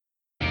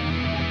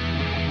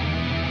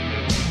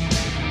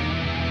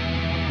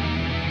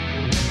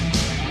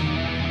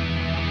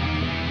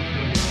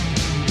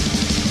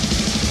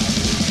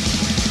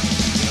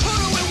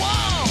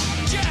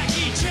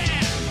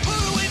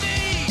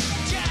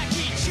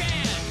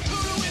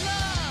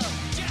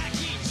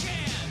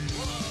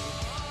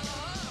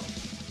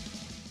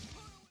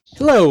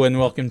Hello and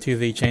welcome to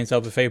the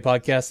Chainsaw Buffet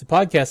podcast, the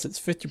podcast that's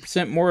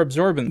 50% more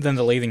absorbent than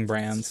the leading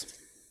brands.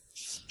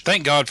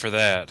 Thank God for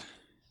that.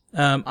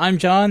 I'm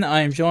John.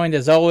 I am joined,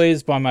 as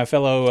always, by my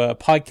fellow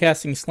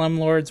podcasting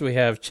slumlords. We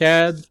have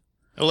Chad.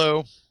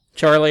 Hello.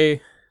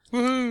 Charlie.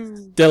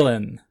 Woohoo!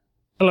 Dylan.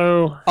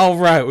 Hello. All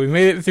right, we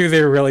made it through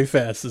there really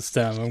fast this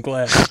time. I'm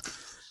glad.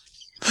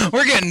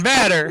 We're getting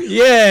better.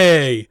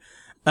 Yay!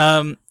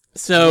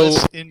 So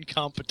Less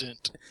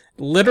incompetent.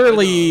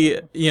 literally,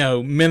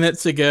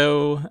 minutes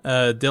ago,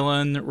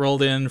 Dylan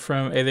rolled in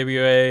from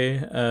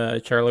AWA.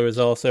 Charlie was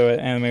also at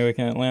Anime Week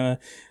in Atlanta.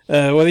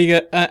 What do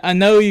you got? I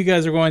know you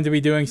guys are going to be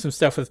doing some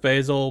stuff with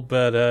Basil,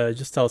 but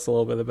just tell us a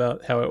little bit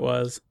about how it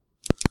was.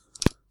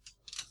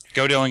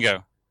 Go, Dylan,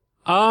 go.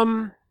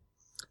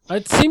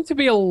 It seemed to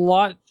be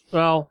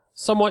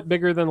somewhat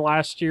bigger than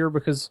last year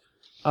because,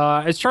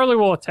 as Charlie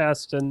will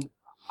attest, and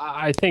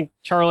I think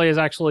Charlie has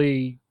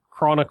actually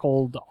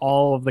chronicled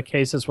all of the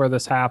cases where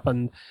this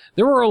happened.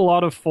 There were a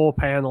lot of full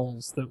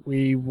panels that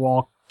we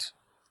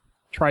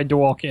tried to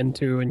walk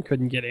into and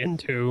couldn't get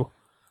into.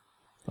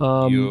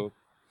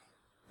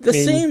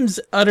 This seems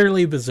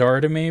utterly bizarre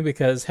to me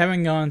because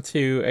having gone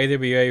to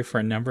AWA for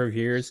a number of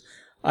years,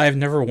 I've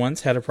never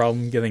once had a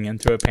problem getting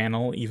into a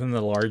panel, even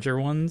the larger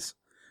ones.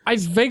 I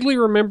vaguely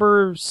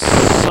remember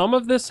some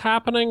of this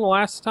happening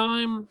last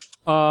time.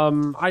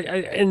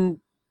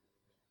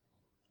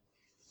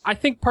 I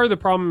think part of the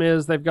problem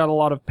is they've got a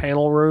lot of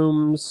panel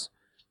rooms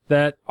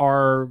that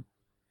are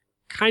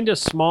kind of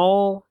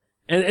small.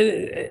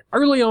 And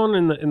early on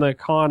in the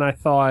con, I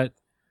thought,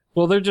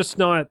 well, they're just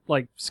not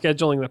like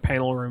scheduling the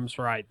panel rooms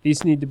right.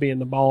 These need to be in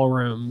the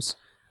ballrooms.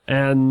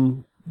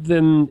 And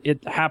then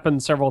it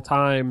happened several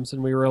times,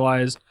 and we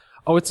realized,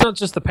 oh, it's not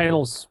just the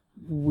panels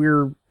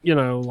that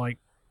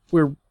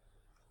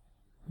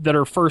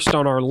are first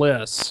on our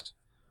list.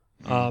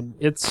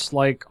 It's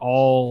like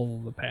all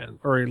the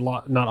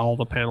not all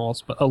the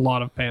panels, but a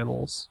lot of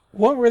panels.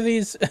 What were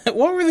these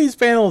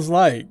panels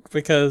like?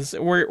 Because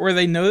were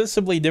they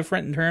noticeably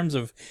different in terms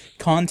of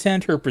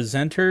content or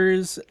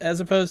presenters as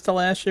opposed to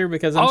last year?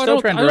 Because I'm still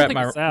trying to wrap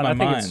my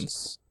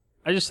mind.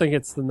 I just think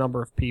it's the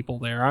number of people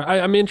there.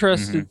 I'm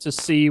interested to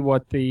see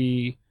what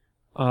the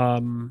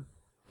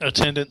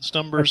attendance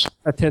numbers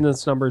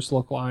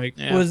look like.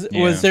 Yeah.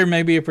 Was there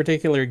maybe a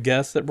particular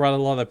guest that brought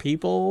a lot of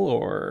people,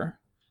 or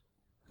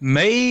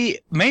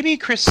Maybe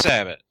Chris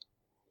Sabat.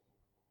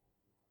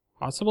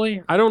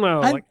 Possibly, I don't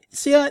know.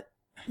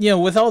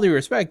 With all due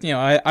respect,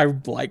 I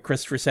like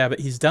Christopher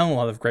Sabat. He's done a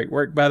lot of great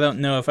work, but I don't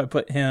know if I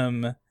put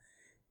him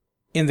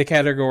in the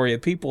category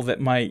of people that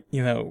might,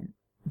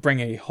 bring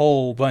a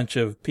whole bunch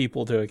of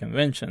people to a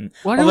convention.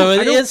 Although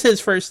it is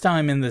his first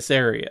time in this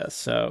area,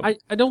 so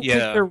I don't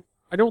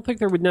think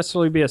there would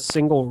necessarily be a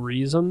single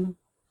reason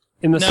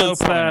in the sense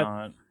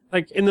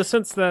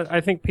that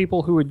I think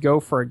people who would go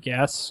for a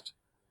guest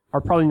are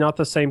probably not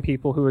the same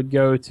people who would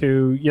go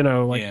to,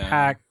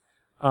 PAC,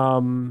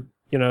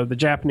 the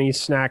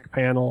Japanese snack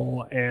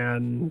panel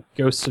and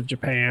Ghosts of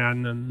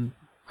Japan, and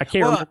I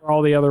can't remember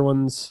all the other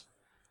ones.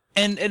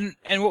 And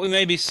what we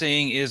may be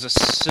seeing is a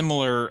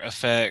similar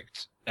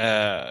effect,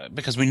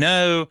 because we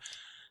know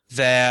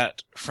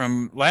that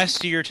from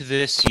last year to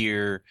this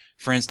year,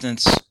 for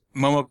instance,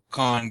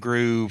 MomoCon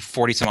grew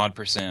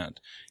 40-some-odd%.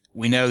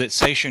 We know that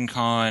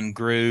SeishinCon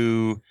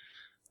grew,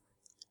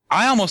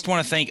 I almost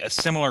want to think, a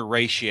similar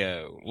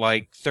ratio,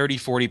 like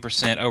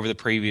 30-40% over the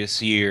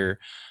previous year,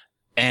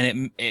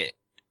 and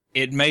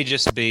it may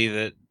just be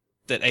that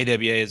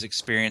AWA is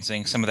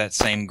experiencing some of that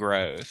same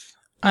growth.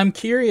 I'm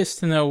curious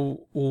to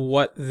know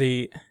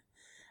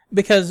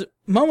because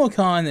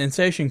MomoCon and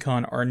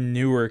SeishinCon are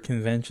newer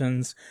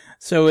conventions,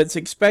 so it's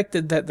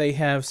expected that they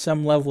have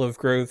some level of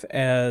growth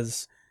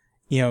as,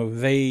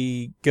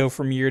 they go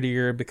from year to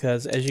year,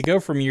 because as you go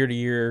from year to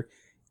year,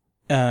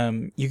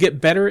 you get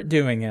better at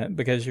doing it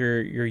because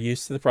you're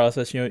used to the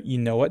process. You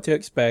know what to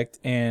expect,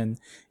 and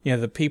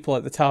the people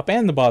at the top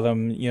and the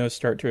bottom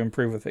start to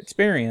improve with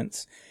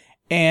experience.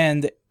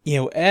 And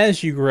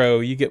as you grow,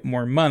 you get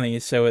more money.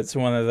 So it's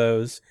one of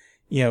those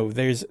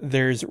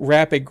there's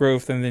rapid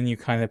growth, and then you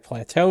kind of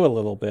plateau a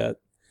little bit.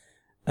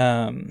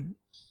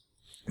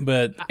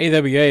 But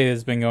AWA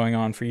has been going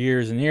on for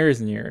years and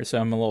years and years.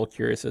 So I'm a little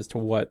curious as to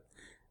what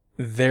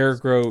their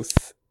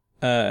growth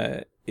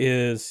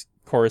is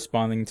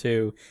corresponding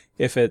to,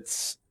 if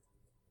it's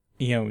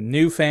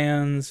new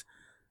fans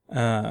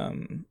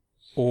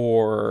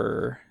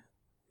or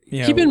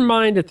keep in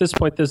mind at this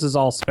point this is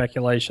all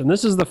speculation.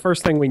 This is the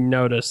first thing we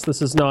noticed.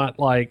 This is not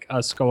like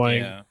us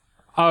going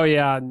oh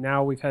yeah,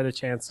 now we've had a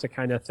chance to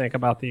kind of think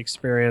about the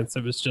experience.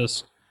 It was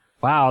just,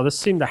 wow, this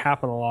seemed to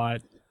happen a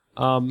lot.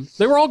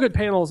 They were all good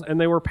panels, and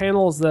they were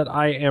panels that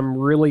I am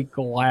really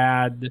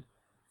glad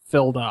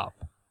filled up.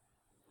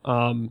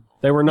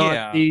 They were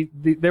not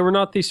they were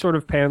not these sort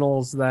of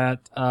panels that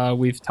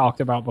we've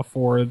talked about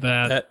before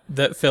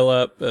that fill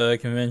up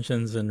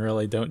conventions and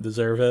really don't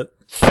deserve it.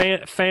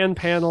 Fan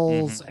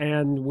panels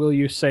and will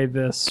you say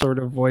this sort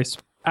of voice.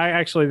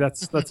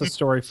 That's a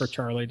story for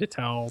Charlie to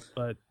tell,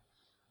 but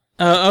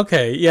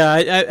Okay, yeah,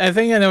 I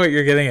think I know what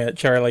you're getting at,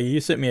 Charlie. You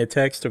sent me a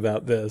text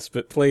about this,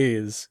 but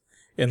please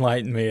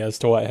enlighten me as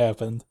to what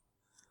happened.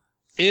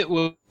 It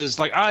was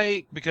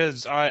like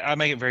because I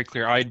make it very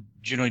clear I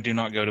generally do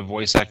not go to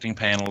voice acting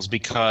panels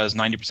because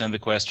 90% of the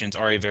questions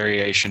are a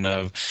variation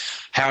of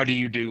how do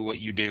you do what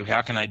you do,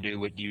 how can I do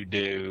what you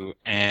do,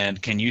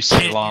 and can you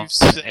say long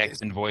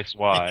X and voice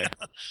Y.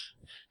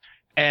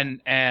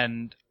 and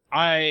I'm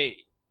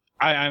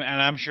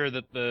sure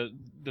that the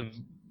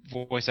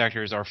voice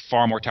actors are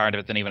far more tired of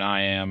it than even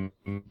I am,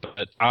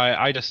 but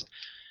I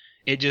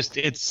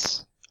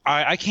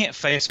can't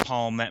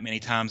facepalm that many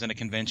times in a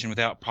convention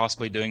without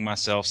possibly doing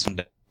myself some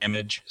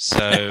damage,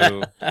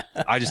 so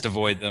I just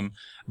avoid them.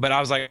 But I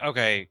was like,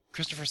 okay,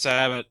 Christopher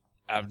Sabat,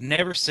 I've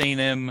never seen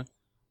him.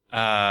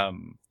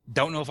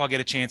 Don't know if I'll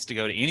get a chance to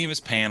go to any of his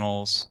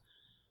panels.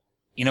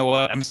 You know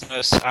what? I'm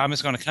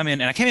just going to come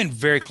in, and I came in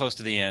very close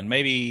to the end,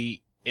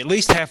 maybe at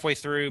least halfway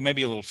through,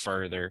 maybe a little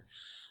further.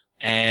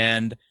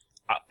 And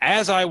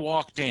as I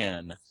walked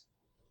in,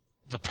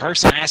 the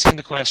person asking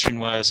the question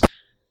was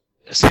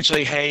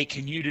essentially, hey,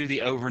 can you do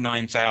the over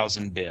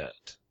 9,000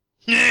 bit?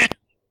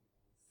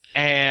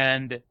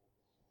 And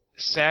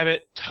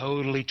Sabat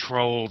totally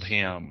trolled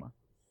him.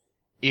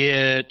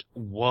 It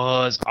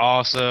was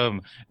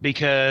awesome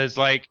because,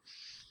 like,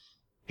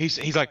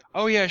 he's like,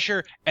 oh yeah,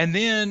 sure. And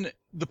then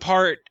the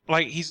part,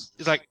 like, he's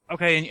like,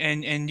 okay,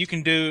 and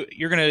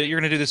you're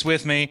gonna do this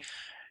with me.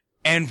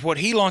 And what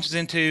he launches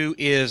into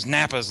is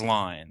Nappa's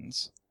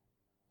lines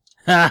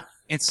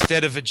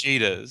instead of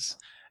Vegeta's.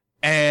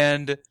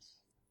 And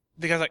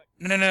the guy's like,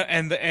 no,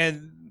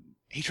 and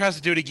he tries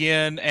to do it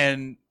again,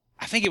 and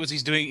I think he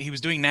was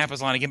doing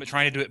Nappa's line again, but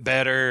trying to do it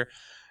better,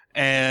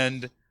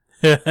 and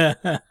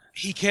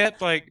he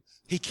kept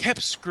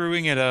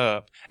screwing it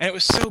up, and it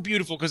was so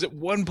beautiful because at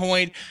one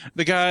point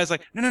the guy's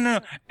like,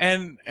 no,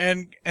 and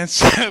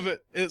so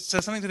it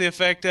says something to the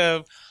effect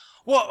of,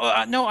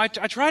 well, no, I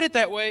tried it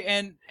that way,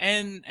 and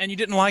you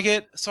didn't like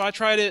it, so I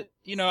tried it.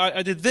 You know,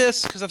 I did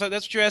this because I thought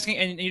that's what you're asking,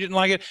 and you didn't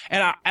like it,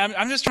 and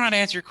I'm just trying to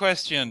answer your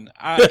question.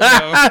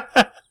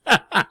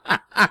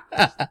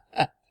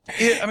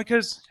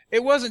 Because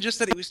it wasn't just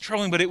that he was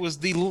trolling, but it was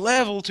the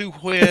level to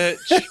which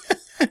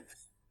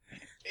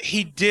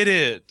he did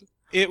it.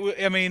 It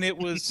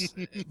was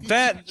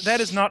that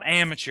is not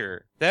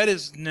amateur. That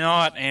is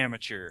not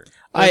amateur.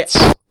 I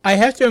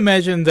have to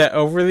imagine that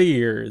over the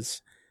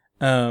years,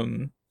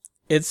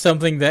 it's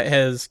something that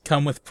has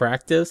come with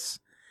practice,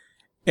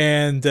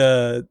 and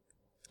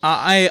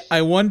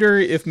I wonder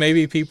if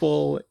maybe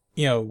people,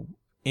 you know,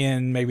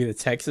 in maybe the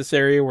Texas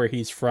area where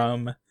he's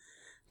from,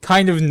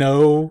 kind of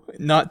know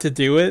not to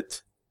do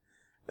it.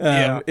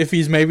 If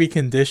he's maybe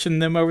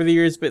conditioned them over the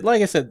years. But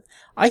like I said,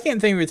 I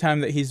can't think of a time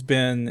that he's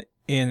been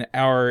in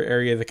our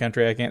area of the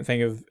country. I can't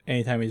think of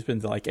any time he's been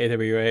to like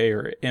AWA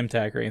or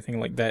MTAC or anything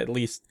like that, at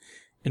least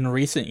in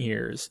recent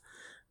years.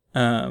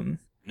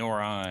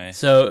 Nor I.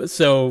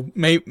 So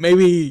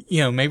maybe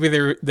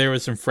there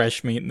was some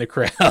fresh meat in the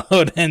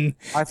crowd, and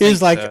he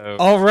was like, so.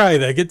 All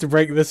right, I get to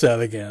break this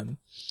out again.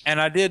 And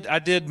I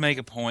did make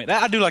a point.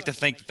 I do like to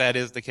think that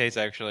is the case,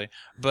 actually.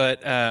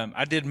 But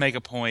I did make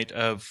a point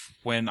of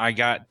when I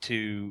got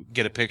to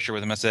get a picture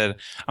with him. I said,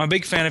 I'm a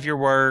big fan of your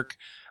work,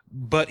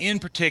 but in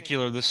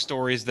particular, the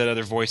stories that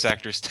other voice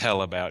actors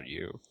tell about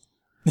you.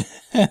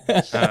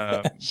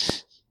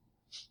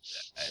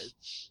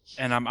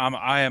 And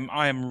I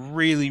am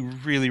really,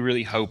 really,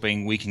 really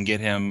hoping we can get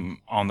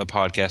him on the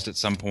podcast at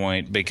some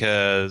point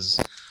because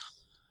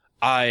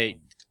I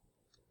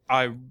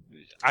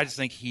just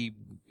think he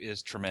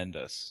is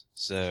tremendous.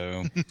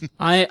 So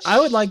I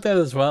would like that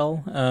as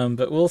well.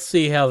 But we'll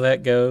see how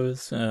that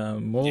goes.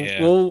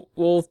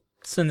 We'll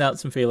send out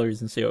some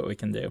feelers and see what we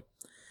can do.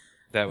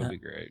 That would be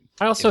great.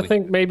 I also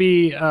think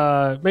maybe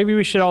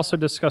we should also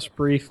discuss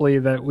briefly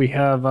that we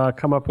have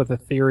come up with a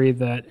theory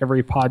that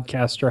every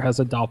podcaster has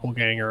a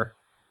doppelganger.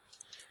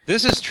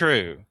 This is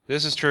true.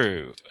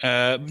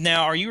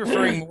 Now, are you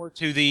referring more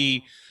to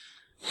the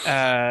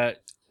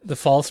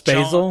false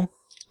Basil?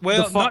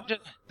 Well, not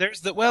just,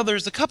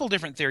 there's a couple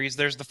different theories.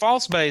 There's the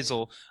false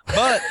Basil,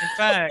 but in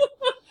fact,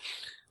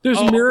 there's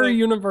Mirror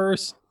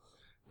Universe,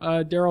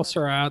 Daryl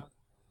Surratt.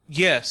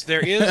 Yes,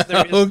 there is.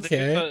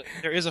 Okay.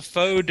 There is a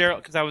faux Daryl,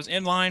 because I was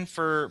in line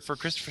for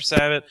Christopher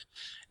Sabat,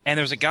 and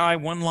there was a guy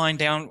one line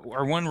down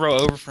or one row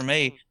over from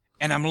me,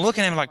 and I'm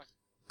looking at him like,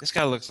 this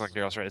guy looks like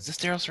Daryl Surratt. Is this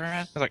Daryl Surratt?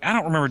 I was like, I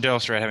don't remember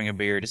Daryl Surratt having a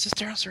beard. Is this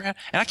Daryl Surratt?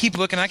 And I keep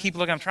looking.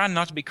 I'm trying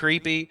not to be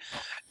creepy,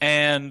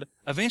 and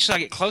eventually I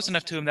get close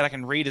enough to him that I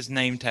can read his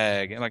name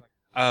tag, and I'm like,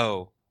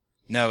 oh,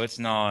 no, it's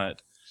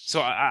not.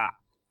 So I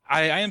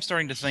am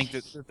starting to think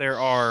that there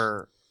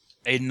are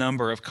a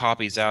number of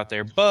copies out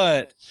there,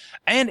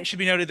 and it should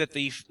be noted that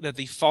the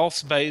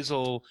false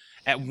Basil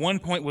at one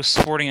point was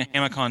sporting a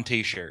Hamicon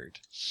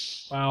T-shirt.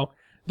 Wow.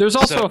 There's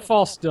also a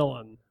false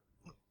Dylan.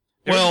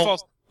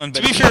 To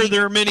be fair,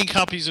 there are many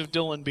copies of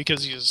Dylan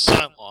because he is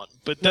Cylon,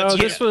 but that's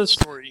a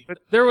story. But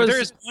there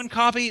is one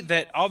copy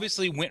that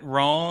obviously went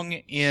wrong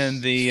in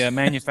the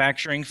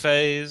manufacturing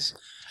phase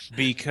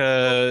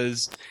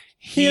because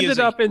he ended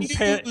up in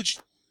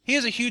He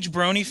is a huge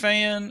Brony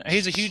fan.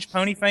 He's a huge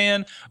Pony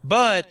fan,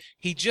 but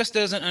he just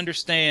doesn't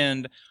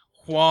understand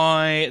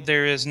why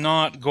there is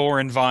not gore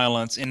and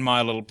violence in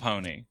My Little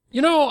Pony.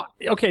 You know,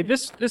 okay,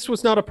 this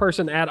was not a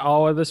person at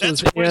all. That's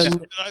was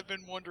in. I've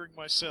been wondering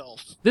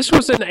myself. This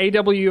was in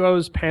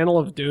AWO's Panel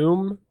of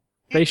Doom.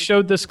 They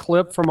showed this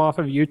clip from off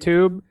of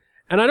YouTube,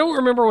 and I don't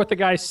remember what the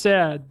guy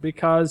said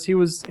because he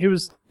was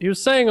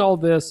saying all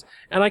this,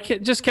 and I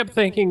just kept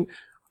thinking,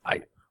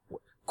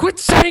 quit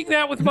saying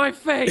that with my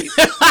face.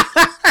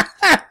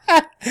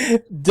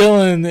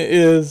 Dylan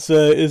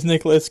is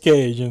Nicolas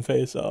Cage in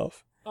Face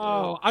Off.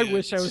 Oh, I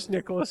wish I was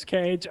Nicolas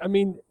Cage. I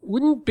mean,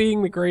 wouldn't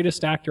being the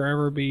greatest actor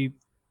ever be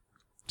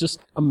just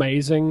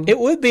amazing? It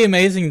would be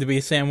amazing to be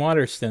Sam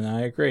Waterston.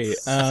 I agree.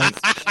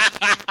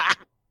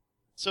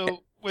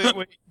 So wait,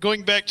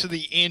 going back to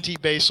the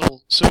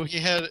anti-basal. So he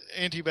had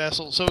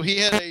anti-basal. So he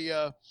had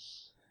a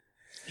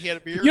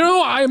beard. You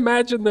know, I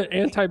imagine that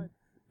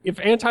if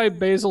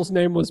anti-basil's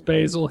name was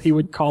Basil, he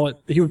would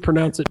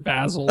pronounce it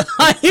Basil.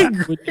 I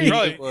agree. He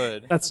probably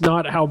would. That's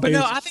not how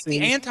Basil. No, I think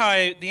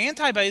the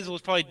anti-basil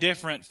is probably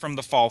different from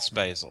the false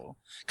basil,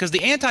 because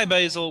the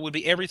anti-basil would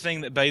be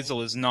everything that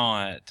basil is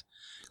not,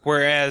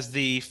 whereas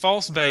the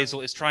false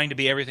basil is trying to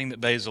be everything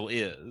that basil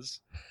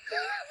is.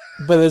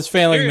 But it's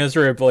failing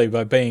miserably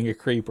by being a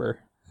creeper.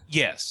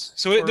 Yes.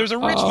 So there's a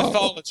rich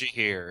mythology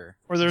here.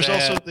 Or there's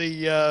also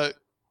the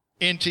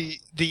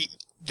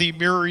the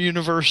mirror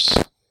universe.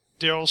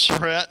 Daryl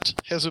Surratt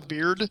has a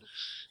beard.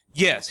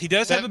 Yes, he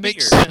does have a beard.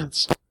 That makes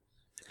sense.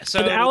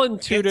 So but Alan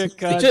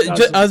Tudyk...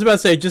 I was about to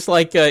say, just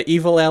like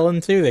evil Alan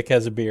Tudyk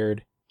has a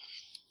beard.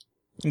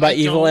 By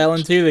evil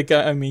Alan Tudyk,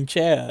 I mean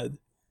Chad.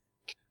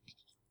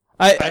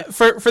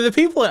 For the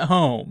people at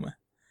home,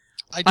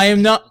 I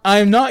am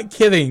not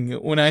kidding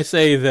when I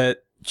say that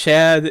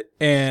Chad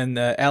and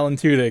Alan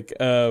Tudyk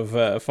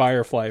of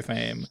Firefly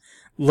fame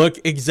look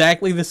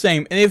exactly the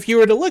same. And if you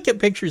were to look at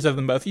pictures of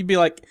them both, you'd be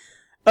like,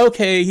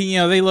 okay,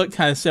 they look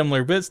kind of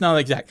similar, but it's not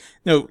exact.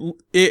 No,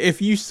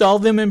 if you saw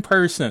them in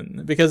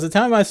person, because the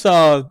time I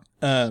saw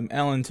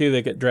Alan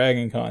Tudyk at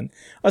Dragon Con,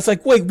 I was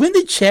like, wait, when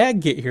did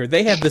Chad get here?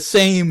 They have the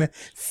same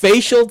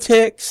facial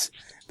tics.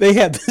 They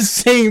have the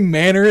same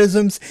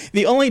mannerisms.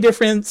 The only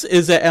difference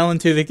is that Alan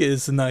Tudyk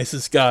is the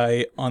nicest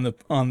guy on the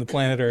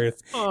planet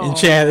Earth, and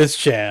Chad is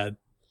Chad.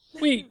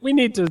 We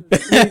need to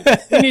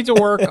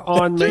work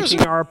on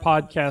making our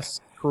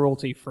podcast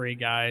cruelty-free,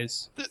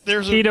 guys.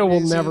 PETA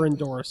will never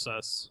endorse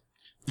us.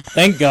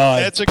 Thank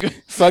God. That's a good.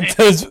 Fuck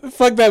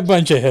that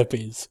bunch of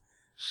hippies.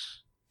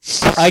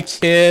 I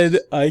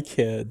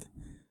kid.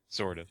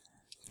 Sort of.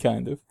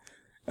 Kind of.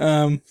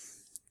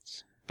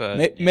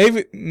 But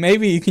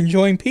maybe you can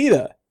join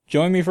PETA.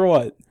 Join me for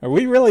what? Are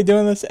we really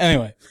doing this?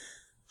 Anyway.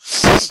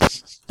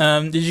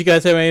 Did you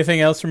guys have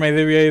anything else from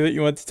AWA that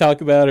you want to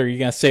talk about, or are you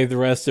gonna save the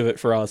rest of it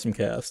for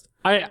AwesomeCast?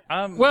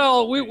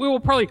 Well, we will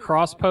probably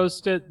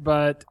cross-post it,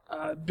 but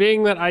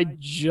being that I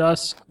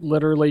just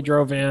literally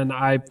drove in,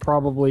 I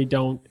probably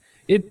don't...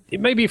 It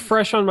may be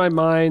fresh on my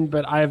mind,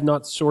 but I have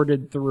not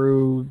sorted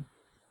through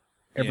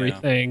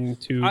everything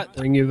to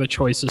bring you the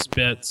choicest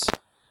bits.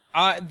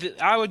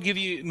 I would give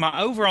you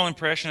my overall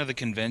impression of the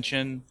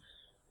convention,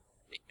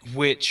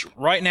 which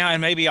right now,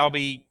 and maybe I'll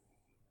be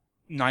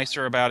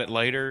nicer about it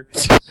later,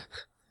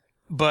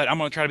 but I'm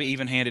going to try to be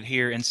even-handed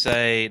here and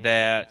say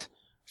that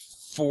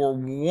for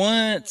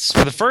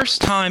the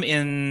first time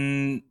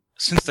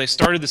since they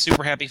started the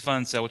Super Happy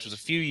Fun Sale, which was a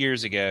few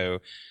years ago,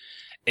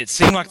 it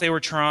seemed like they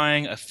were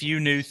trying a few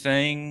new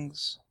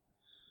things,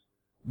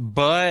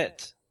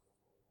 but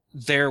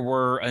there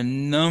were a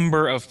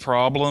number of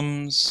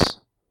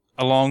problems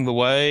along the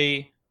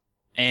way,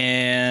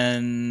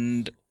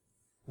 and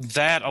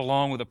that,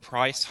 along with a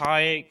price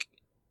hike,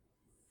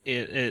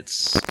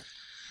 it's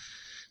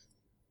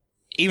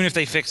even if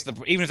they say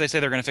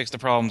they're going to fix the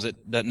problems,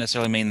 it doesn't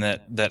necessarily mean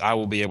that I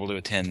will be able to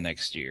attend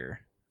next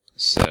year.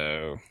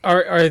 So,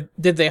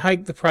 did they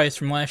hike the price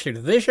from last year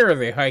to this year, or are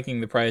they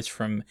hiking the price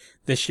from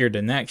this year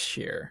to next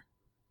year?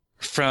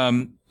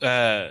 From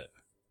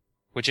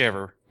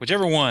whichever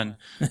one.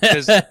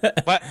 Because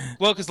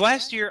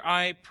last year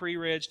I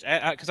pre-regged,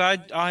 because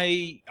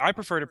I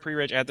prefer to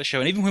pre-reg at the show,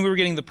 and even when we were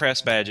getting the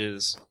press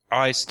badges,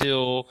 I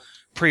still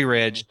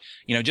pre-regged,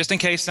 just in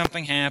case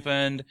something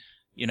happened,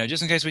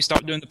 just in case we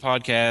stopped doing the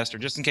podcast, or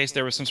just in case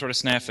there was some sort of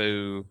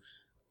snafu.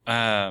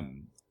 I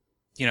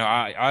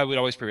would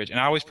always pre-reg, and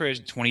I always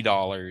pre-reg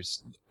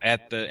 $20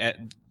 at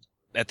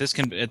this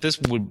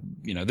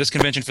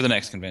convention for the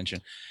next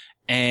convention,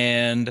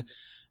 and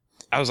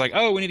I was like,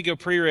 oh, we need to go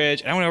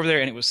pre-reg. And I went over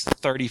there, and it was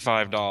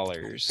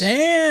 $35.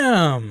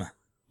 Damn.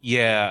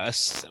 Yeah,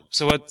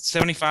 so a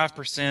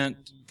 75%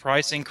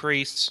 price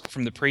increase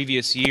from the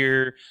previous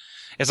year.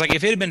 It's like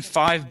if it had been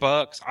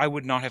 $5, I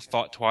would not have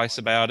thought twice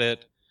about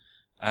it.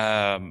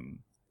 But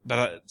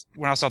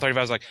when I saw 35,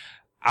 I was like,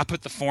 I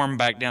put the form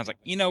back down. I was like,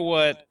 you know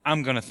what?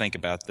 I'm going to think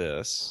about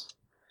this.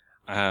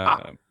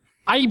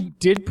 I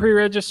did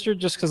pre-register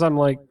just because I'm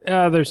like,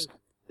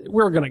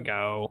 we're going to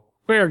go.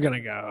 We're going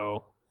to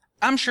go.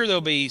 I'm sure there'll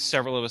be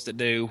several of us that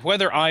do.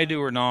 Whether I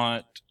do or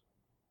not,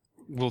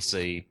 we'll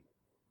see.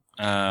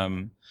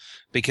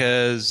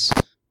 because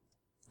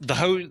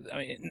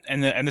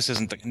and this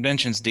isn't the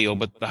convention's deal,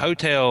 but the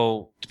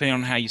hotel, depending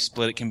on how you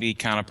split it, can be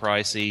kind of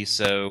pricey.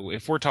 So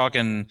if we're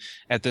talking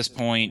at this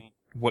point,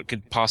 what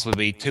could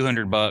possibly be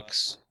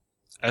 $200,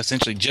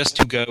 essentially just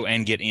to go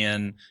and get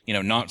in,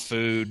 not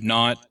food,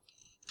 not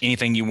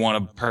anything you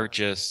want to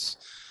purchase.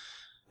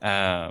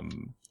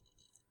 And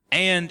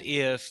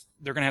if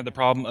they're going to have the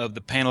problem of the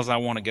panels I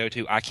want to go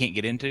to, I can't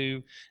get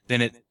into,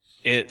 then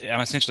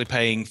I'm essentially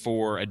paying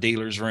for a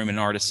dealer's room in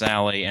Artist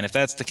Alley. And if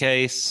that's the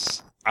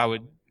case, I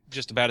would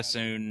just about as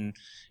soon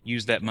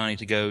use that money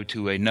to go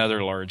to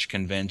another large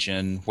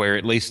convention where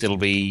at least it'll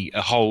be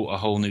a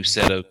whole new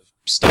set of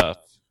stuff.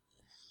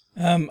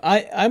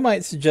 I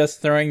might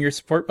suggest throwing your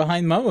support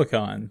behind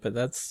MomoCon, but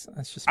that's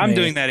just me. I'm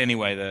doing that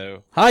anyway,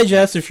 though. Hi,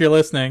 Jess, if you're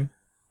listening.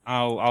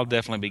 I'll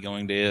definitely be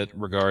going to it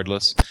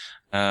regardless.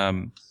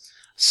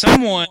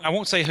 Someone, I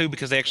won't say who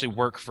because they actually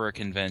work for a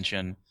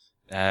convention,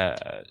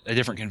 a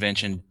different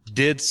convention,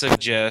 did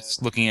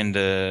suggest looking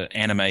into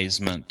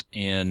Animazement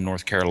in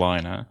North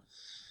Carolina.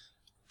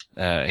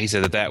 He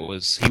said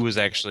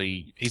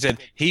he said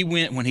he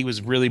went when he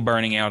was really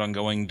burning out on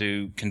going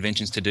to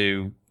conventions to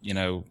do,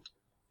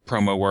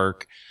 promo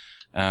work.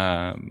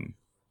 And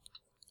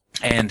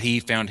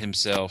he found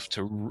himself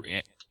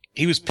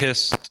he was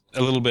pissed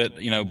a little bit,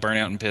 burnt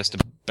out and pissed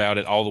about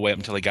it all the way up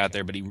until he got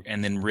there,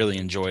 and then really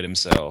enjoyed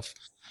himself.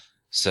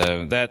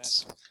 So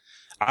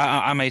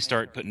I may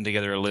start putting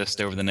together a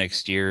list over the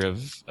next year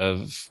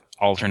of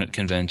alternate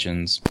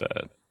conventions,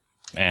 but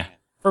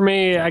For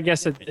me, I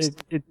guess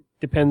it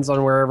depends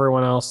on where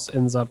everyone else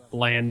ends up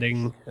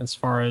landing as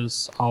far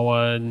as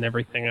AWA and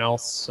everything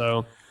else.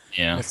 So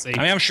yeah, we'll see.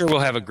 I'm sure we'll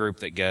have a group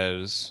that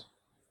goes,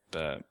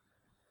 but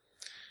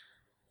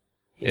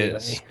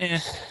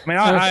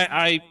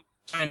I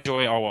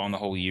enjoy AWA on the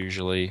whole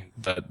usually,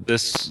 but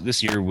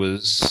this year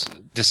was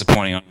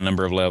disappointing on a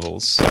number of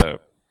levels.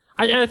 So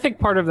I think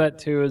part of that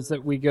too is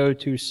that we go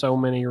to so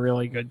many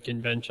really good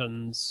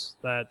conventions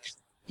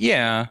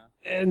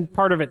and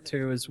part of it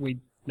too is we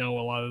know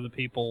a lot of the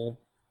people.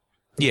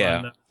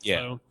 So.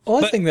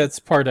 Well, I think that's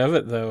part of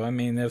it, though. I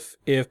mean,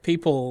 if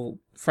people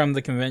from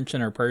the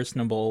convention are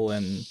personable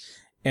and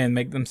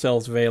make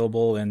themselves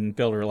available and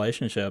build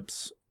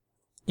relationships,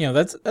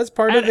 that's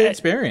part of the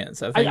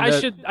experience.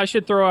 I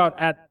should throw out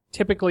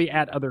typically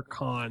at other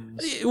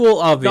cons. Well,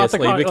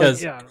 obviously,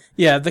 because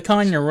the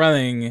con you're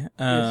running,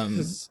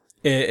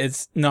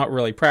 it's not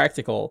really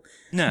practical.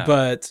 No,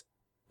 but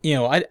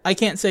I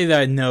can't say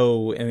that I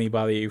know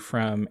anybody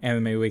from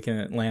Anime Week in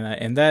Atlanta,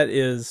 and that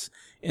is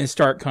in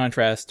stark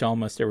contrast to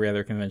almost every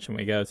other convention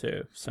we go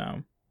to.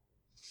 So,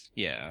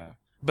 yeah,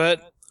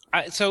 but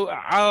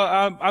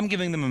I'm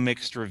giving them a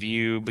mixed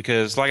review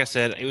because, like I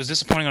said, it was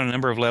disappointing on a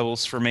number of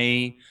levels for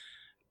me.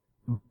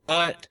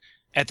 But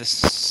at the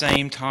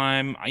same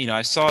time,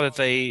 I saw that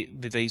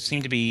they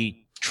seem to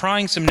be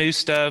trying some new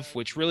stuff,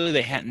 which really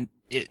they hadn't.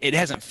 It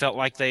hasn't felt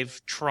like they've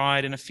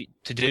tried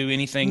to do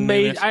anything.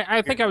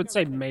 I think I would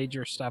say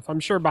major stuff. I'm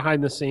sure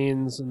behind the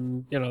scenes,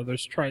 and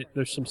there's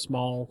some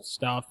small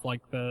stuff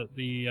like the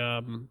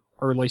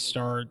early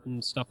start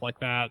and stuff like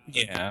that.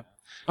 Yeah,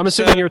 I'm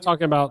assuming you're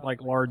talking about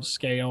like large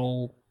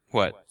scale,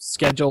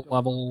 schedule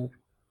level,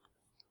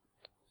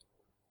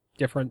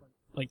 different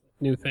like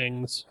new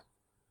things.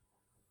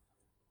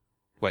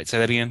 Wait, say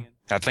that again.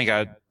 I think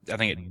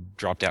it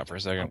dropped out for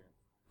a second.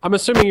 I'm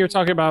assuming you're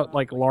talking about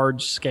like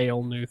large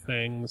scale new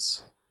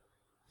things.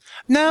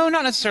 No,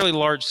 not necessarily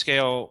large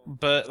scale,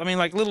 but I mean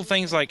like little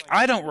things like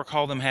I don't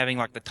recall them having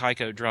like the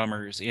taiko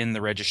drummers in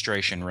the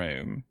registration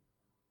room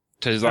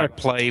to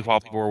play while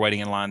people were waiting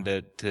in line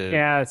to.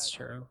 Yeah, that's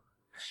true.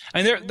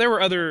 I mean there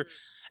were other,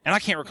 and I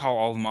can't recall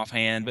all of them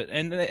offhand, but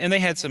and they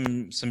had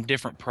some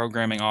different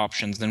programming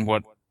options than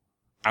what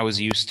I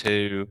was used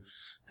to.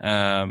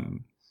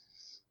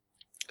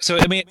 So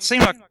I mean, it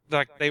seemed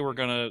like they were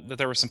that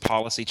there were some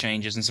policy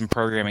changes and some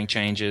programming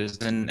changes,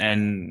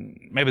 and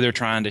maybe they're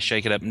trying to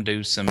shake it up and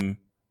do some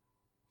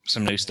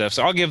new stuff.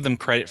 So I'll give them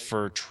credit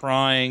for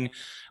trying.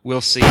 We'll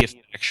see if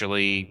it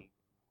actually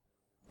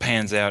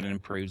pans out and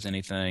improves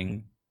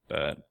anything.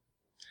 But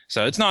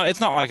so it's not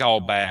like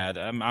all bad.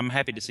 I'm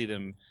happy to see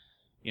them,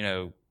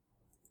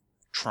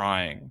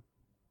 trying.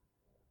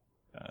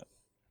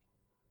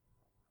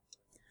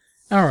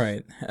 All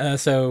right.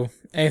 So,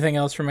 anything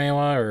else from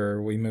AWA, or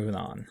are we moving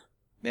on?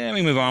 Yeah,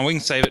 we move on. We can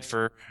save it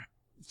for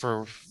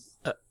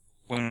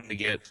when we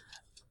get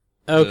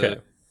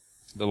the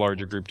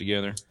larger group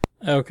together.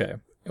 Okay.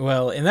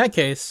 Well, in that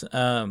case,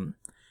 a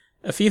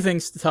few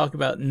things to talk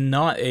about.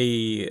 Not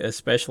a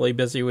especially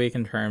busy week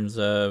in terms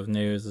of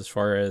news as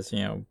far as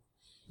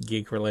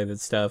geek-related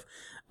stuff.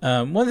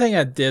 One thing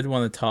I did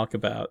want to talk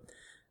about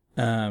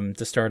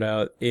to start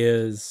out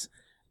is.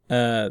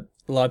 A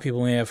lot of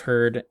people may have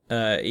heard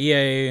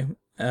EA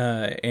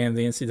and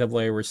the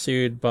NCAA were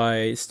sued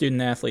by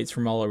student athletes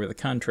from all over the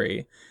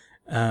country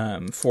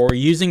for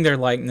using their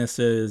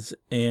likenesses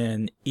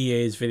in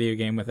EA's video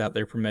game without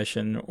their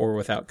permission or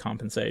without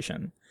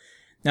compensation.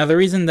 Now, the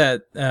reason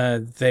that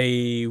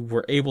they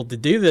were able to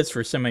do this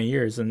for so many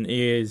years, and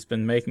EA's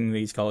been making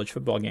these college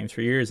football games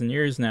for years and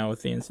years now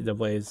with the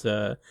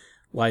NCAA's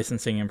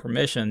licensing and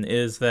permission,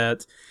 is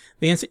that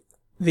the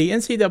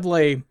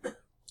NCAA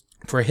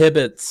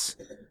prohibits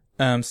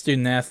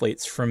student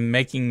athletes from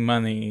making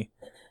money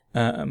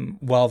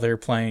while they're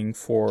playing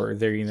for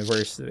their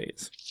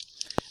universities.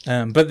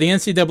 But the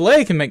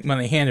NCAA can make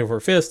money hand over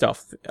fist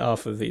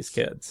off of these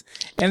kids.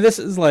 And this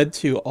has led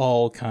to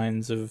all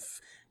kinds of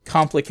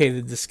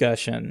complicated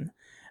discussion.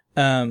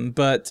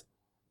 But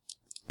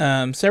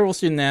several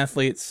student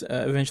athletes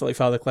eventually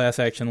filed a class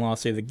action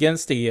lawsuit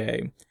against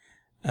EA,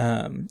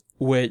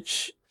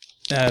 which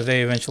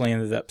they eventually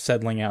ended up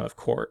settling out of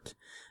court.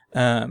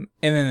 And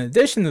in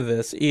addition to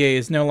this, EA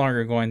is no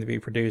longer going to be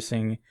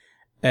producing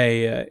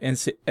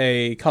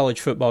a college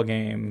football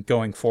game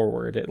going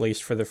forward, at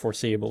least for the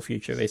foreseeable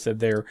future. They said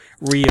they're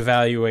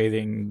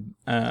reevaluating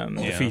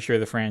the future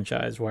of the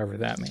franchise, whatever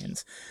that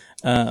means,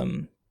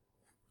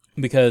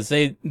 because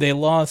they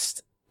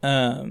lost.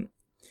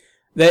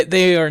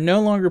 They are no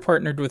longer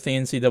partnered with the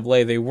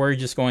NCAA. They were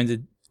just going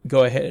to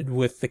go ahead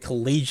with the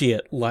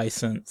collegiate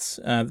license,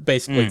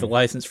 basically the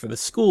license for the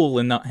school,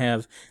 and not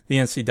have the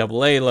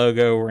NCAA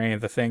logo or any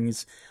of the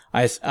things.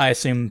 I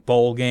assume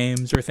bowl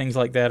games or things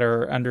like that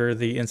are under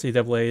the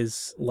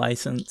NCAA's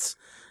license.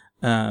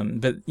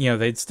 But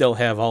they'd still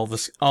have all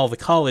the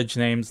college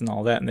names and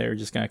all that, and they were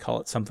just going to call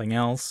it something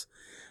else.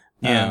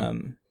 Yeah.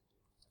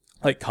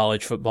 Like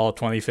College Football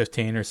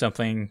 2015 or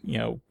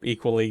something,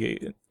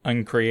 equally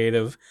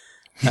uncreative.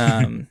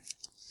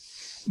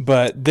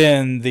 But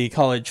then the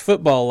college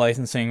football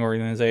licensing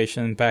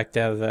organization backed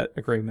out of that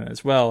agreement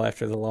as well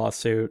after the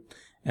lawsuit.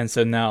 And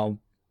so now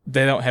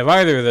they don't have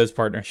either of those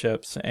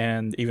partnerships,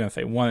 and even if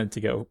they wanted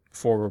to go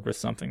forward with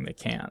something, they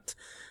can't.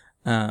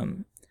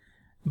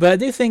 But I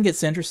do think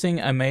it's interesting.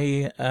 I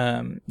may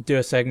do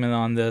a segment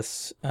on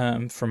this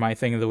for my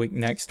Thing of the Week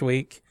next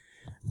week,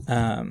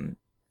 going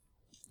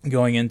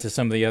into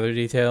some of the other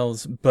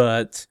details.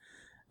 But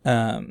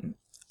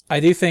I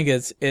do think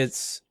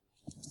it's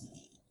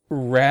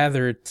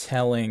rather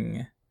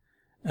telling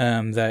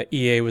that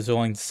EA was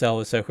willing to sell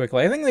it so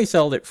quickly. I think they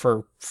sold it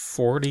for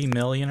 $40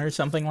 million or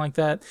something like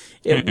that.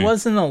 It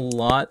wasn't a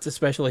lot,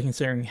 especially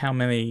considering how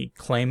many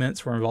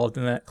claimants were involved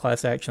in that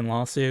class action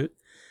lawsuit.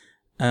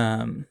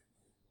 I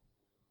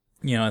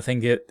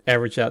think it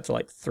averaged out to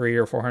like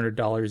 $300 or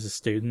 $400 a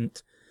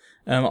student.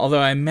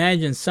 Although I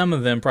imagine some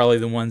of them, probably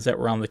the ones that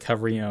were on the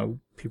cover,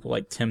 people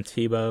like Tim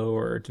Tebow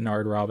or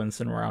Denard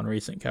Robinson were on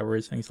recent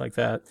covers, things like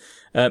that,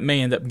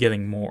 may end up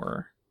getting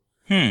more.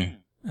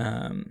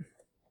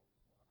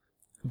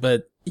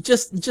 But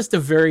just a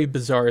very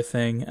bizarre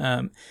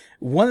thing.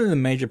 One of the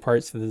major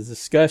parts of the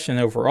discussion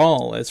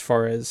overall, as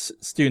far as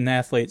student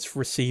athletes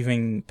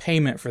receiving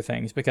payment for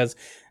things, because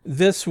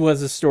this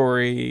was a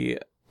story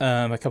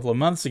a couple of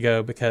months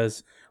ago,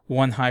 because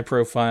one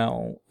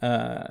high-profile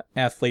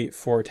athlete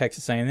for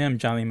Texas A&M,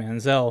 Johnny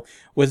Manziel,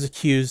 was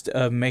accused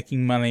of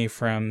making money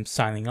from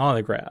signing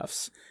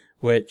autographs,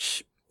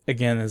 which,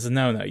 again, is a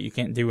no-no. You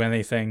can't do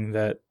anything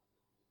that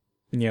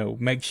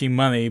makes you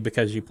money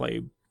because you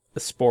play a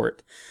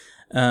sport.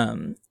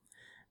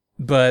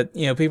 But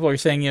people are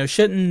saying,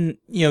 shouldn't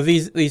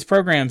these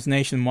programs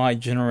nationwide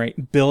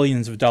generate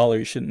billions of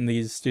dollars? Shouldn't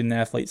these student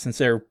athletes, since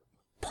they're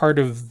part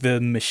of the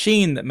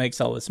machine that makes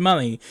all this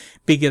money,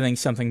 be getting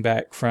something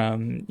back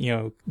from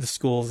the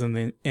schools and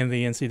the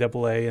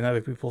NCAA? And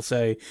other people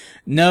say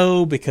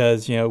no,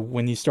 because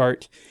when you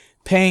start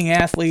paying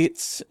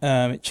athletes,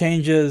 it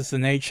changes the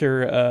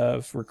nature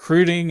of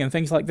recruiting and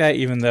things like that.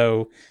 Even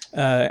though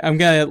I'm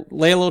going to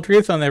lay a little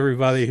truth on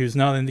everybody who's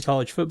not into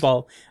college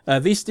football,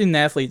 these student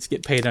athletes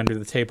get paid under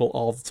the table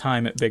all the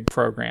time at big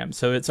programs,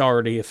 so it's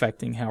already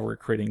affecting how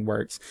recruiting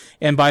works.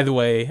 And by the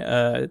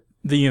way,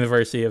 the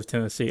University of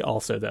Tennessee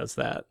also does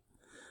that.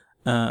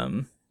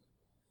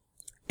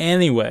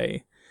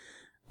 Anyway,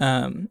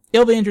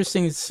 it'll be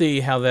interesting to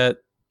see how that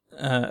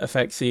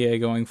affects EA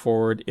going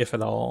forward, if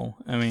at all.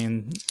 I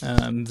mean,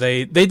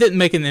 they didn't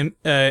make an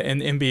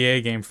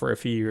NBA game for a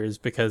few years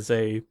because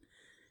they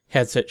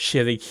had such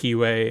shitty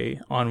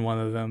QA on one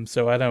of them.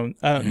 So I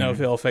don't know if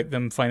it'll affect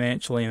them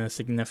financially in a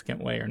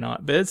significant way or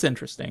not. But it's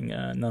interesting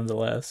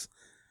nonetheless.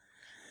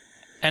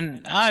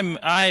 And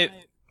I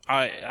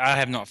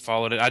have not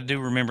followed it. I do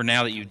remember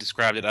now that you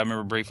described it. I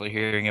remember briefly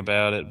hearing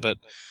about it, but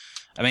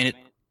I mean,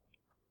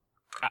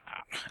 I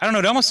don't know.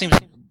 It almost seems,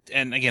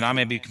 and again, I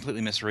may be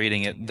completely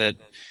misreading it, that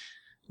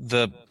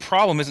the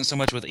problem isn't so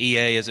much with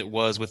EA as it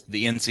was with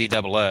the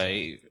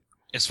NCAA,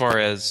 as far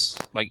as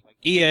like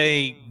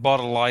EA bought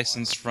a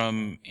license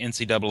from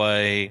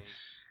NCAA.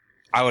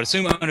 I would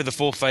assume under the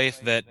full faith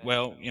that,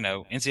 well,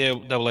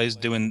 NCAA is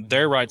doing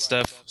their right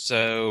stuff,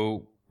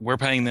 so we're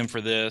paying them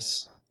for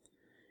this.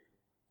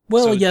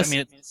 Well, so, yes. I mean,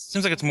 it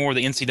seems like it's more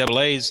the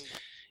NCAA's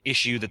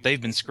issue that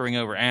they've been screwing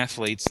over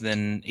athletes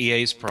than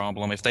EA's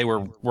problem if they were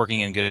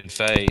working in good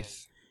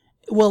faith.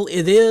 Well,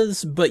 it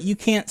is, but you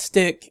can't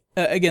stick.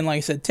 Again, like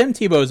I said, Tim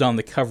Tebow's on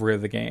the cover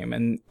of the game,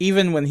 and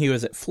even when he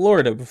was at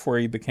Florida before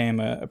he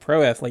became a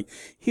pro athlete,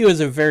 he was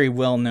a very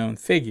well-known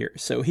figure.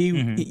 So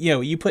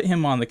you put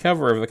him on the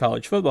cover of a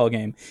college football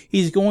game,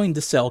 he's going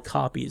to sell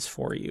copies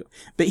for you.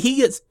 But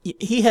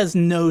he has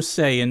no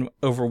say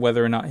over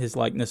whether or not his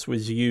likeness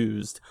was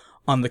used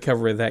on the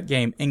cover of that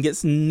game, and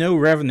gets no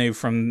revenue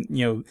from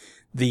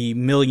the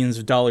millions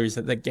of dollars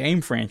that the game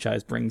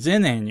franchise brings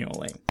in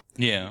annually.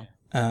 Yeah.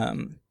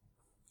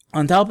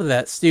 On top of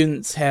that,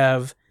 students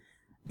have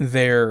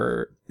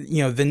their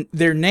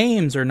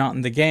names are not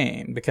in the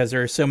game because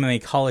there are so many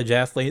college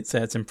athletes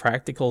that it's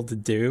impractical to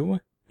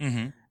do.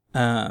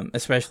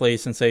 Especially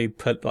since they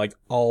put like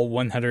all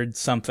 100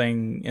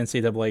 something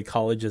NCAA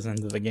colleges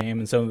into the game,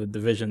 and some of the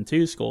Division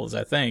II schools,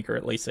 I think, or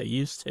at least they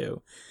used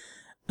to.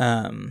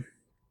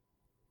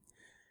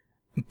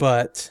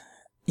 But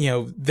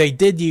they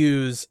did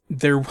use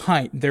their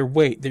height, their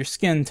weight, their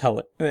skin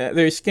color.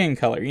 Their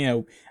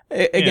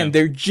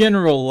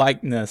general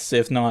likeness,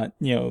 if not,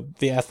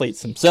 the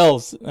athletes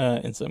themselves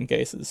in some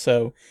cases.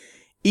 So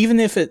even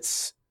if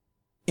it's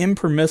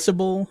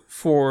impermissible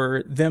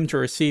for them to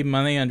receive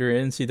money under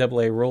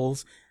NCAA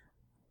rules,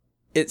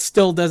 it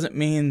still doesn't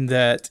mean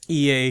that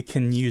EA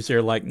can use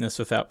their likeness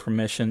without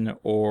permission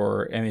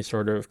or any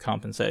sort of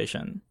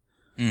compensation.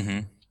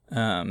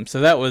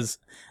 So that was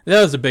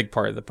a big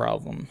part of the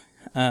problem.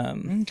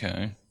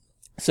 Okay.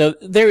 So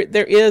there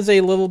is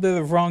a little bit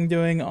of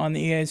wrongdoing on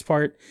the EA's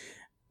part.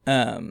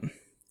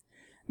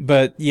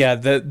 But yeah,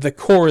 the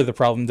core of the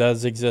problem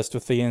does exist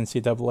with the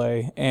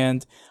NCAA,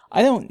 and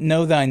I don't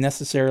know that I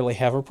necessarily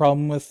have a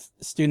problem with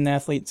student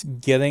athletes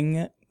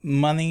getting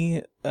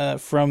money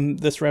from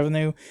this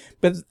revenue,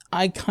 but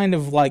I kind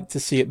of like to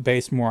see it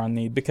based more on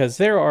need, because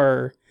there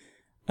are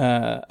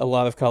a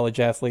lot of college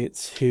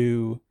athletes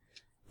who,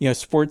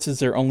 sports is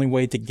their only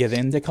way to get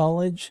into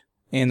college,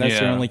 and that's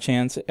their only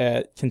chance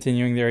at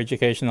continuing their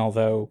education,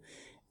 although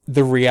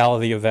the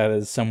reality of that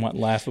is somewhat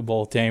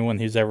laughable to anyone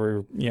who's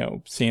ever,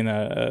 seen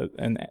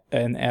an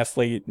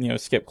athlete,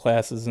 skip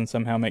classes and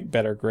somehow make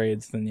better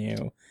grades than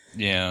you.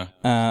 Yeah.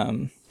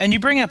 And you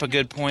bring up a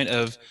good point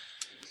of,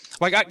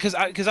 like, because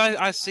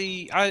I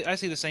see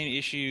the same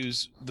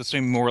issues, the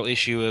same moral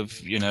issue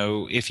of,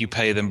 if you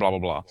pay them, blah blah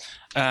blah.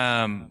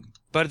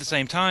 But at the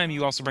same time,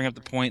 you also bring up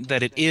the point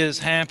that it is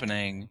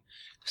happening.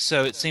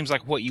 So it seems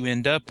like what you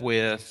end up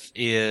with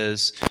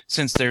is,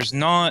 since they're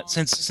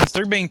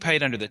being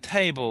paid under the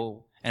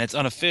table and it's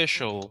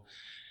unofficial,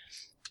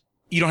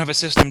 you don't have a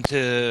system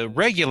to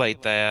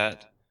regulate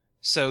that.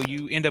 So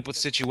you end up with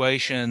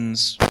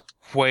situations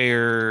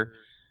where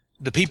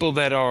the people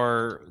that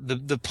are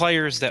the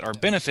players that are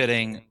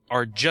benefiting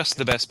are just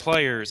the best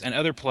players, and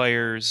other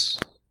players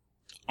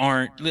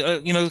aren't,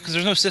 because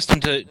there's no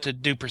system to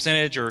do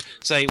percentage or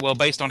say, well,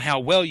 based on how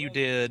well you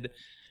did,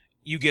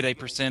 you get a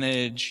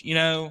percentage,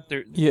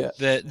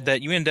 that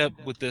you end up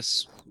with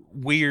this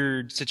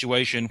weird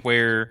situation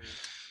where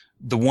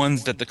the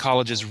ones that the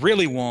colleges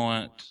really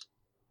want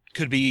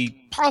could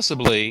be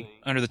possibly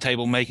under the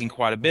table making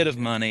quite a bit of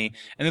money,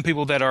 and the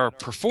people that are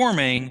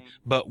performing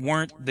but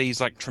weren't these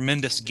like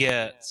tremendous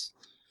gets.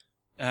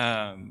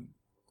 Well,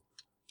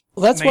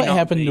 that's what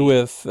happened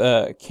with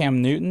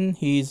Cam Newton.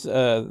 He's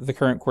the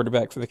current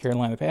quarterback for the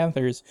Carolina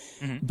Panthers,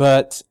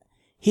 but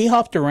he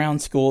hopped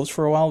around schools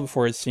for a while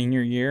before his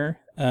senior year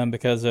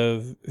because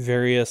of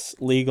various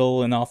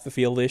legal and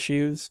off-the-field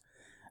issues.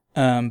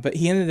 But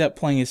he ended up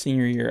playing his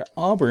senior year at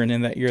Auburn,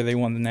 and that year they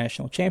won the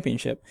national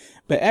championship.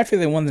 But after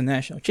they won the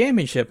national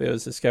championship, it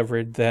was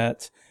discovered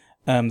that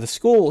the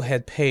school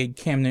had paid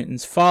Cam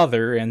Newton's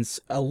father, and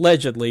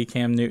allegedly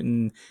Cam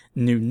Newton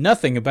knew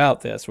nothing about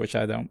this, which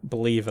I don't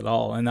believe at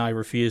all, and I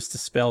refuse to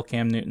spell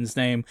Cam Newton's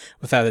name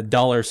without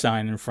a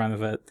 $sign in front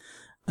of it.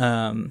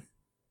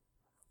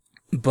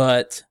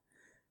 But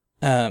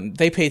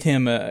they paid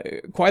him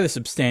quite a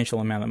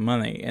substantial amount of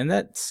money, and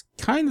that's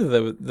kind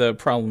of the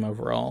problem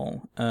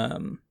overall.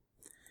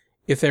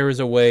 If there was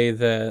a way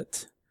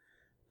that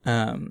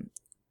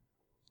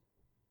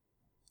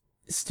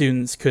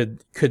students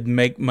could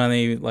make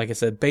money, like I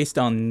said, based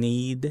on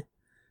need,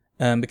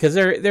 because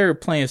there are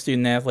plenty of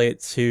student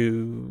athletes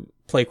who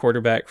play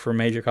quarterback for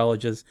major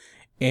colleges,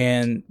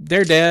 and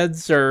their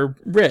dads are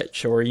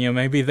rich, or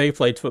maybe they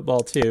played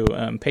football too.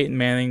 Peyton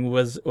Manning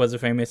was a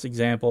famous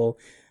example.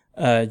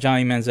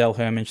 Johnny Manziel,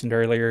 who I mentioned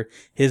earlier,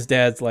 his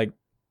dad's like,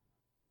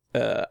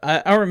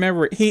 I don't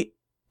remember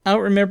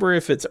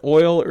if it's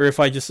oil or if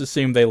I just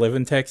assume they live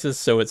in Texas,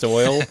 so it's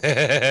oil.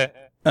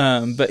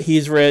 But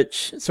he's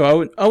rich,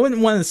 so I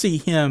wouldn't want to see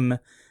him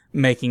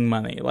making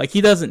money. Like,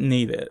 he doesn't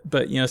need it,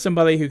 but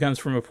somebody who comes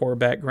from a poor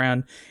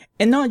background,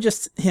 and not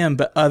just him,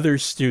 but other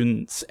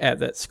students at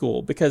that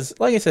school, because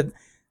like I said,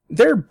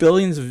 there are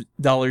billions of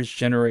dollars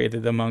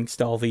generated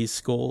amongst all these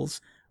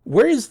schools.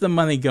 Where is the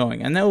money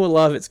going? I know a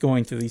lot of it's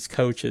going to these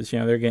coaches.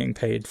 They're getting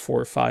paid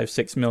 $4, $5,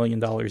 $6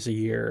 million a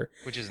year,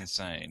 which is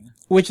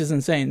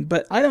insane.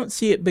 But I don't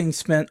see it being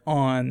spent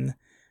on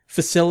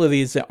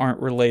facilities that aren't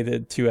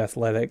related to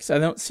athletics. I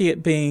don't see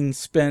it being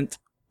spent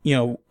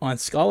on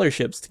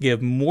scholarships to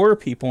give more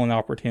people an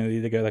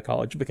opportunity to go to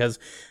college, because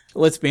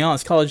let's be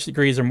honest, college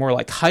degrees are more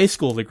like high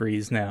school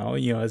degrees now,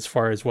 as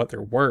far as what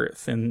they're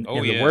worth in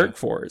the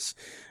workforce.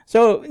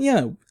 So,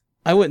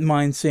 I wouldn't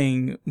mind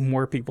seeing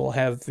more people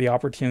have the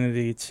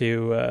opportunity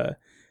to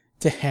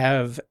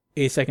have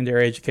a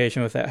secondary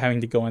education without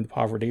having to go into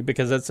poverty,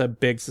 because that's a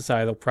big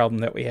societal problem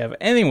that we have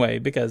anyway,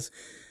 because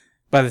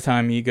by the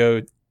time you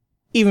go,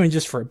 even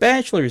just for a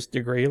bachelor's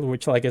degree,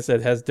 which, like I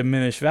said, has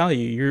diminished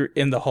value, you're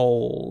in the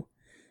whole,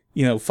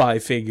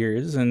 5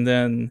 figures. And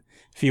then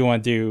if you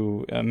want to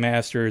do a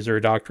master's or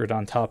a doctorate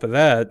on top of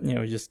that,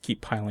 just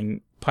keep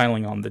piling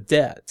on the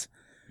debt.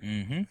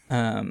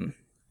 Mm-hmm.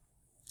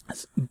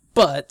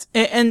 But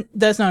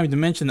that's not even to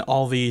mention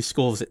all the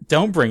schools that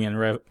don't bring in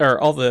or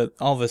all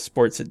the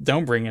sports that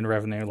don't bring in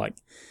revenue, like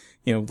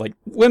like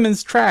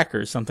women's track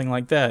or something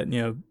like that.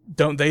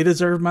 Don't they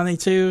deserve money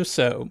too?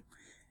 So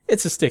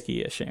it's a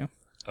sticky issue.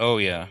 Oh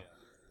yeah.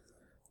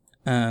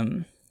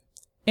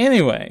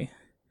 Anyway,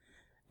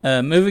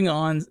 moving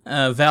on.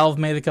 Valve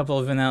made a couple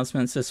of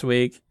announcements this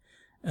week.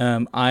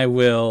 I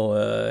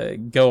will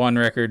go on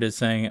record as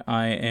saying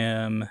I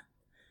am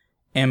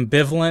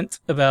ambivalent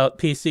about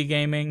PC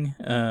gaming.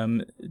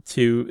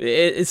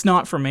 It's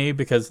not for me,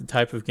 because the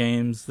type of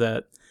games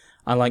that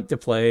I like to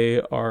play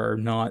are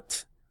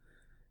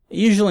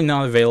usually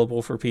not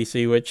available for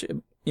PC, which,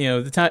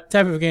 the type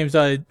of games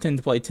I tend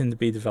to play tend to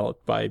be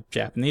developed by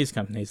Japanese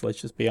companies.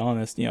 Let's just be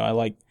honest. I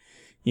like,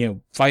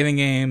 fighting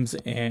games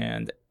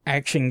and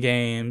action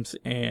games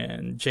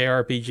and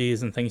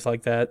JRPGs and things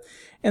like that.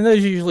 And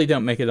those usually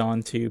don't make it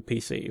onto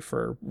PC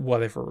for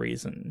whatever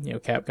reason.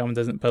 Capcom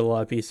doesn't put a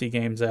lot of PC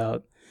games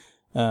out.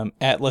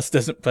 Atlas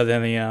doesn't put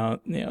any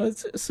out.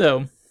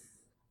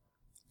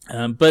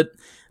 But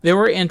they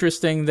were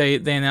interesting. They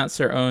announced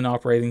their own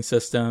operating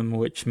system,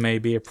 which may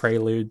be a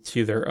prelude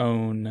to their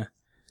own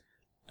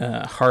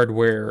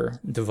hardware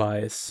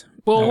device.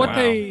 Well,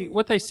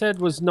 what they said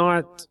was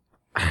not.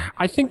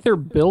 I think they're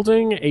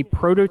building a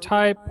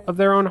prototype of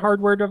their own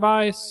hardware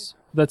device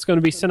that's going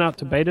to be sent out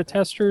to beta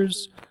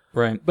testers.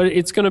 Right. But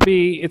it's going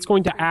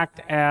to act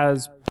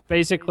as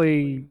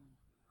basically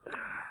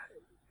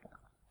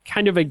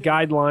kind of a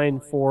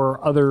guideline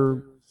for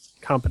other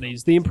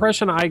companies. The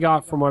impression I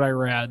got from what I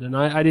read, and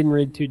I didn't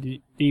read too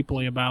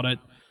deeply about it,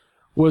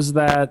 was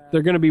that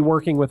they're going to be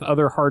working with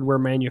other hardware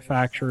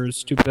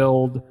manufacturers to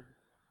build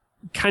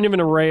kind of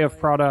an array of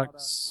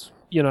products,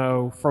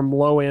 from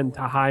low end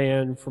to high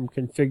end, from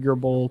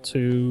configurable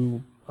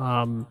to,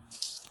 kind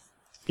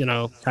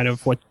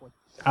of what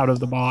out of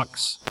the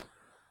box.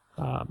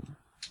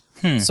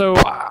 So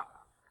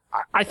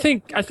I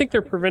think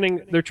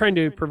they're trying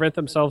to prevent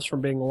themselves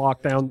from being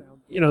locked down.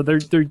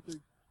 They're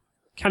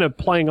kind of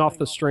playing off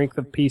the strength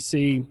of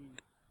PC,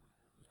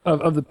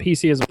 of the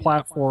PC as a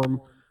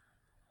platform,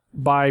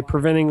 by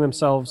preventing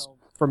themselves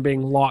from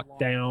being locked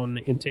down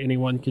into any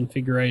one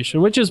configuration,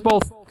 which is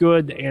both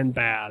good and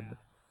bad.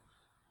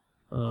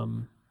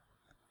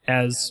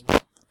 As,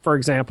 for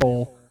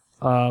example,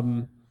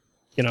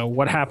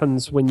 what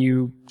happens when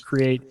you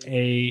create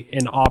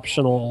an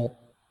optional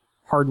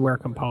hardware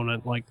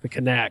component like the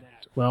Kinect?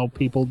 Well,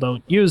 people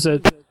don't use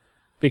it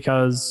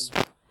because,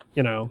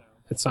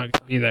 it's not going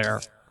to be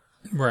there.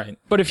 Right.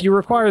 But if you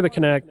require the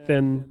Kinect,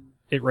 then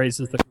it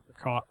raises the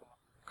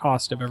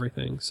cost of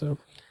everything. So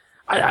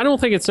I don't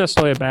think it's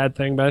necessarily a bad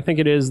thing, but I think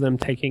it is them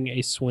taking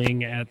a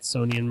swing at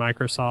Sony and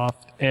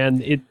Microsoft,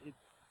 and it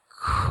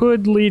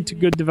could lead to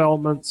good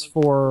developments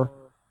for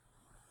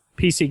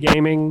PC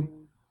gaming,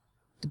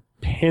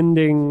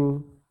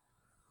 depending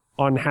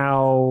on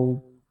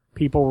how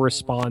people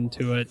respond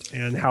to it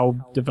and how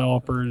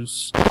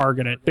developers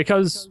target it.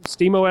 Because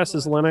SteamOS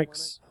is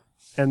Linux,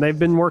 and they've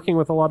been working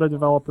with a lot of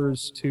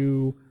developers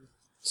to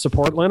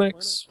support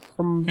Linux,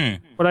 from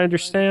what I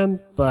understand,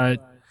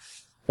 but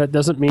that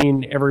doesn't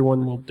mean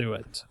everyone will do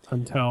it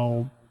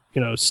until,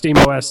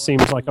 SteamOS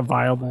seems like a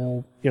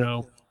viable,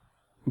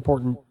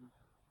 important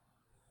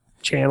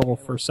channel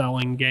for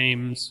selling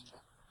games.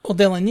 Well,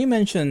 Dylan, you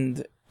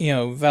mentioned,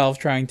 Valve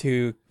trying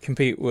to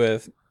compete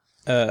with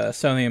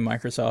Sony and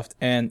Microsoft,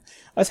 and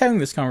I was having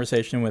this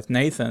conversation with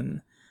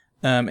Nathan,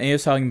 and he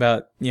was talking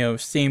about,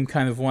 Steam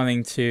kind of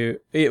wanting to,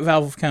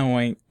 Valve kind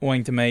of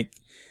wanting to make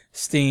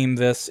Steam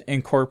this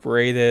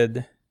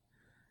incorporated,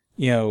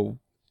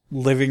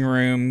 living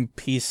room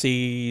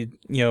PC,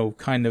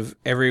 kind of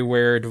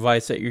everywhere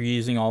device that you're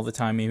using all the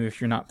time, even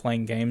if you're not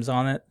playing games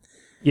on it.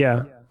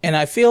 Yeah. And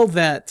I feel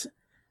that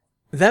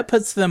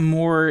puts them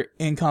more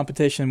in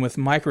competition with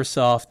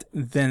Microsoft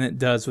than it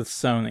does with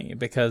Sony,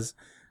 because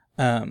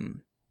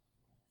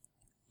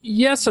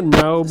yes and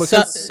no,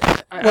 because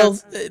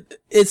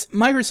it's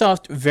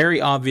Microsoft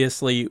very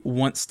obviously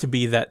wants to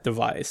be that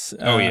device.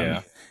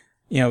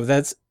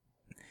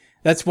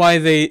 That's why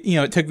they,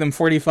 it took them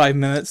 45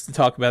 minutes to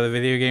talk about a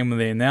video game when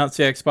they announced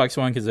the Xbox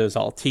One, because it was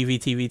all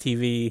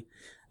TV.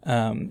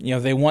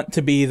 They want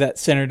to be that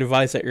center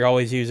device that you're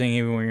always using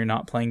even when you're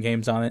not playing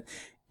games on it.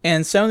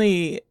 And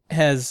Sony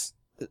has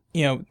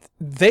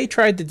they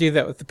tried to do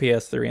that with the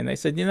PS3, and they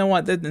said, you know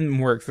what, that didn't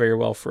work very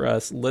well for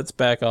us. Let's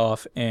back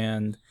off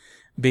and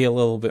be a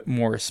little bit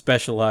more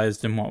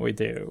specialized in what we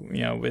do.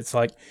 It's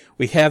like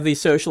we have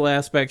these social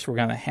aspects, we're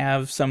going to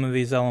have some of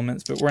these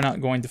elements, but we're not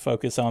going to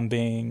focus on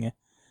being,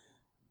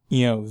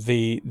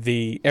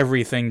 the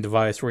everything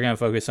device. We're going to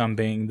focus on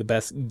being the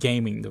best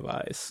gaming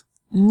device.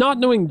 Not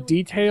knowing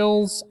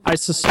details, I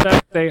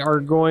suspect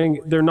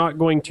they're not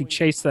going to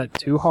chase that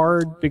too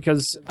hard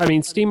because,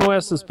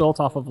 SteamOS is built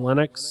off of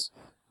Linux.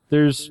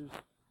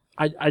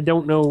 I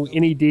don't know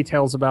any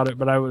details about it,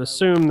 but I would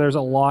assume there's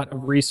a lot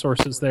of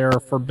resources there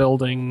for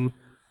building,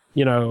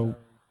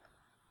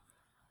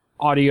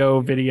 audio,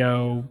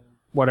 video,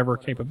 whatever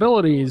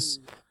capabilities.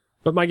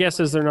 But my guess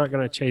is they're not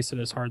going to chase it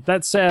as hard.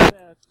 That said,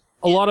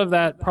 a lot of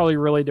that probably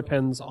really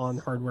depends on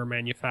hardware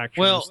manufacturers.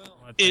 Well,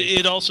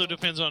 it also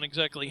depends on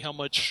exactly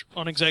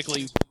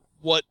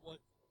what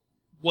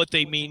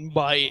they mean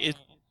by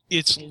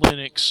it's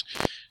Linux.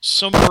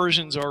 Some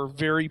versions are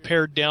very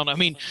pared down.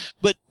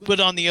 But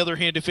on the other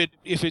hand, if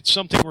it's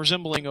something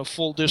resembling a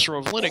full distro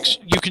of Linux,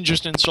 you can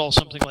just install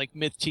something like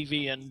Myth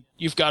TV, and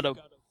you've got a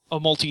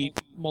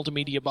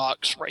multimedia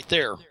box right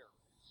there.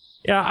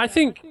 Yeah, I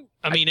think.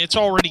 It's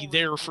already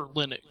there for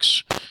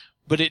Linux,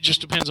 but it just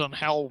depends on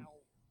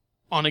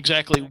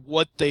exactly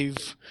what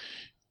they've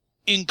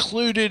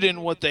included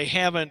and what they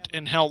haven't,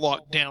 and how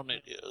locked down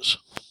it is.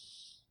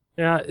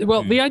 Yeah,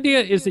 well, the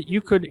idea is that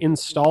you could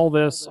install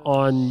this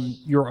on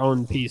your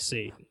own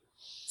PC.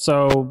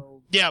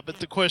 So yeah, but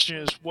the question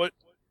is, what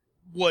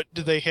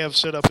do they have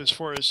set up as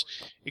far as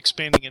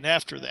expanding it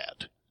after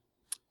that?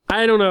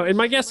 I don't know, and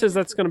my guess is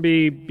that's going to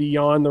be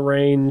beyond the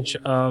range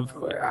of.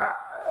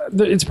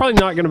 It's probably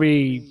not going to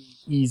be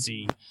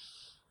easy,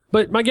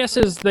 but my guess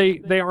is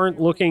they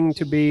aren't looking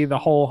to be the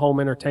whole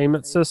home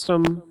entertainment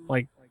system.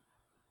 Like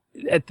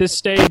at this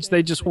stage,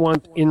 they just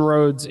want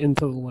inroads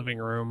into the living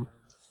room.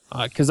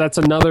 Because that's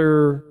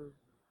another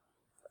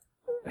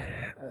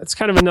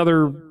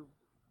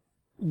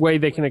way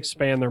they can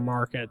expand their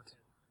market.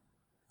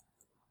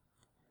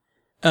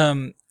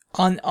 On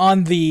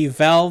the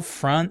Valve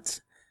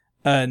front,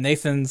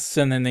 Nathan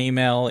sent an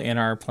email in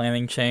our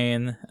planning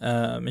chain.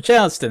 And shout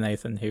outs to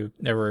Nathan, who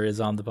never is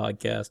on the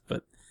podcast,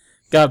 but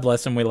God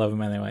bless him, we love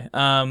him anyway.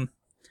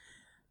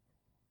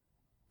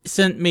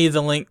 Sent me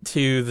the link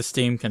to the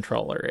Steam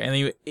controller,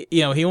 and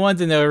he wanted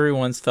to know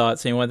everyone's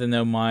thoughts, and he wanted to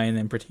know mine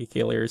in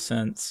particular,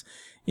 since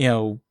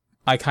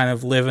I kind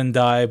of live and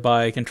die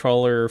by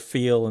controller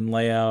feel and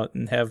layout,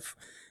 and have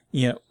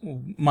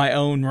my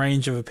own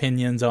range of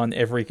opinions on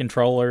every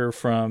controller,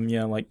 from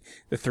like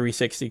the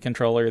 360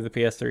 controller, the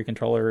PS3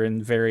 controller,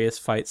 and various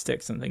fight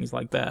sticks and things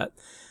like that.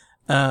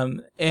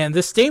 And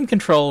the Steam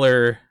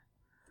controller,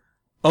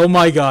 oh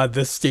my god,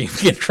 the Steam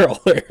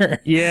controller.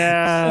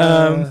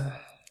 Yeah.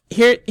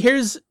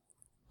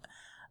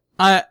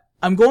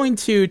 I'm going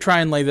to try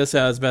and lay this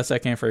out as best I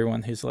can for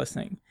everyone who's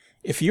listening.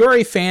 If you're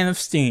a fan of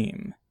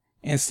Steam,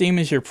 and Steam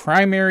is your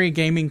primary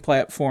gaming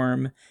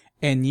platform,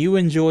 and you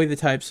enjoy the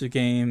types of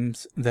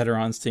games that are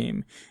on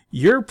Steam,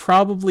 you're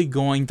probably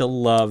going to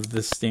love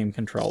the Steam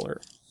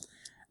controller.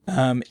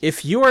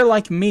 If you are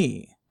like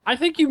me, I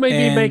think you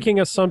may be making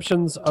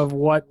assumptions of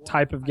what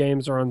type of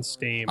games are on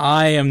Steam.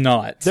 I am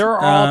not. There are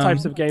all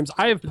types of games.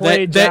 I have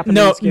played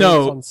Japanese games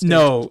on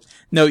Steam.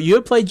 No, you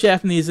have played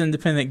Japanese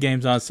independent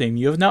games on Steam.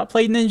 You have not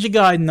played Ninja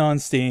Gaiden on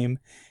Steam.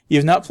 You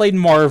have not played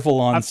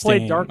Marvel on Steam. I've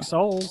played Dark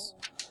Souls.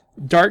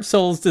 Dark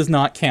Souls does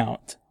not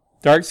count.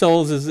 Dark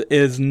Souls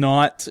is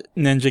not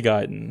Ninja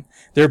Gaiden.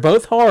 They're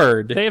both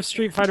hard. They have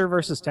Street Fighter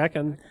versus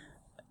Tekken.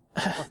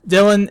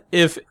 Dylan,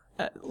 if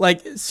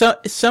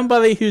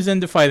somebody who's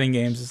into fighting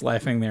games is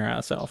laughing their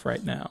ass off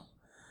right now,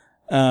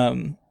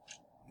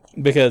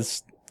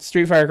 because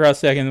Street Fighter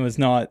Cross Tekken was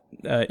not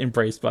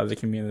embraced by the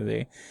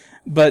community.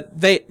 But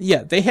they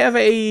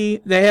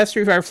have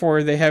Street Fighter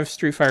 4, they have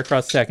Street Fighter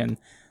Cross Tekken,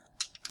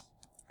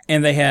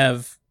 and they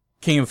have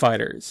King of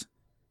Fighters.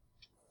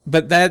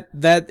 But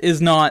that is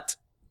not,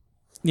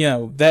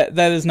 that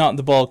is not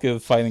the bulk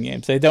of fighting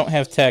games. They don't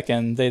have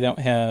Tekken, they don't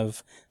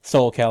have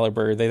Soul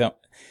Calibur, they don't.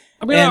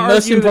 And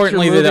most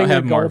importantly, they don't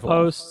have Marvel.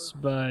 Goalposts,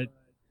 but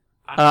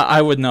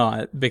I would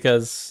not,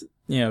 because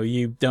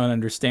you don't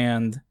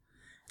understand.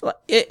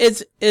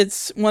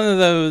 It's one of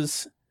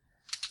those.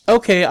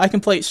 Okay, I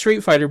can play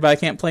Street Fighter, but I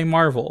can't play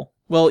Marvel.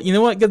 Well, you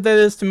know what good that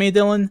is to me,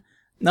 Dylan?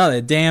 Not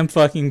a damn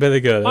fucking bit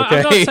of good. Okay?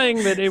 I'm not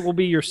saying that it will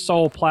be your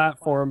sole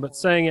platform, but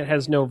saying it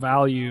has no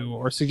value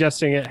or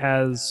suggesting it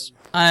has.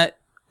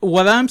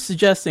 What I'm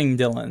suggesting,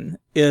 Dylan,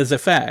 is a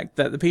fact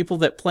that the people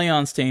that play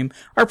on Steam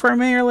are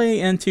primarily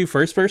into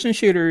first-person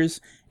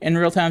shooters and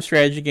real-time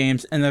strategy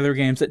games and other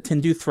games that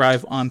tend to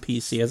thrive on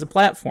PC as a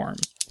platform.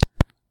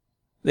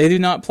 They do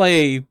not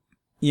play,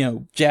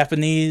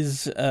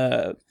 Japanese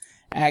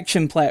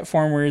action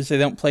platformers. They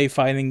don't play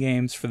fighting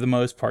games for the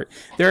most part.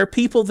 There are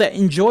people that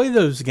enjoy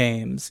those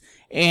games,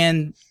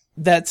 and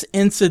that's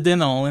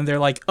incidental, and they're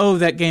like, oh,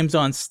 that game's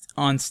on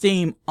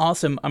Steam,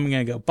 awesome, I'm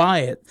gonna go buy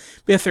it.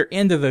 But if they're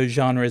into those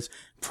genres,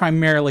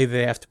 primarily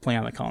they have to play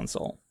on a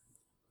console.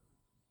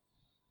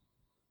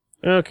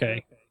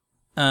 Okay.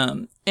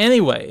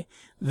 Anyway,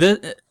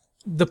 the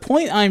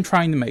point I'm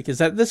trying to make is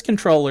that this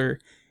controller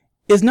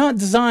is not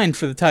designed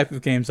for the type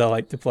of games I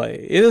like to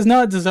play. It is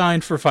not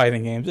designed for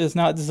fighting games. It is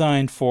not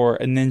designed for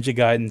a Ninja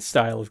Gaiden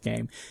style of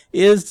game.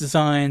 It is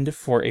designed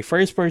for a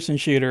first-person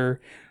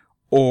shooter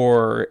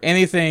or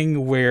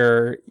anything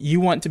where you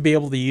want to be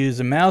able to use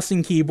a mouse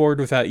and keyboard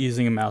without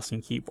using a mouse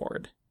and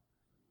keyboard.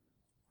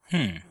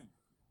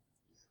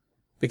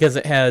 Because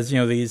it has,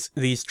 these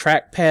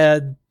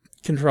trackpad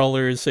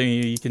controllers, so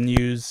you can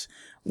use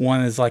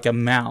one as like a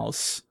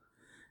mouse.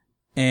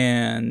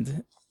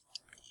 And,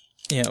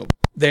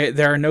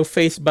 there are no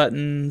face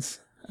buttons.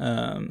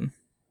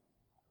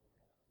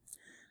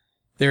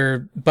 There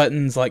are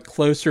buttons like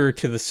closer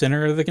to the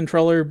center of the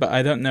controller, but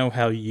I don't know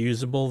how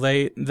usable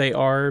they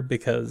are,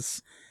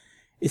 because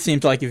it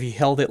seems like if you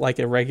held it like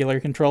a regular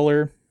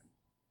controller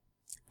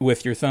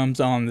with your thumbs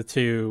on the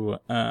two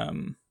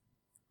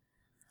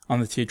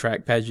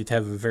trackpads, you'd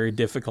have a very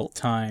difficult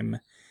time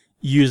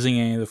using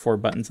any of the 4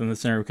 buttons in the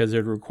center, because it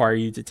would require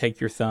you to take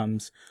your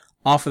thumbs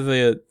off of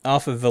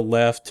the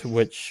left,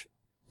 which,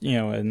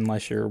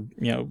 unless you're,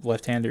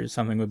 left-handed or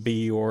something, would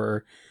be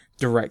your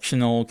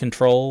directional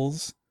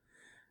controls,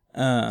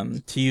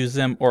 to use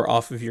them, or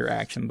off of your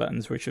action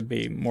buttons, which would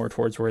be more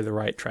towards where the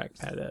right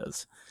trackpad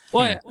is.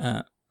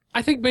 Well,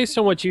 I think based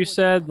on what you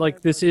said,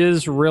 like, this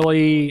is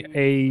really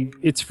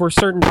it's for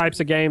certain types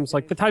of games.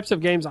 Like, the types of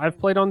games I've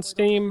played on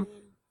Steam,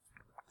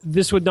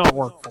 this would not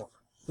work for.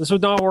 This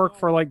would not work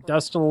for, like,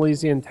 Dust and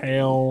Elysian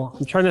Tail.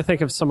 I'm trying to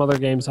think of some other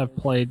games I've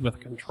played with a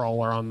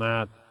controller on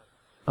that.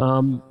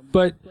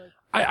 But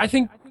I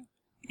think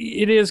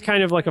it is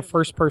kind of like a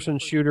first-person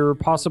shooter,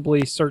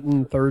 possibly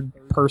certain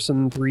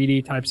third-person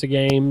 3D types of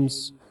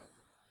games.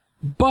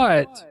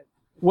 But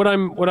what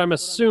I'm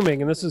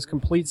assuming, and this is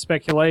complete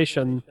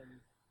speculation,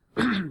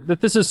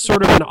 that this is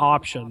sort of an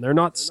option. They're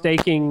not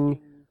staking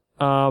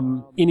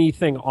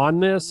anything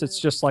on this. It's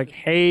just like,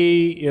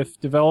 hey, if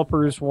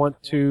developers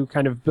want to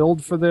kind of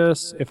build for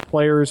this, if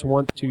players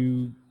want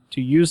to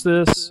use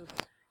this,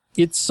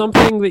 it's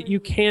something that you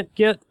can't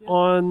get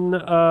on,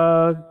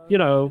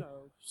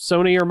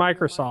 Sony or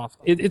Microsoft.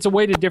 It's a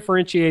way to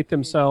differentiate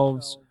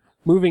themselves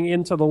moving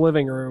into the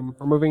living room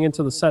or moving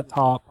into the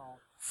set-top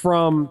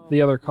from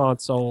the other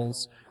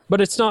consoles.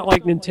 But it's not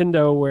like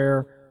Nintendo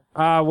where,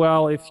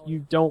 well, if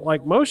you don't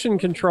like motion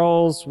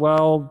controls,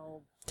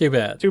 well, too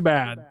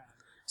bad.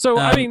 So,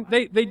 I mean,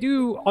 they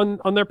do,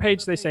 on their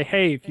page, they say,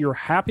 hey, if you're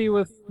happy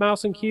with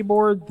mouse and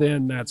keyboard,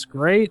 then that's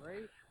great.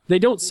 They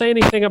don't say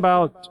anything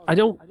about, I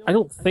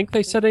don't think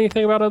they said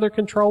anything about other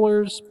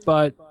controllers,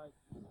 but,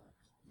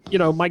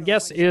 my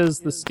guess is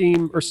the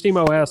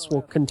SteamOS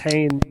will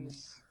contain,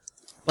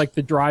 like,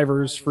 the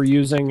drivers for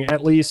using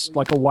at least,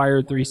 like, a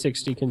wired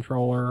 360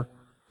 controller,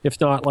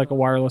 if not, like, a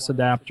wireless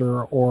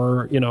adapter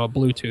or, a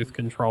Bluetooth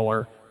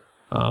controller.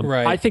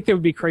 Right. I think they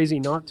would be crazy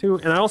not to,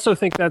 and I also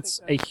think that's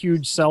a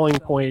huge selling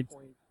point,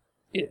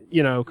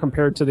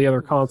 compared to the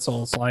other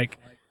consoles. Like,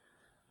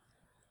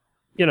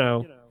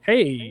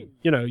 hey,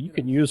 you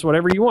can use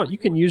whatever you want. You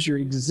can use your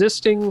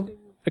existing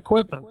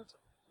equipment.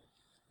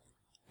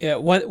 Yeah,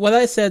 what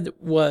I said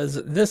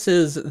was this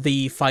is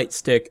the fight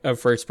stick of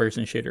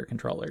first-person shooter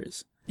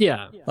controllers.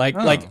 Yeah.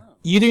 Like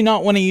you do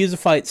not want to use a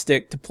fight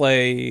stick to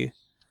play.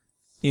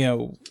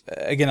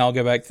 Again, I'll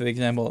go back to the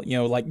example,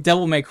 like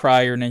Devil May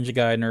Cry or Ninja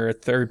Gaiden or a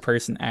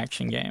third-person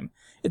action game.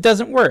 It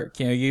doesn't work.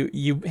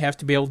 You have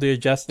to be able to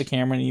adjust the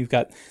camera, and you've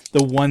got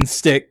the one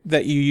stick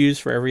that you use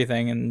for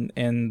everything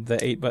and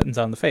the 8 buttons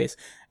on the face.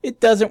 It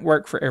doesn't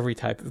work for every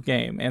type of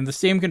game, and the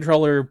Steam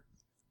controller,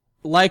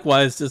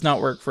 likewise, does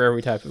not work for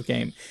every type of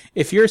game.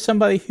 If you're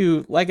somebody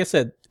who, like I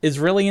said, is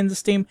really into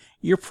Steam,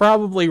 you're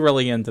probably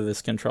really into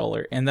this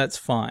controller, and that's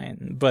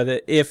fine.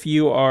 But if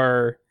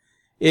your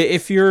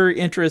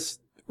interests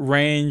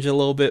range a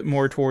little bit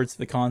more towards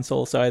the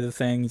console side of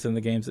things and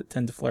the games that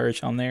tend to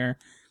flourish on there,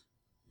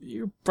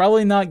 you're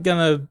probably not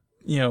gonna,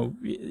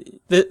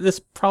 this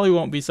probably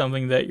won't be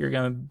something that you're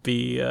gonna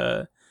be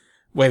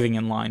waiting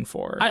in line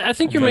for. I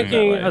think you're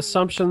making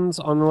assumptions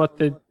on what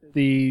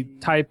the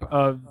type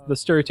of the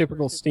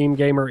stereotypical Steam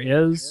gamer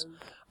is.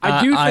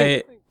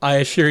 I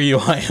assure you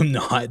I am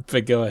not,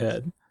 but go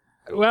ahead.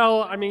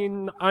 Well, I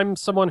mean, I'm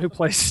someone who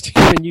plays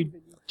Steam and you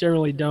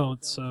generally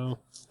don't, so...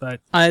 But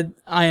I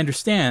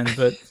understand,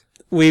 but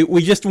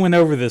we just went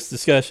over this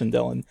discussion,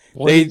 Dylan.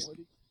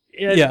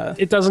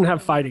 It doesn't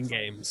have fighting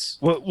games.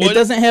 It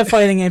doesn't have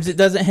fighting games. It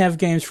doesn't have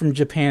games from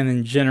Japan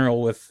in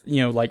general, with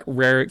like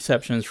rare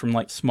exceptions from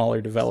like smaller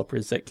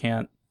developers that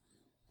can't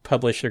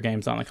publish their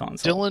games on a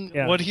console.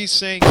 Dylan, what he's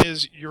saying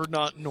is you're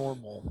not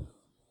normal.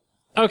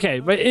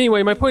 Okay, but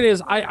anyway, my point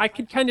is I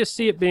could kind of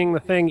see it being the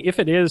thing if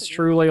it is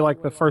truly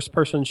like the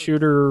first-person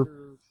shooter,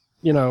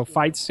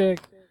 fight stick.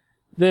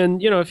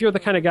 Then, if you're the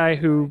kind of guy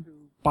who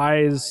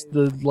buys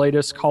the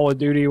latest Call of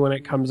Duty when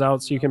it comes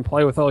out so you can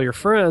play with all your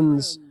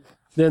friends,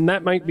 then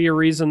that might be a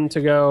reason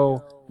to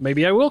go,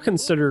 maybe I will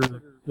consider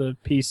the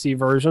PC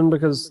version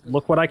because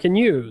look what I can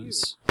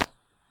use.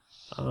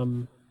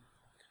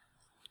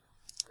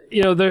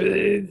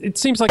 It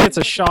seems like it's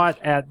a shot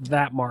at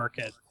that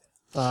market.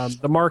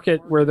 The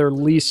market where they're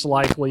least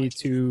likely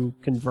to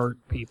convert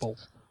people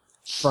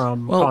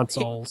from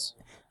consoles.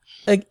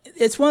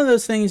 It's one of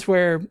those things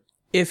where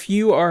if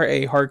you are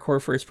a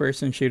hardcore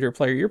first-person shooter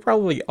player, you're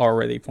probably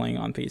already playing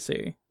on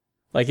PC.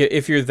 Like,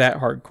 if you're that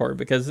hardcore,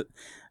 because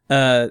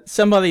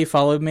somebody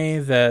followed me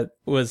that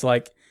was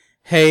like,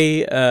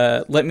 hey,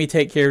 let me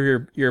take care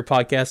of your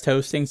podcast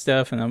hosting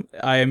stuff, and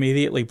I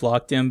immediately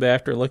blocked him, but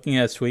after looking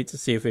at his tweets to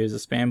see if he was a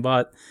spam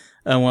bot,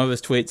 one of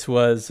his tweets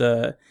was,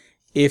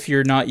 if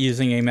you're not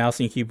using a mouse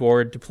and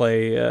keyboard to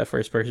play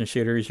first-person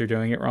shooters, you're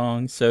doing it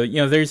wrong. So,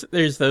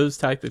 there's those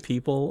type of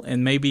people,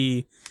 and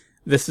maybe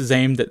this is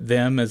aimed at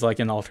them as like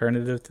an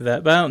alternative to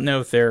that, but I don't know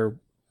if they're...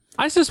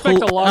 I suspect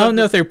a lot. I don't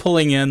know if they're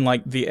pulling in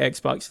like the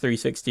Xbox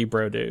 360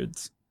 bro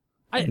dudes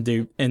and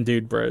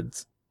dude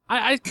brods.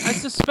 I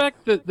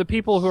suspect that the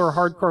people who are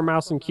hardcore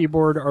mouse and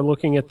keyboard are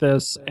looking at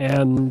this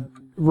and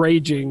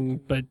raging,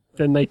 but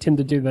then they tend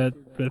to do that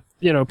with,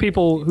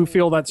 people who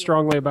feel that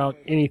strongly about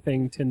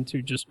anything tend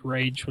to just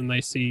rage when they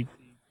see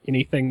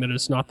anything that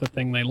is not the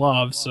thing they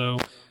love. So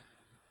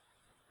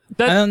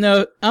I don't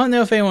know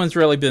if anyone's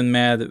really been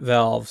mad at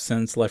Valve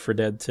since Left 4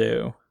 Dead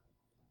 2.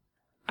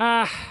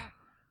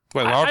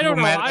 Wait, I don't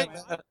know.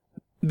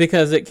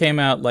 Because it came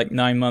out like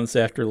 9 months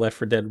after Left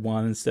 4 Dead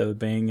 1 instead of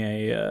being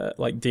a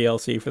like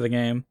DLC for the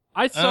game.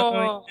 I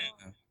saw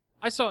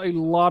a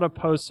lot of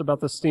posts about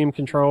the Steam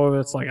controller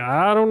that's like,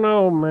 I don't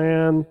know,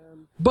 man.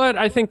 But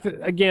I think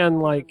that, again,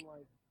 like,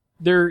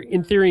 they're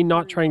in theory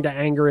not trying to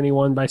anger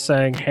anyone by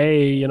saying,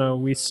 hey,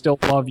 we still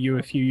love you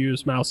if you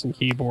use mouse and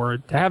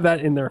keyboard. To have that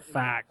in their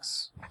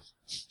facts.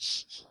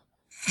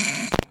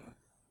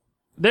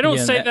 They don't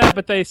say that,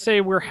 but they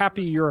say we're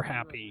happy you're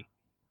happy.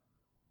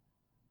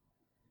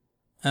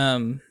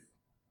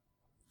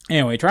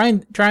 Anyway,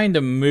 trying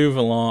to move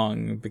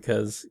along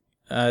because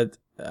I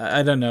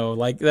don't know,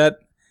 like that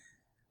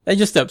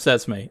just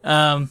upsets me.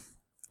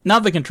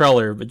 Not the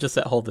controller, but just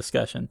that whole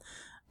discussion.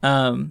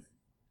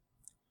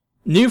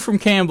 New from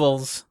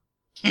Campbell's,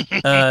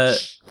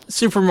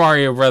 Super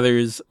Mario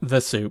Brothers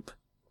The Soup.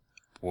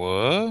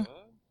 What?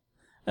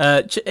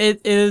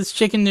 It is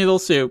chicken noodle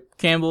soup,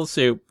 Campbell's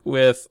soup,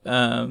 with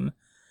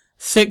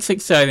 6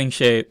 exciting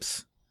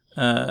shapes.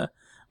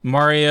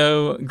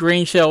 Mario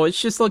green shell,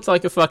 which just looks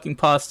like a fucking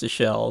pasta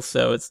shell.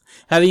 So it's,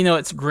 how do you know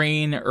it's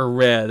green or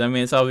red? I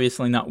mean, it's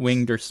obviously not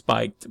winged or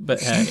spiked, but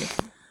hey.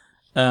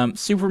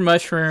 Super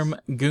mushroom,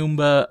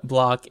 Goomba,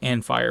 block,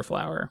 and fire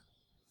flower.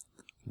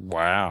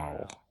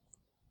 Wow.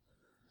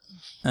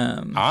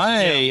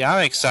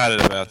 I'm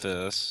excited about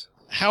this.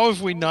 How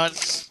have we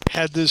not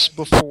had this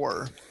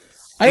before?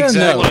 I don't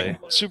know.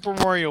 Super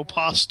Mario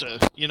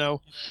pasta,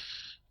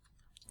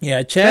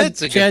 Yeah,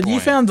 Chad, you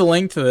point. found the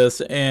link to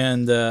this,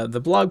 and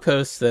the blog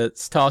post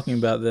that's talking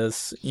about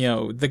this,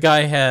 the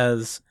guy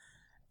has,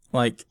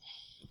 like,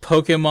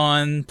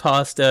 Pokemon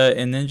pasta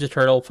and Ninja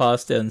Turtle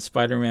pasta and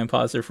Spider-Man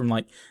pasta from,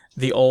 like,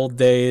 the old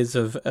days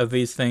of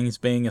these things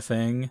being a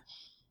thing.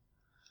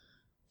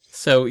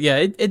 So, yeah,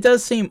 it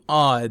does seem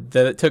odd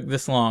that it took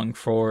this long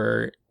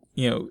for,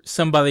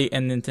 somebody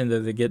and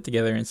Nintendo to get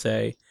together and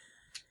say,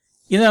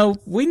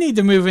 we need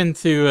to move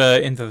into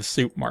the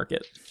soup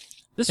market.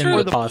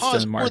 Or the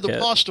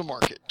pasta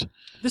market.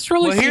 This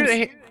really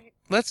seems...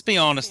 Let's be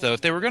honest, though. If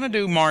they were going to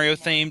do Mario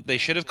themed, they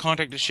should have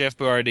contacted Chef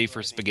Boyardee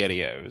for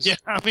SpaghettiOs. Yeah,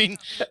 I mean,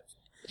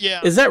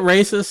 yeah. Is that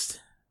racist?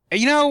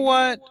 You know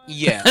what?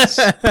 Yes.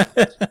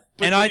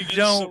 And I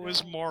don't... So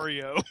is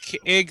Mario.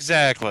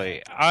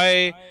 Exactly.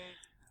 I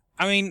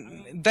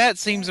mean, that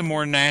seems a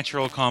more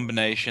natural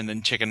combination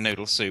than chicken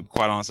noodle soup,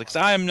 quite honestly. Because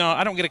I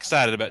don't get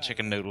excited about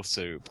chicken noodle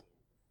soup,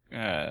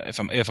 if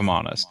I'm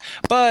honest.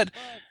 But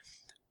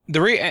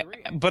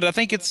I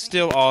think it's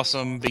still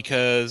awesome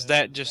because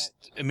that just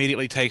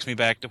immediately takes me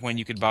back to when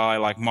you could buy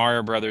like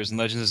Mario Brothers and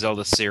Legends of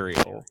Zelda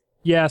cereal.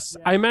 Yes,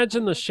 I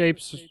imagine the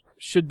shapes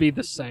should be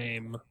the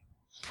same.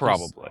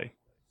 Probably.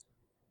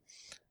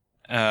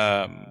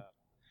 But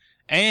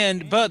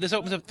this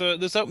opens up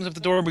the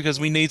door because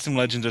we need some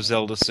Legend of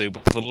Zelda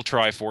soup with little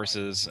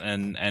Triforces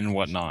and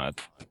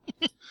whatnot.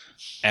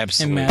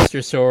 Absolutely. And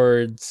Master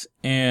Swords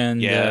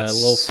and Yes.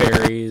 little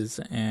fairies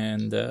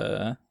and I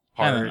don't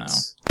know.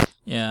 Hearts.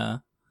 Yeah.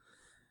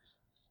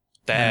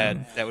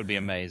 That would be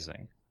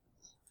amazing.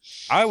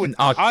 I would And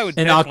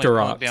definitely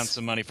Octoroks. plunk down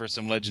some money for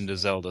some Legend of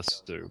Zelda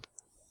soup.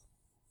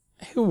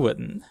 Who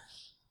wouldn't?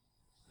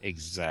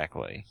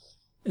 Exactly.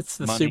 It's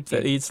the Money. soup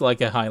that eats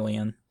like a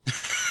Hylian.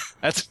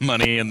 That's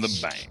money in the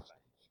bank.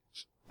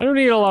 I don't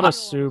eat a lot of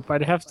soup.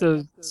 I'd have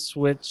to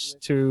switch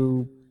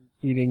to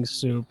eating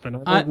soup,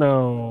 and I don't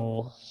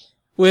know.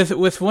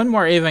 With one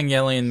more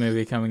Evangelion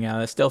movie coming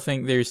out, I still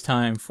think there's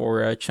time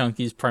for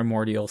Chunky's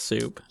Primordial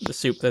Soup, the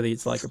soup that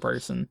eats like a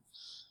person.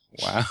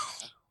 Wow.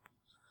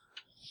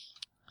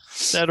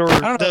 That or I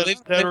don't know, some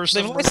they've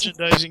licensed-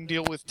 merchandising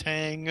deal with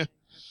Tang.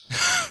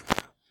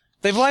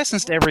 They've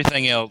licensed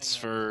everything else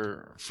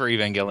for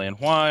Evangelion.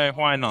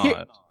 Why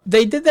not?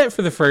 They did that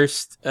for the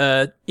first,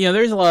 there's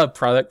a lot of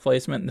product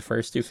placement in the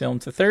first two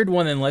films. The third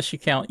one, unless you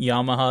count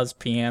Yamaha's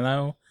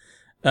piano,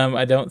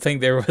 I don't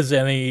think there was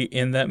any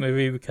in that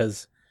movie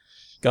because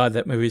God,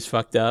 that movie's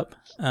fucked up.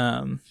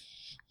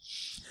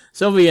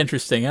 So it'll be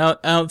interesting. I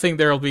don't think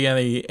there'll be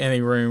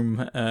any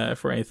room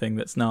for anything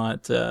that's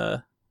not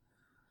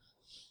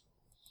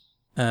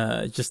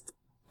just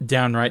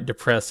downright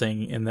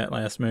depressing in that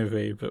last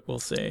movie, but we'll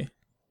see.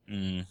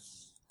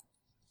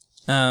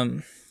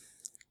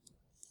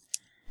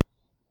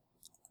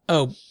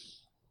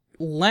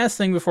 Last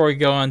thing before we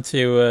go on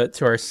to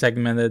our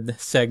segmented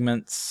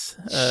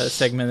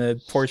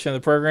portion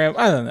of the program.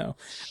 I don't know.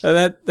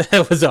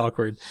 That was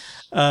awkward.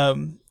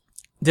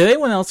 Did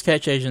anyone else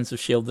catch Agents of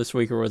S.H.I.E.L.D. this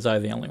week, or was I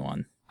the only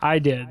one? I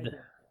did.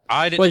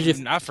 I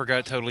didn't. I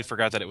totally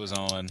forgot that it was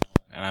on,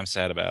 and I'm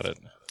sad about it.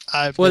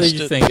 What did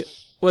you think?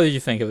 What did you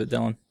think of it,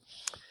 Dylan?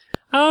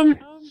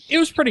 It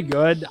was pretty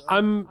good.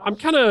 I'm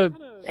kind of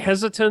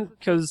hesitant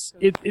because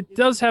it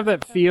does have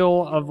that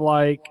feel of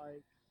like,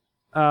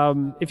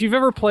 if you've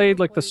ever played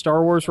like the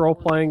Star Wars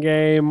role-playing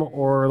game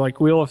or like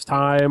Wheel of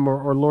Time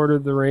or Lord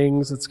of the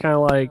Rings, it's kind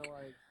of like,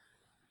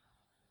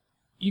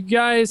 you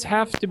guys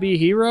have to be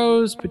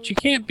heroes, but you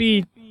can't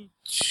be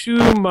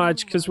too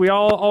much because we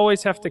all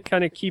always have to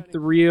kind of keep the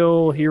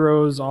real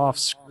heroes off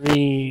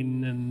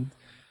screen and,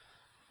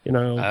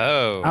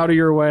 out of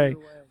your way.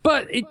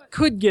 But it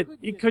could get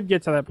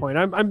to that point.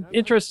 I'm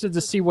interested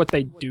to see what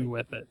they do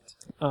with it.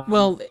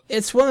 Well,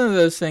 it's one of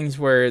those things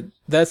where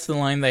that's the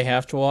line they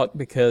have to walk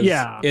because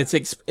it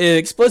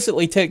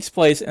explicitly takes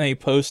place in a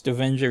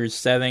post-Avengers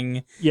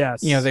setting.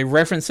 Yes. They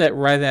reference that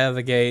right out of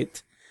the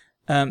gate.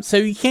 So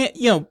you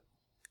can't,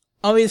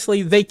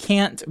 obviously they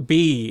can't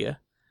be,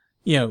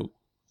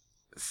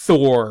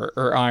 Thor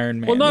or Iron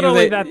Man. Well, not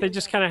only that, they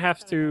just kind of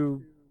have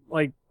to,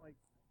 like,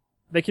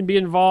 they can be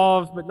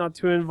involved, but not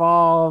too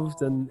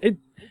involved. And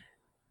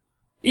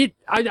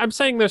I'm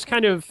saying there's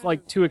kind of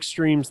like two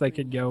extremes they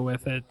could go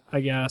with it,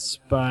 I guess.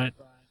 But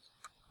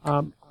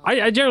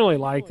I generally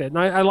liked it, and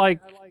I like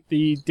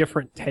the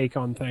different take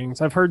on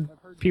things. I've heard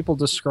people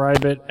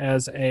describe it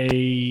as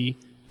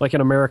like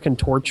an American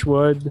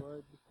Torchwood,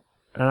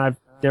 and I've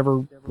never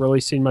really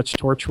seen much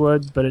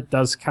Torchwood, but it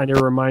does kind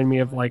of remind me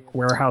of like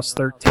Warehouse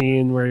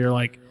 13, where you're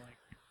like,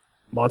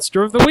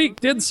 Monster of the Week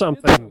did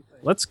something.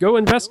 Let's go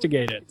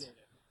investigate it.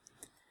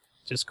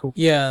 Just cool.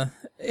 Yeah,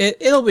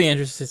 it'll be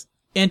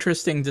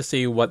interesting to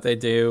see what they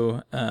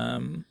do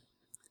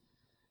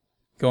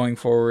going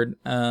forward.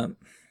 I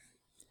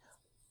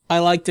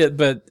liked it,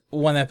 but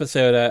one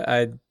episode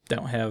I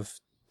don't have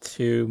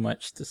too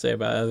much to say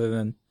about it other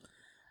than,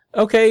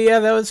 okay, yeah,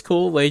 that was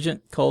cool.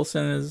 Agent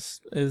Coulson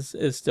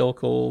is still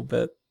cool,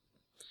 but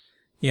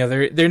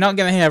they're not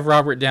going to have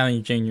Robert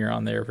Downey Jr.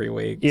 on there every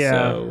week. Yeah.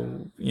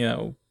 So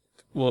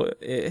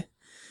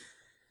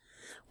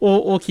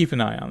we'll keep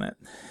an eye on it.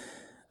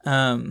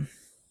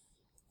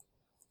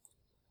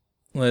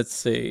 Let's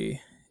see.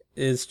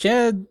 Did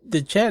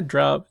Chad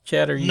drop?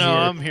 Chad, are you here? No,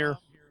 I'm here.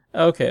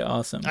 Okay,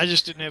 awesome. I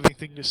just didn't have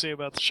anything to say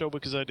about the show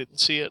because I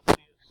didn't see it.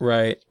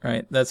 Right.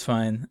 That's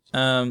fine.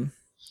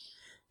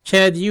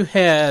 Chad, you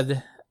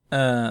had,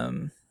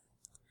 while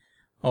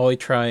we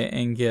try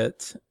and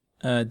get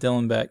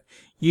Dylan back,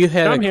 you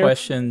had I'm here.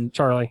 question.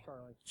 Charlie.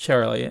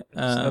 Sorry.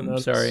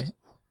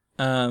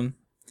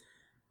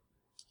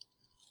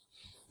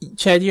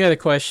 Chad, you had a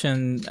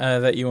question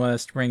that you want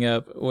us to bring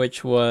up,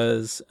 which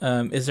was,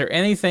 is there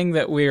anything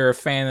that we're a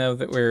fan of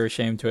that we're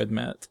ashamed to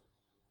admit?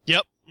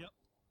 Yep.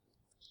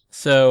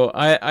 So,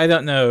 I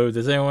don't know.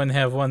 Does anyone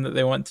have one that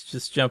they want to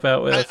just jump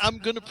out with? I'm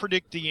going to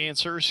predict the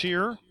answers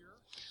here.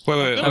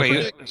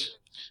 Wait.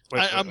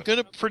 I'm going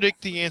to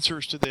predict the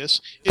answers to this.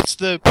 It's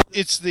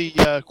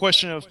the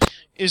question of,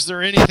 is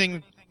there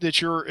anything that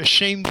you're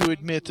ashamed to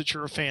admit that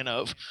you're a fan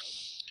of?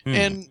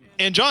 And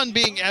John,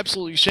 being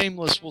absolutely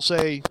shameless, will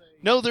say,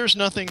 no, there's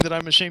nothing that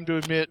I'm ashamed to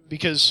admit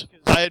because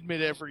I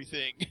admit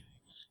everything.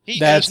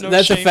 That's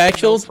a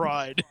factual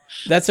pride.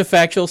 That's a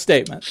factual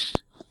statement.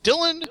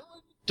 Dylan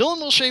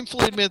will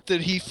shamefully admit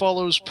that he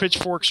follows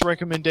Pitchfork's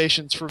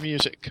recommendations for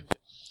music.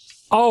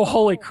 Oh,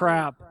 holy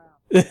crap.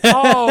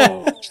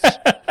 Oh,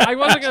 I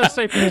wasn't going to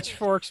say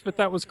Pitchforks, but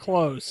that was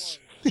close.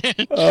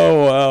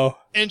 Oh, wow.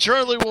 And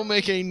Charlie will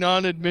make a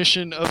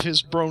non-admission of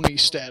his brony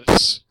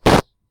status.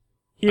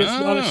 He is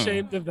not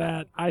ashamed of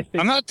that, I think.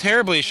 I'm not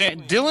terribly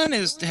ashamed. Dylan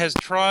has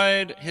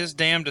tried his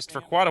damnedest for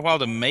quite a while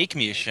to make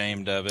me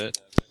ashamed of it.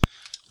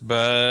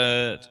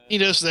 But he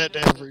does that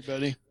to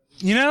everybody.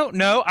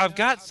 No, I've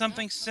got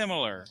something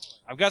similar.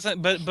 I've got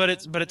something, but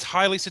it's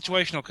highly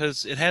situational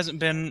because it hasn't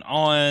been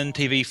on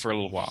TV for a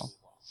little while.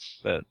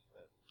 But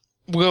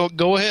well,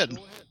 go ahead.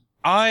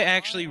 I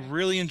actually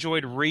really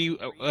enjoyed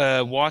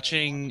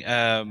watching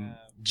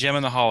Gem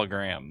and the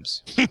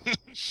Holograms.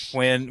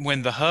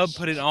 when the Hub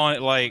put it on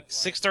at like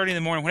 6:30 in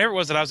the morning, whenever it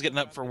was that I was getting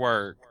up for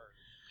work,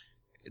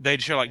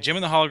 they'd show like Gem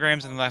and the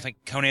Holograms and then I think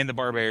Conan the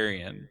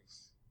Barbarian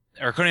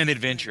or Conan the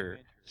Adventure.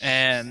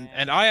 And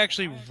I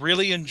actually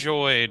really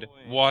enjoyed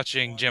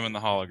watching Gem and the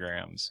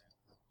Holograms.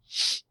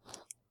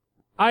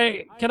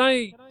 Can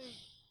I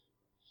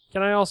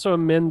also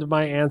amend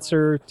my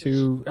answer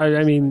to,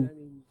 I mean,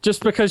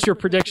 just because your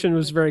prediction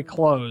was very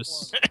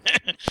close.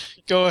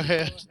 Go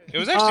ahead. It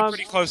was actually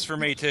pretty close for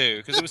me too,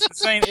 because it was the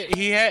same.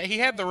 He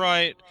had the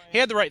right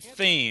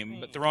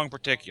theme, but the wrong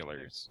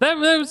particulars. That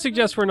would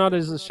suggest we're not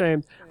as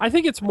ashamed. I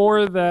think it's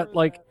more that,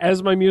 like,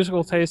 as my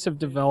musical tastes have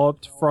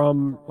developed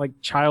from, like,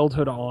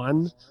 childhood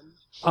on,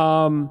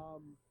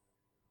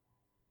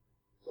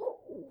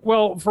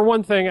 well, for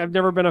one thing, I've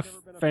never been a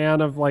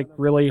fan of, like,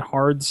 really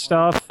hard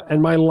stuff,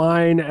 and my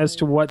line as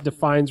to what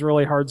defines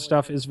really hard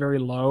stuff is very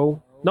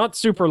low. Not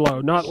super low,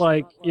 not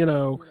like,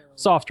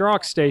 soft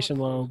rock station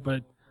low,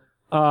 but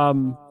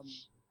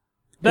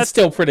That's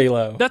still pretty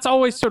low. That's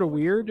always sort of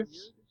weird.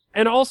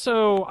 And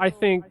also, I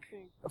think,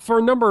 for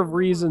a number of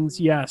reasons,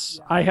 yes,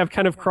 I have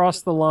kind of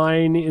crossed the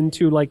line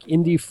into, like,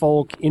 indie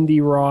folk,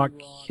 indie rock,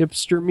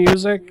 hipster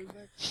music.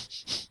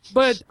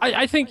 But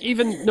I think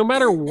even, no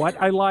matter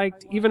what I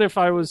liked, even if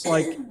I was,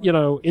 like,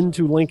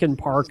 into Linkin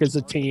Park as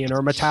a teen,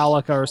 or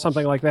Metallica or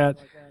something like that,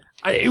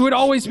 it would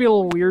always be a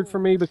little weird for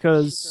me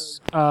because,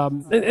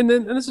 and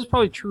this is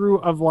probably true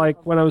of,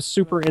 like, when I was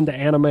super into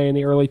anime in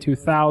the early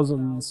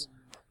 2000s,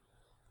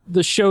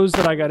 the shows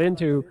that I got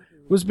into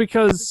was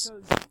because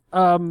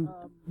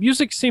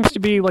music seems to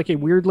be, like, a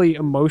weirdly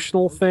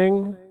emotional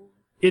thing.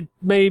 It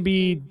may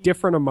be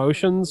different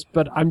emotions,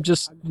 but I'm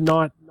just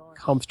not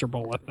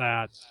comfortable with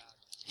that.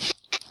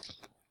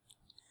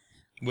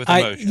 With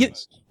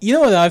emotions. You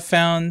know what I've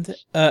found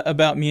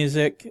about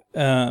music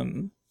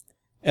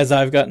as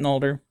I've gotten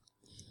older?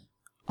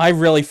 I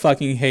really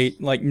fucking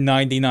hate, like,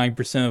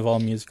 99% of all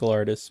musical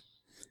artists.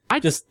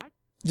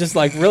 Just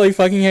like, really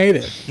fucking hate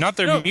it. Not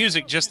their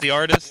music, just the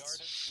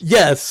artists?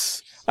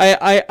 Yes.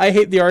 I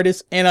hate the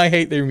artists, and I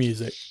hate their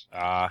music.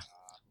 I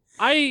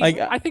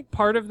think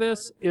part of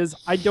this is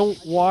I don't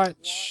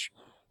watch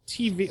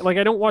TV. Like,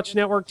 I don't watch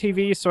network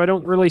TV, so I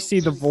don't really see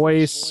The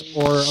Voice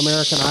or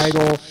American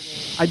Idol.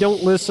 I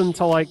don't listen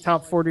to, like,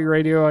 Top 40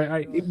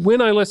 radio.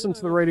 When I listen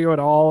to the radio at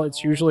all,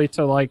 it's usually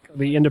to, like,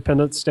 the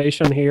independent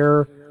station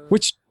here,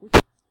 which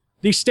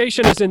the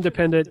station is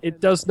independent.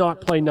 It does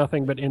not play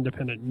nothing but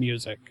independent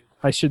music.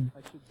 I should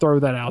throw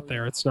that out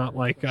there. It's not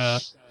like, they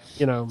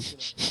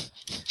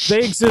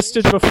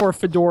existed before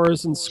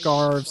fedoras and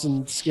scarves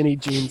and skinny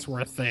jeans were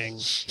a thing.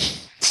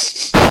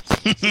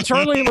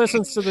 Charlie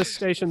listens to this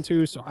station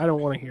too, so I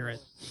don't want to hear it.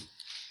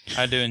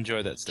 I do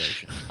enjoy that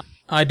station.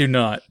 I do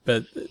not,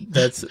 but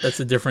that's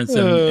a difference in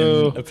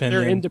opinion.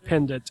 They're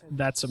independent.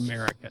 That's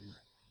American.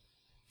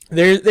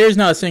 There's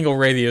not a single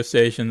radio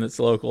station that's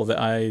local that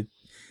I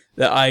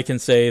can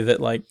say that,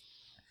 like,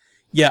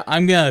 yeah,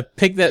 I'm gonna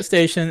pick that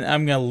station,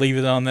 I'm gonna leave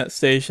it on that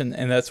station,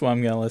 and that's what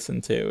I'm gonna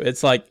listen to.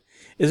 It's like,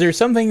 is there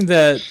something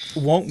that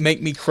won't make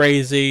me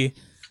crazy?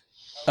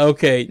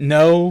 Okay,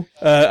 no,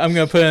 I'm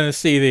gonna put in a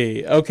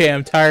CD. Okay,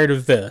 I'm tired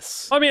of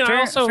this. I mean,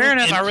 fair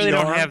enough. I really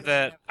don't have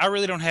that. I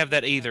really don't have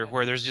that either,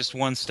 where there's just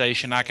one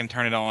station I can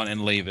turn it on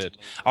and leave it.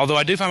 Although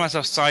I do find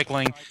myself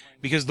cycling,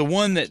 because the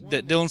one that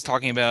Dylan's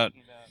talking about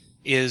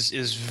is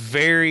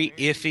very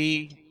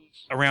iffy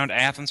around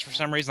Athens for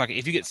some reason. Like,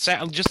 if you get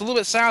just a little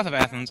bit south of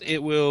Athens, it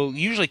will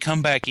usually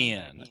come back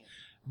in.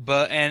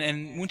 But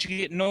and once you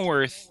get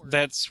north,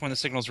 that's when the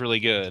signal's really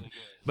good.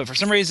 But for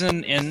some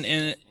reason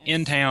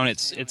in town,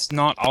 it's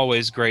not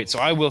always great. So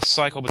I will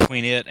cycle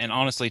between it and,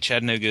 honestly,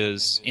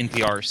 Chattanooga's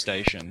NPR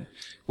station,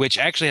 which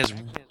actually has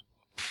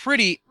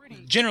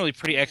generally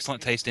pretty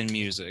excellent taste in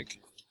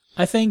music.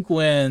 I think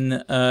when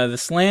the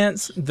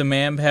Slants, the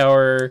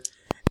Manpower,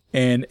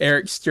 and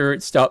Eric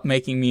Stewart stop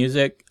making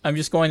music, I'm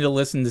just going to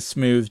listen to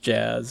smooth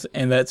jazz,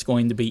 and that's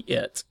going to be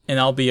it. And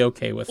I'll be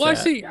okay with that. I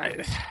see.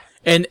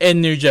 And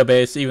Nuja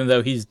Bass, even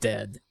though he's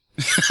dead.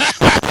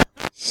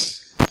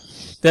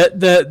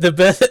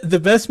 The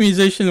best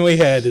musician we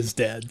had is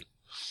dead.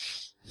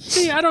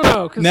 See, I don't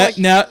know.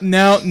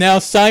 Now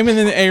Simon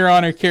and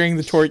Aaron are carrying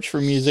the torch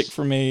for music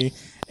for me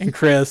and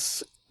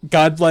Chris.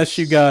 God bless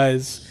you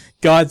guys.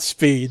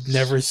 Godspeed,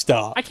 never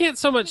stop. I can't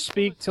so much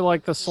speak to,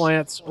 like, the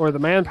Slants or the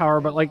Manpower,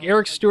 but, like,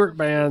 Eric Stewart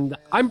Band,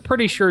 I'm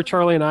pretty sure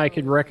Charlie and I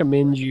could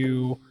recommend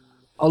you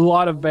a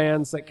lot of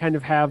bands that kind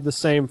of have the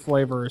same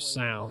flavor or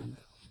sound.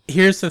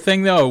 Here's the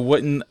thing, though.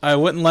 I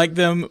wouldn't like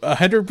them.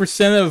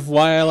 100% of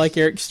why I like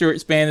Eric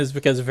Stewart's band is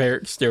because of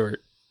Eric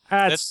Stewart.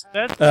 That's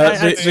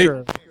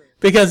true.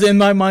 Because in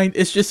my mind,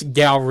 it's just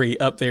Gowrie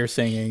up there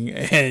singing,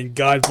 and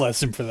God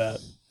bless him for that.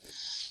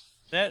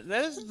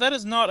 That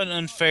is not an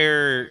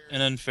unfair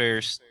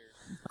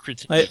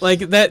critique. Like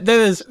that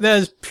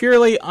is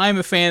purely, I'm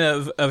a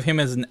fan of him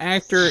as an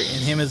actor and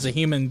him as a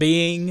human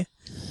being,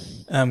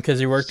 because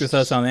he worked with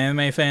us on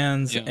Anime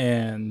Fans, yeah.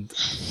 and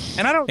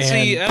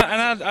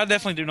I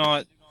definitely do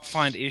not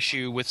find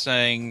issue with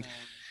saying,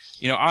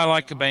 I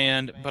like the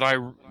band, but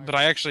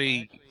I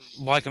actually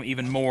like them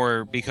even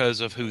more because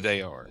of who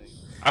they are.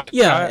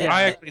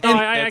 I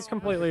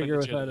completely agree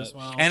with that as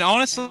well. And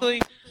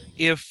honestly,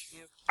 if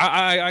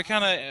I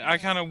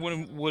kind of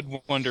would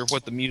wonder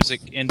what the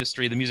music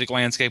industry, the music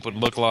landscape would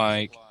look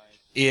like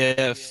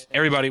if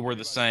everybody were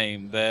the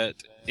same. That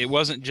it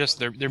wasn't just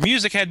their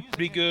music had to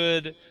be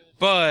good,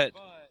 but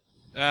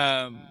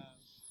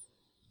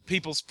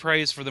people's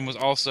praise for them was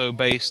also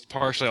based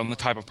partially on the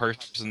type of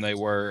person they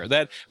were.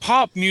 That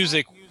pop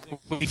music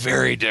would be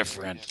very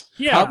different.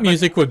 Yeah, Pop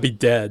music would be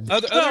dead.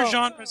 Other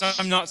genres,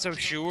 I'm not so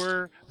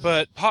sure,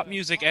 but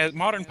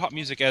modern pop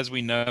music as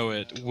we know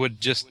it would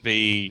just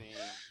be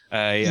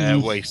a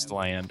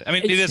wasteland. I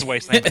mean, it is a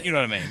wasteland, but you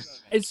know what I mean.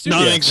 It's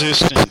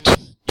non-existent. As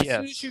soon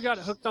Yes. as you got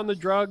hooked on the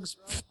drugs,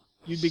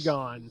 you'd be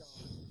gone.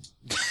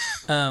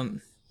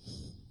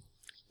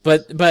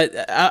 But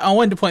I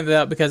wanted to point that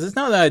out because it's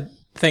not that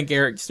I think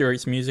Eric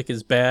Stewart's music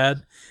is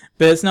bad,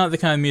 but it's not the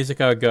kind of music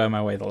I would go out of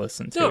my way to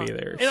listen to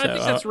either. And I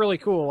think that's really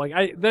cool.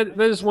 Like that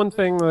is one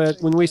thing that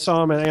when we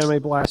saw him at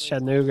Anime Blast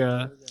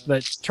Chattanooga,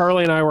 that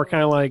Charlie and I were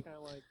kind of like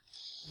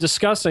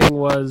discussing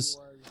was,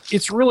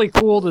 it's really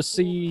cool to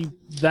see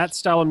that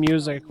style of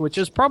music, which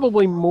is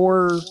probably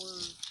more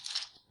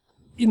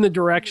in the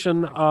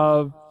direction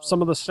of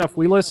some of the stuff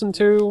we listen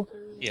to.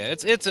 Yeah,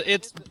 it's I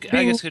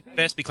guess it could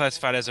best be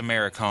classified as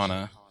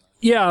Americana.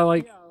 Yeah,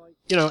 like,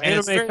 you know, And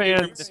it's anime very-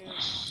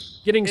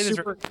 fans getting It is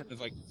super.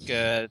 like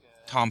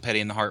Tom Petty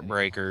and the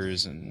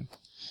Heartbreakers and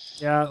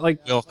Yeah,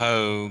 like, Bill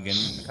Hogue and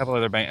a couple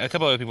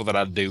other people that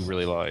I do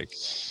really like.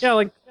 yeah,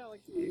 like.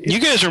 You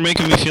guys are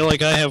making me feel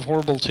like I have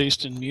horrible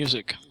taste in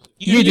music.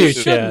 You do,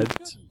 shouldn't,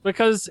 Chad.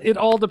 because it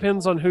all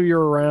depends on who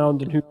you're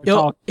around and who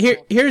you're talking.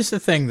 Here's the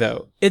thing,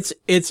 though. It's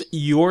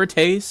your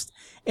taste.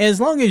 And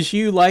as long as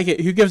you like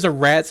it, who gives a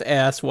rat's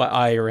ass what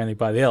I or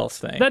anybody else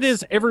thinks? That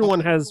is, everyone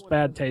has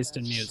bad taste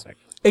in music.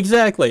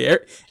 Exactly.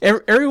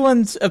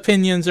 Everyone's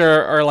opinions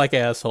are like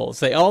assholes.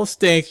 They all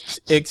stink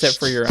except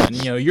for your own.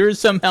 You know, yours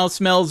somehow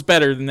smells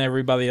better than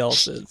everybody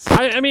else's.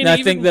 I mean, And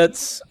I think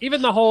that's...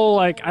 even the whole,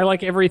 like, I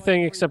like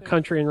everything except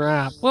country and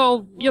rap.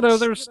 Well, you know,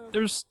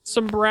 there's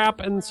some rap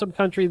and some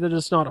country that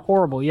is not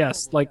horrible.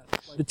 Yes, like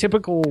the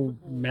typical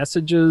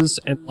messages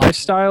and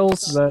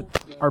lifestyles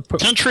that are put.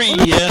 Country,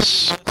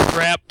 yes.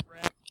 Rap,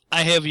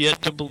 I have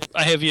yet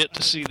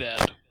to see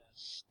that.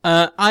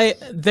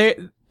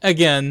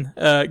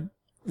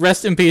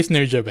 Rest in peace,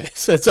 Ninja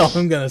Base. That's all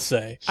I'm gonna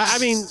say. I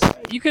mean,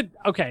 you could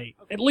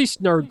at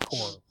least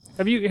nerdcore.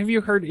 Have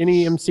you heard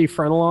any MC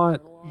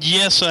Frontalot?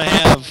 Yes, I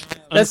have.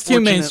 That's too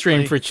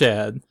mainstream Unfortunately. for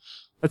Chad.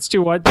 That's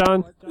too what,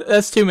 Don?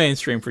 That's too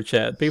mainstream for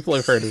Chad. People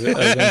have heard of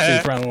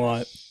MC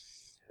Frontalot.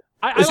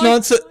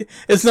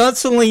 It's not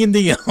Celine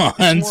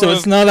Dion, so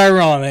it's not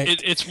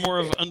ironic. It's more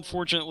of,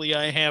 unfortunately,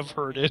 I have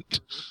heard it.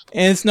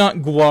 And it's not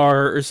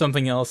Guar or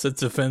something else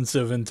that's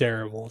offensive and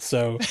terrible.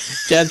 So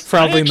Chad's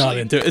probably not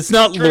into it. It's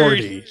not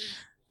Lordy.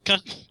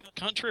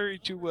 Contrary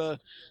to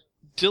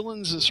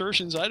Dylan's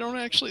assertions, I don't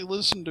actually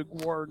listen to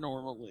Guar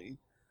normally.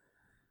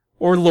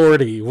 Or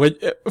Lordy,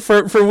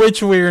 for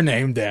which we are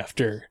named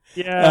after.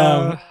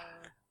 Yeah.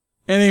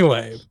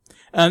 Anyway,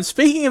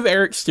 speaking of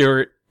Eric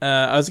Stewart,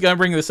 I was going to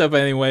bring this up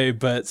anyway,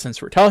 but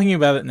since we're talking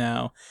about it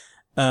now,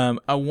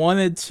 I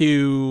wanted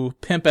to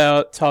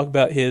talk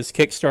about his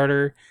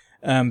Kickstarter.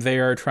 They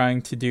are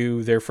trying to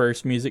do their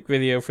first music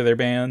video for their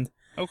band.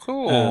 Oh,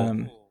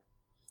 cool.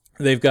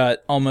 They've got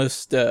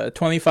almost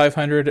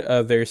 $2,500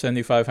 of their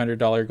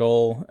 $7,500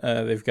 goal.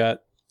 They've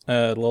got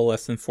a little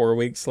less than 4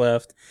 weeks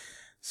left.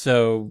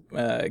 So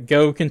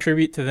go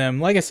contribute to them.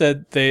 Like I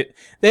said, they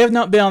have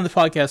not been on the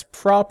podcast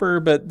proper,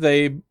 but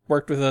they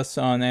worked with us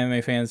on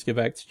Anime Fans Go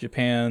Back to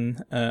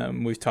Japan.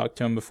 We've talked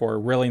to him before.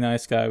 Really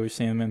nice guy. We've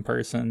seen him in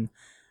person.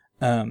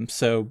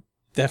 So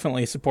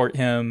definitely support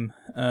him.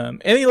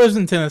 And he lives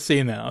in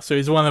Tennessee now, so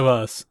he's one of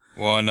us.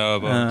 One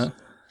of us.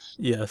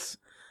 Yes.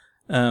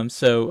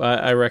 So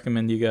I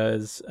recommend you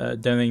guys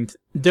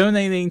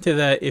donating to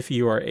that if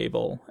you are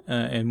able,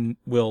 and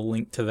we'll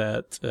link to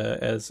that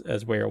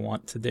as we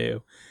want to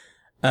do.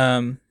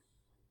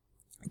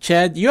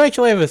 Chad, you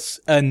actually have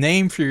a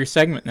name for your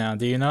segment now,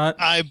 do you not?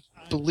 I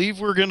believe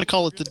we're going to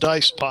call it the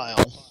Dice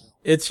Pile.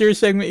 It's your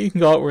segment. You can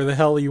call it where the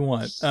hell you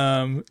want.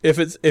 If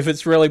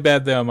it's really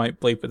bad, though, I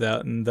might bleep it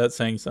out, and that's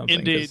saying something.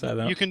 Indeed,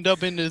 you can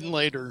dub in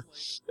later.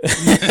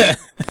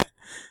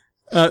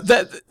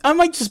 I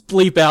might just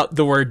bleep out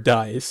the word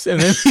dice, and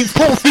then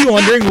people will be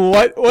wondering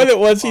what it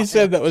was he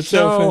said that was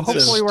so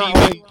offensive.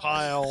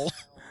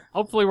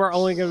 Hopefully we're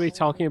only going to be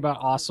talking about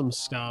awesome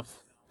stuff.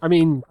 I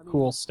mean,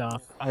 cool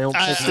stuff. I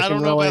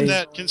don't know about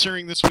that,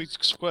 considering this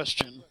week's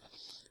question.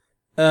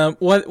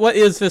 What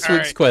is this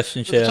week's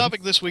question, So the Chad?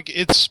 topic this week,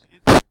 it's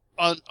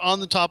on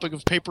the topic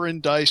of paper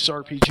and dice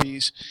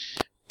RPGs.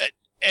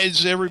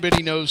 As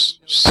everybody knows,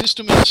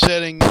 system and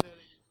setting,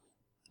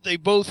 they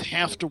both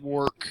have to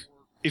work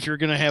if you're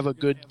going to have a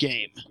good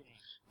game.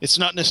 It's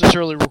not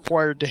necessarily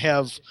required to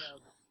have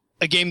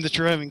a game that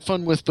you're having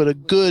fun with, but a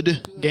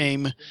good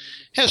game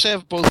has to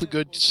have both a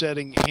good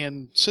setting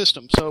and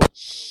system. So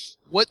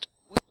what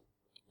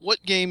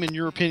game, in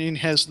your opinion,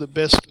 has the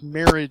best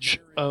marriage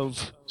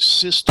of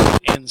system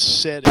and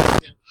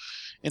setting?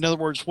 In other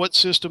words, what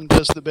system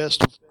does the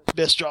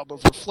best job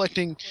of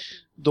reflecting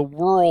the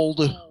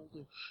world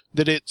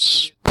that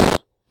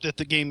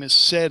the game is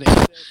setting?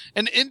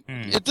 And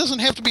it doesn't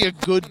have to be a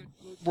good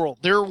world.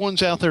 There are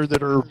ones out there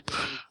that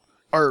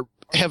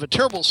have a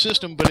terrible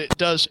system, but it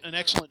does an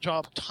excellent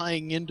job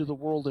tying into the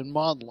world and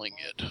modeling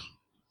it.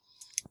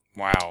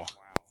 Wow.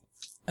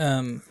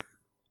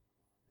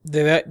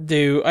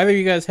 Do either of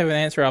you guys have an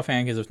answer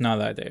offhand? Because if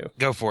not, I do.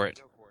 Go for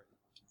it.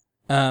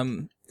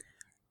 I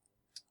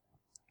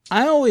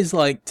always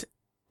liked,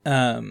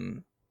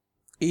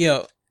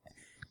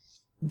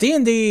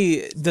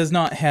 D&D does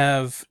not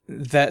have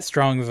that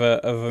strong of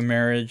a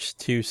marriage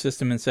to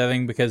system and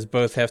setting because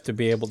both have to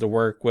be able to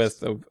work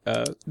with,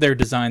 they're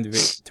designed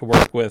to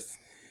work with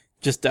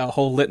just a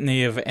whole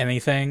litany of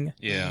anything.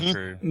 Yeah,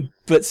 true.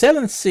 But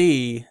 7th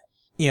Sea,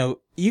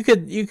 you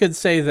could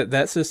say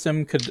that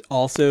system could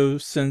also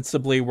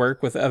sensibly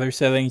work with other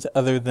settings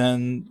other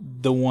than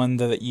the one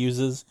that it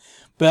uses.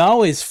 But I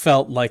always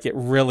felt like it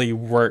really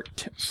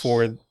worked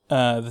for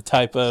the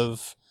type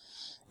of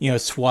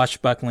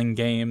swashbuckling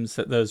games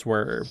that those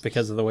were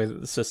because of the way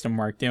that the system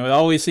worked. It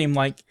always seemed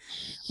like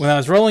when I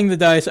was rolling the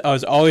dice, I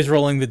was always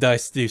rolling the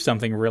dice to do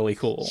something really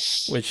cool,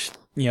 which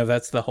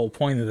that's the whole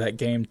point of that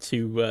game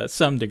to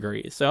some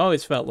degree. So I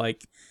always felt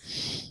like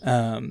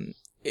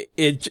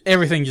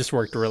everything just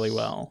worked really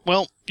well.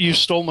 Well, you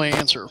stole my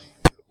answer.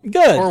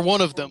 Good. Or one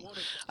of them.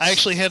 I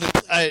actually had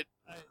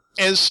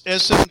as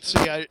 7th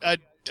Sea,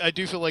 I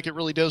do feel like it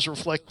really does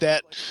reflect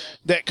that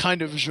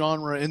kind of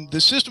genre, and the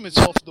system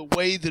itself, the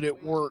way that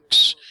it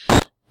works,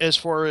 as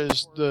far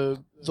as the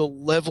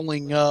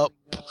leveling up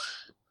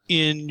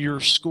in your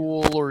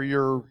school or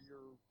your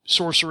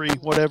sorcery,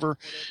 whatever,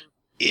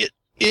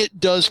 it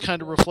does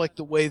kind of reflect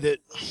the way that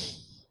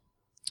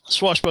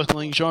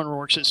swashbuckling genre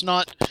works. It's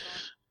not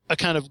a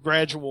kind of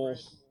gradual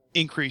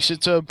increase;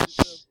 it's a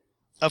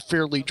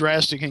fairly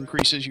drastic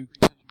increase as you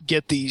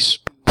get these,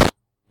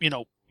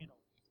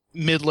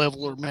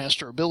 mid-level or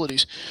master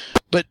abilities.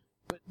 But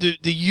the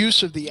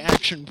use of the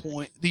action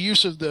point, the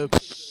use of the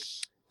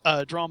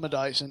drama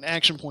dice and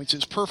action points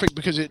is perfect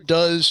because it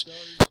does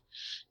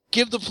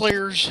give the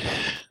players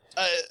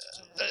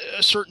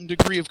a certain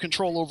degree of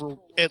control over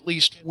at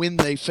least when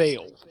they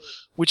fail,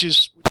 which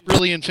is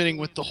really in fitting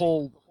with the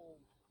whole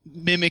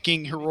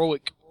mimicking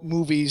heroic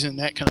movies and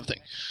that kind of thing.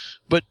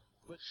 But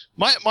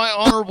my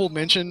honorable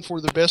mention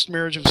for the best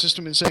marriage of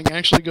system and setting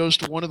actually goes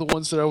to one of the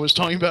ones that I was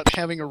talking about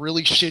having a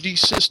really shitty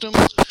system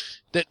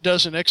that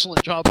does an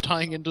excellent job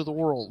tying into the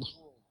world.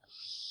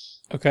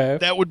 Okay.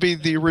 That would be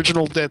the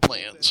original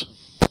Deadlands.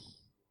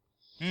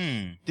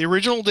 The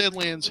original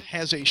Deadlands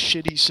has a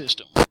shitty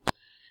system.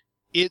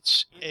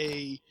 It's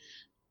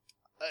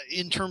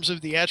in terms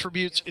of the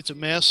attributes, it's a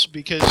mess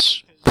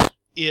because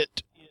your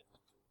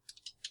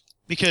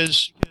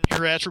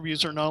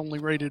attributes are not only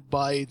rated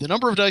by the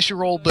number of dice you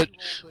roll, but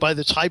by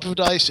the type of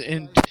dice,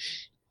 and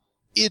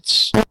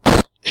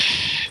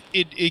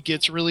it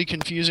gets really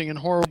confusing and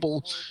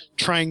horrible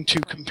trying to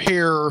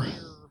compare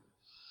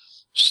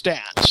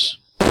stats,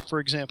 for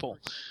example.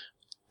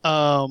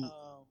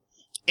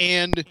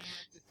 And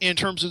in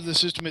terms of the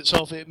system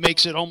itself, it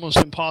makes it almost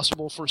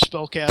impossible for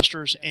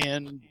spellcasters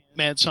and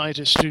mad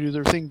scientists to do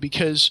their thing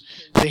because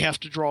they have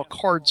to draw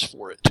cards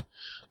for it.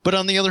 But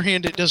on the other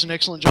hand, it does an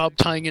excellent job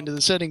tying into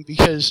the setting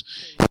because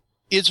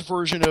its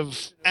version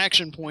of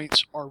action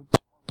points are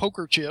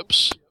poker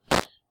chips,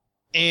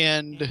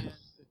 and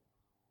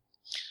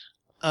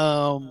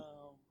a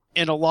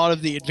lot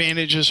of the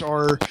advantages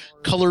are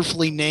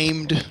colorfully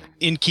named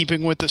in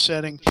keeping with the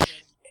setting.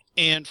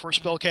 And for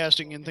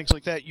spellcasting and things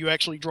like that, you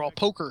actually draw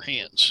poker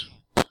hands.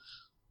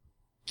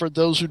 For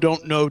those who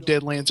don't know,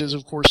 Deadlands is,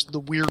 of course,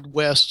 the Weird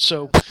West,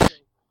 so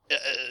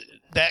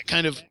that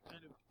kind of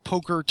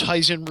poker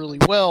ties in really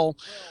well,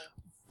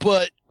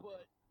 but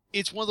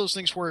it's one of those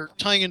things where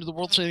tying into the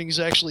world setting is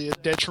actually a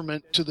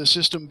detriment to the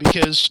system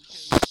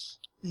because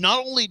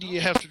not only do you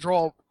have to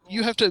draw,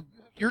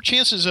 your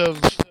chances of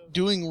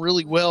doing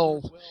really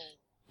well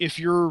if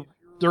you're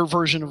their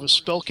version of a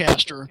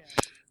spellcaster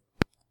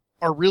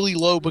are really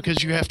low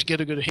because you have to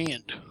get a good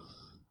hand.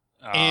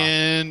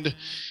 And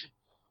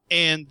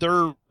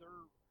they're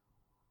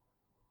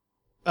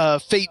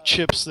fate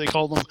chips, they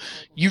call them.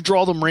 You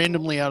draw them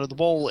randomly out of the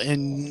bowl,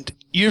 and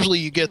usually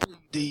you get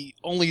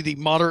only the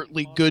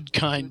moderately good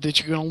kind that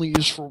you can only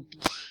use for,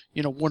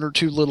 one or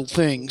two little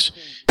things.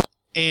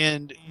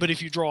 But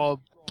if you draw a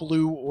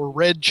blue or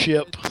red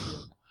chip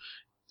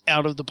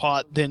out of the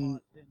pot, then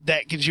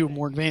that gives you a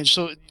more advantage.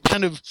 So it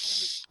kind of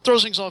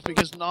throws things off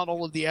because not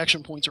all of the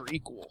action points are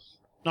equal.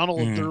 Not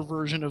all of their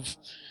version of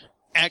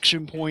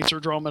action points or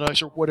drama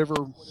dice or whatever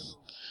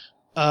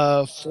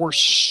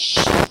force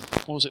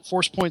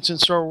points in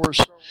Star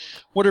Wars,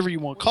 whatever you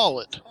want to call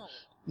it.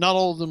 Not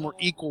all of them were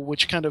equal,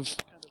 which kind of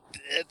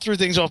threw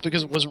things off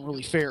because it wasn't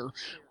really fair.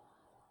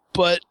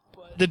 But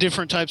the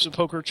different types of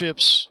poker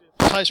chips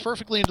ties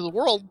perfectly into the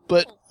world,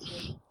 but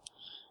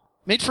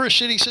made for a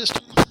shitty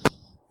system.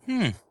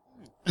 And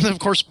then, of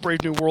course,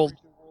 Brave New World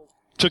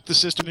took the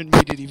system and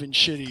made it even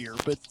shittier,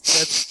 but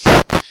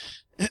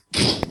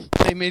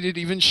they made it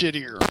even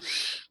shittier.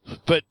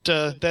 But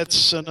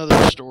that's another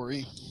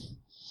story.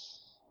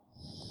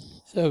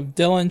 So,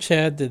 Dylan,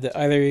 Chad, did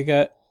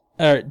either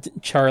of you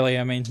Charlie,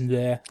 I mean,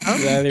 yeah.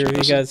 Did either of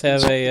you guys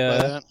have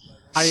a...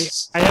 I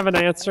have an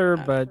answer,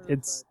 but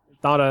it's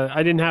not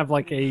I didn't have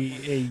like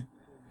a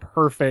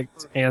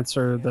perfect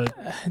answer that...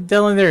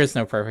 Dylan, there is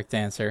no perfect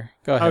answer.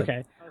 Go ahead.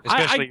 Okay.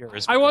 especially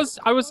yours. I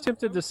was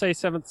tempted to say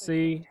Seventh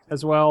Sea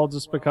as well,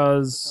 just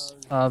because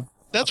of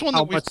That's one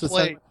how that we've much the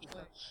played.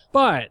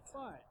 But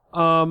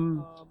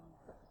I'm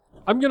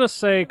gonna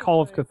say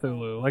Call of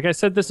Cthulhu. Like I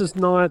said, this is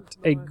not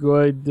a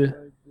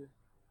good,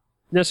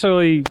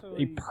 necessarily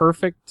a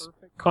perfect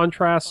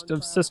contrast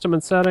of system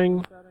and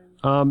setting,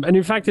 and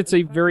in fact, it's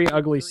a very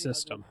ugly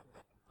system.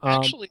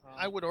 Actually,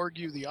 I would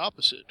argue the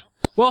opposite.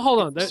 Well,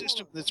 hold on. The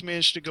system that's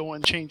managed to go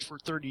unchanged for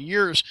 30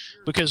 years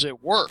because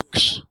it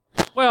works.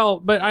 Well,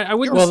 but I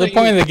wouldn't Well, say... the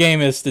point of the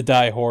game is to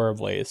die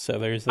horribly, so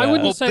there's that. I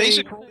wouldn't Well, say-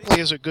 basic roleplay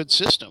is a good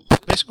system.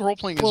 Basic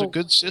roleplaying is a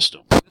good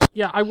system.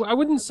 Yeah, I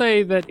wouldn't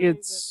say that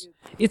it's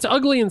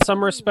ugly in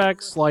some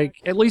respects. Like,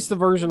 at least the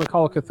version of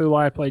Call of Cthulhu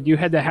I played, you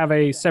had to have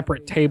a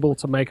separate table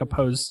to make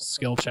opposed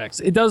skill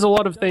checks. It does a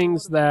lot of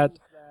things that,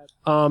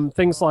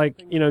 things like,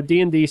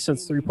 D&D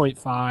since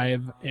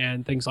 3.5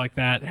 and things like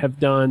that have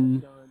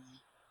done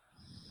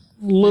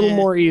a little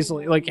more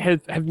easily, like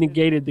have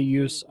negated the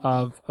use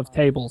of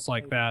tables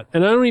like that.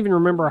 And I don't even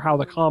remember how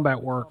the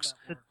combat works,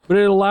 but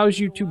it allows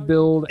you to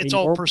build It's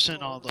all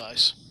percent on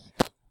dice.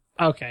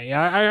 Okay,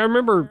 yeah, I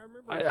remember.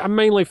 I'm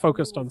mainly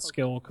focused on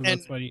skill because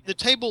And that's what you... the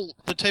table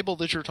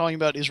that you're talking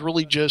about is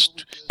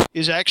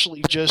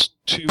actually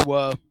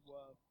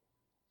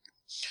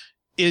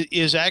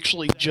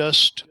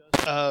just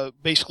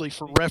basically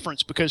for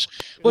reference, because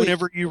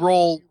whenever you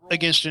roll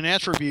against an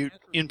attribute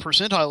in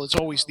percentile, it's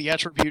always the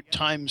attribute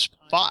times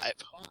 5.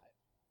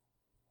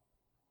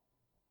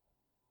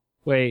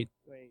 Wait.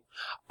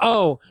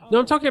 Oh, no,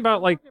 I'm talking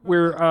about like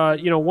where,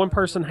 one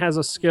person has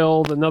a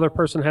skill, another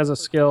person has a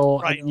skill,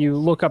 Right. and you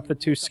look up the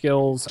two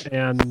skills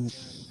and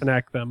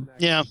connect them.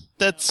 Yeah,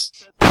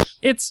 It's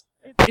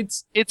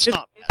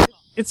not bad.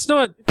 it's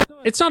not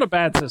a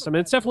bad system.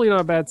 It's definitely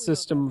not a bad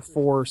system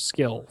for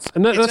skills,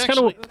 and It's that's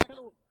actually-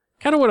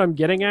 kind of what I'm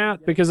getting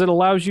at, because it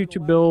allows you to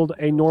build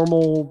a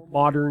normal,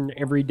 modern,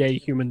 everyday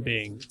human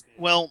being.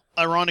 Well,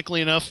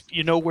 ironically enough,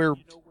 where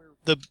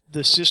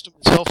the system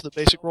itself, the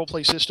basic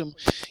roleplay system,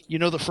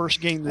 the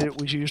first game that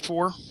it was used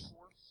for?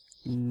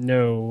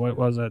 No, what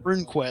was it?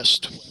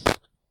 RuneQuest.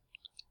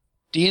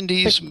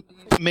 D&D's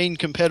main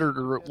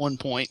competitor at one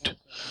point,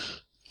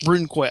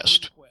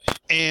 RuneQuest.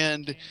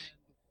 And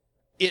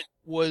it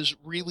was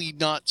really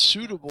not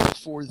suitable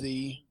for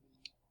the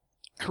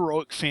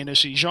heroic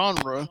fantasy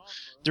genre.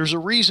 There's a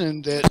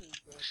reason that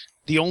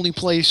the only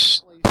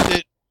place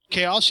that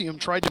Chaosium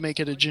tried to make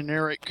it a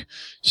generic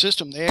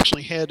system. They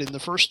actually had in the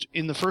first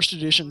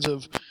editions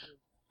of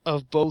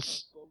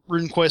both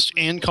RuneQuest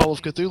and Call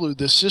of Cthulhu,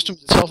 the system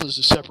itself is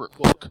a separate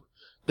book.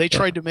 They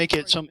tried to make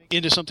it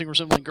into something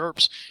resembling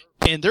GURPS,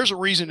 and there's a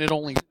reason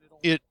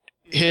it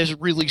has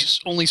really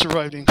only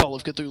survived in Call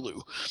of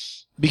Cthulhu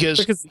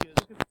because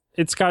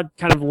it's got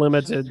kind of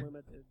limited.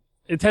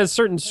 It has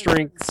certain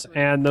strengths,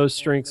 and those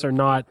strengths are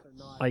not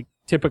like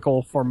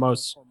typical for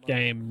most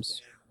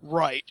games.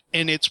 right,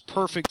 and it's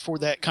perfect for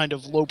that kind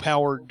of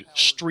low-powered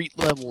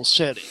street-level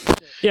setting.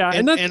 Yeah,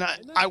 And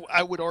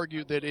I would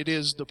argue that it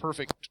is the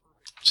perfect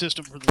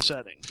system for the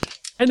setting.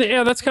 And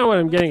yeah, that's kind of what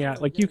I'm getting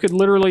at. Like, you could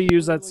literally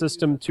use that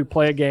system to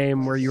play a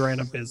game where you ran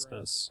a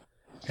business.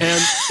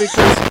 And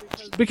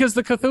because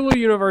the Cthulhu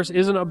universe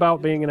isn't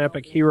about being an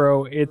epic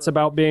hero, it's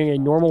about being a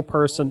normal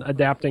person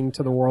adapting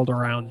to the world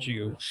around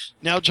you.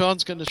 Now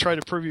John's going to try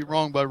to prove you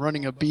wrong by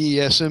running a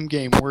BESM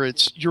game where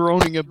you're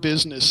owning a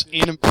business,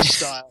 anime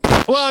style.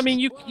 Well, I mean,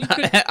 you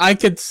could... I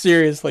could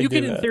seriously You do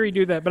can, that. in theory,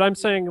 do that, but I'm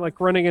saying,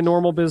 like, running a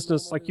normal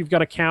business, like, you've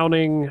got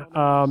accounting,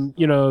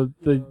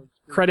 the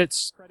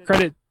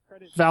credit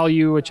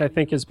value, which I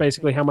think is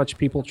basically how much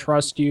people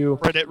trust you.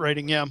 Reddit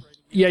rating, yeah.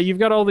 Yeah, you've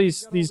got all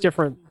these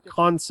different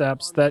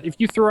concepts that if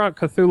you throw out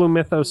Cthulhu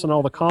mythos and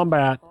all the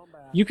combat,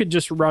 you could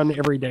just run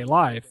everyday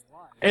life.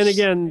 And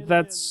again,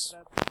 that's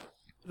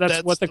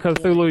what the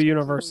Cthulhu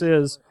universe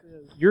is.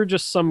 You're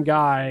just some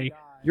guy.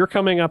 You're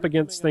coming up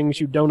against things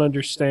you don't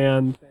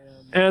understand.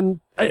 And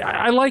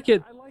I like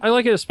it. I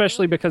like it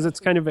especially because it's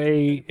kind of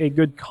a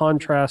good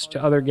contrast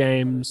to other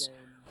games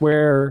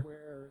where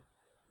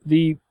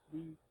the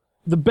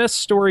best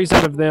stories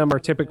out of them are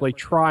typically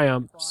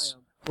triumphs,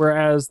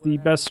 whereas the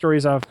best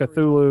stories out of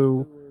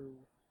Cthulhu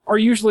are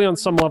usually on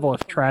some level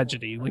of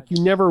tragedy. Like,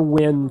 you never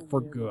win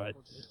for good.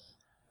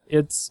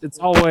 It's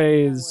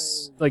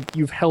always like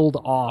you've held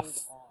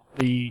off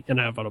the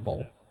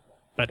inevitable.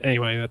 But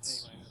anyway,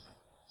 that's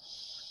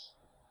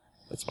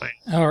fine.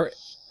 All right.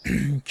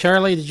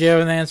 Charlie, did you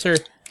have an answer?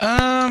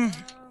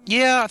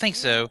 Yeah, I think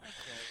so.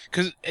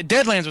 Because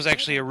Deadlands was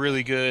actually a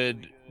really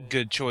good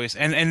choice,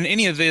 and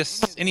any of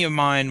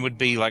mine would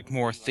be like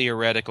more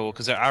theoretical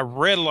because I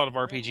read a lot of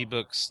RPG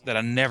books that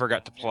I never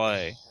got to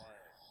play.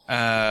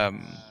 But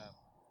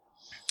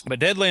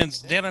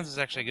Deadlands is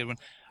actually a good one.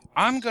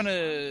 I'm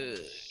gonna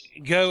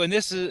go, and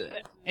this is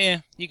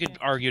you could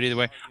argue it either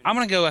way. I'm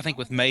gonna go, I think,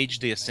 with Mage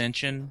the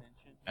Ascension,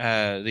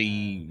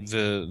 the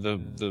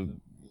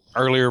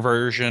earlier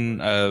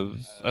version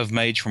of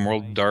Mage from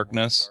World of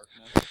Darkness.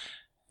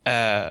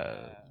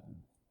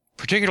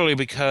 Particularly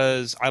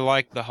because I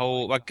like the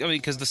whole,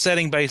 because the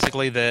setting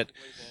basically that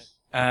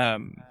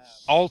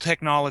all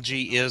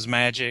technology is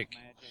magic.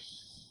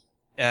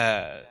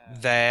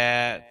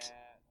 That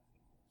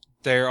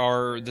there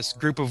are this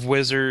group of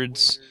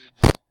wizards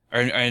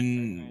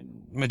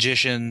and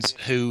magicians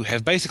who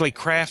have basically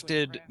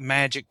crafted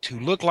magic to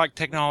look like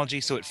technology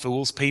so it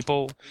fools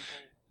people,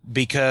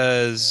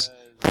 because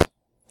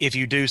if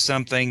you do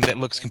something that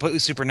looks completely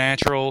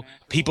supernatural,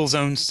 people's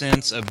own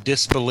sense of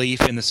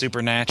disbelief in the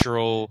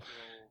supernatural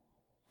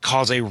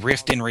cause a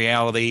rift in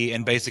reality,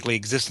 and basically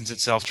existence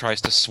itself tries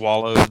to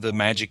swallow the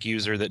magic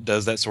user that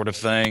does that sort of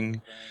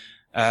thing.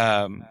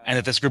 And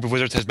that this group of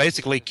wizards has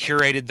basically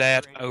curated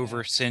that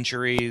over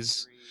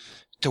centuries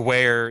to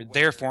where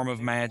their form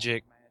of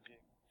magic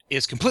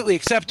is completely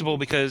acceptable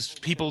because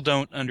people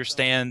don't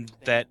understand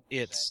that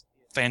it's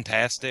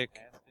fantastic.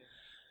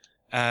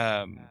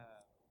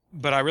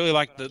 But I really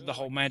like the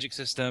whole magic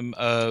system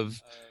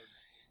of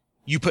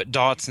you put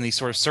dots in these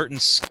sort of certain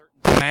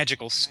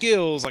magical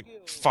skills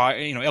like fire,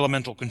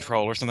 elemental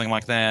control or something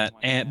like that.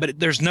 But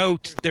there's no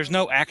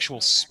actual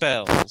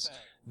spells.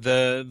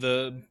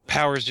 The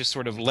powers just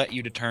sort of let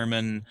you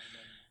determine,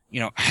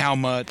 how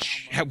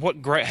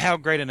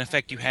great an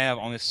effect you have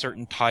on this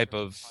certain type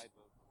of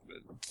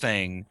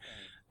thing.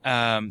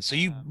 So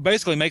you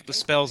basically make the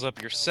spells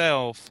up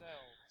yourself,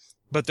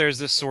 but there's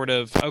this sort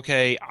of,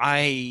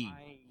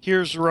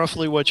 here's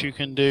roughly what you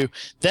can do.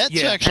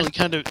 That's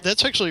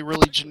actually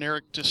really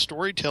generic to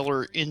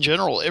storyteller in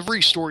general.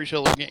 Every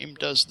storyteller game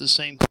does the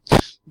same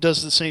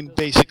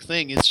basic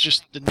thing. It's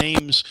just the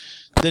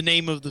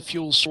name of the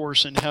fuel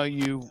source and how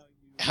you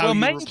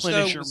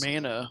replenish your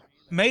mana.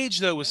 Mage,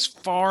 though, was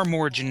far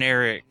more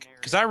generic,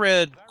 because I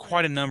read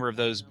quite a number of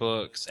those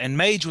books, and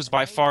Mage was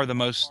by far the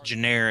most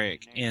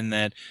generic in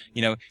that,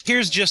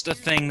 here's just a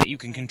thing that you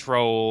can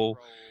control,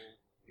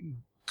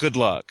 good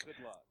luck.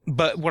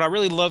 But what I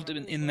really loved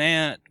in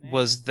that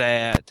was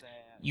that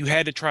you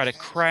had to try to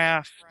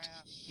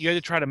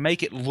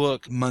make it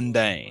look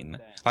mundane.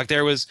 Like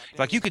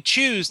you could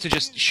choose to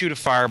just shoot a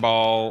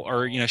fireball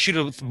or, shoot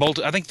a bolt.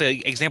 I think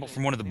the example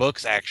from one of the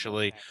books,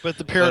 actually. But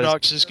the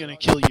paradox is going to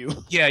kill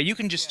you. Yeah, you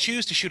can just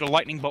choose to shoot a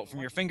lightning bolt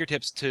from your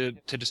fingertips to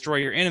destroy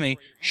your enemy,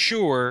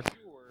 sure.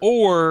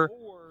 Or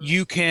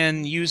you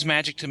can use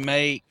magic to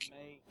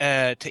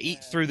to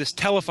eat through this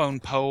telephone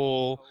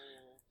pole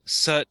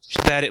such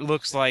that it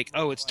looks like,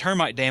 it's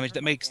termite damage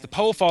that makes the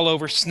pole fall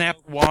over, snap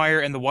the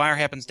wire, and the wire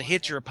happens to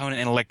hit your opponent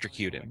and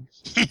electrocute him.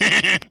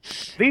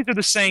 These are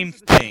the same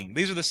thing.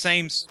 These are the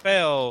same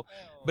spell,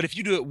 but if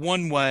you do it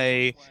one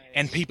way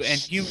and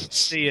you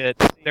see it,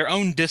 their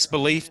own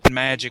disbelief in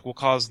magic will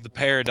cause the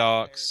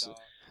paradox,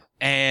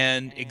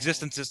 and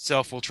existence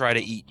itself will try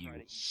to eat you.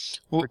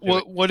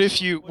 What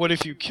if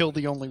you kill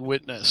the only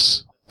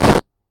witness?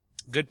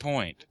 Good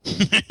point.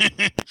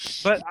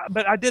 But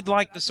I did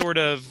like the sort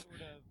of,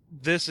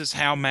 this is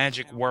how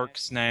magic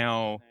works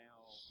now,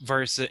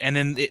 and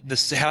then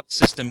how the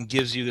system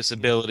gives you this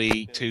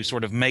ability to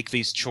sort of make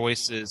these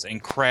choices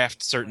and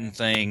craft certain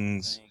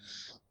things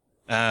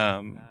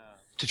to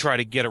try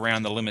to get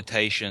around the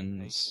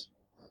limitations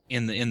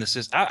in the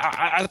system.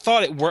 I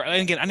thought it worked.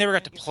 Again, I never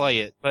got to play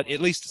it, but at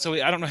least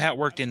I don't know how it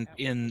worked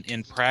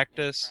in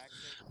practice,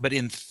 but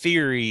in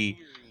theory,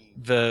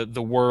 the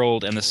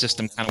world and the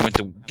system kind of went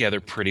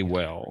together pretty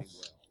well.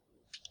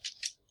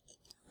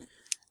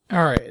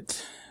 All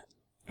right.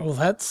 Well,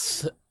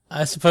 that's,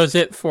 I suppose,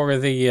 it for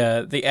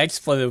the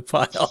expletive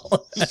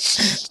pile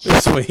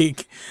this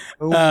week.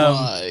 Oh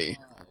my!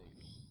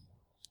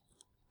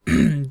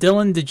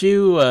 Dylan, did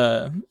you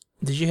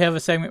have a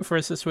segment for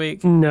us this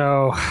week?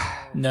 No.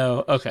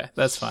 No. Okay,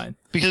 that's fine.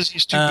 Because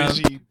he's too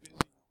busy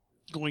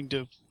going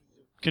to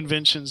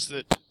conventions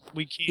that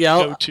we can't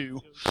go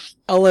to.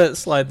 I'll let it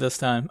slide this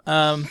time.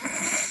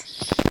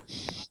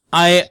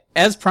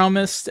 As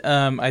promised,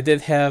 I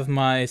did have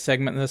my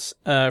segment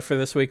for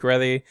this week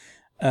ready.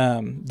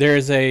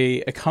 There's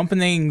a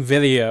accompanying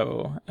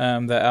video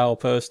that I'll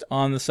post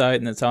on the site,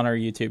 and it's on our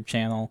YouTube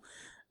channel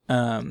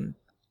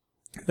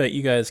that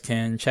you guys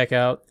can check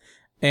out.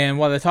 And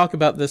what I talk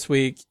about this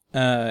week,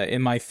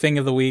 in my thing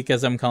of the week,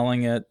 as I'm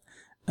calling it,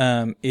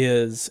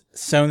 is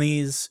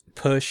Sony's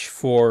push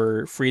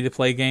for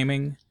free-to-play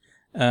gaming,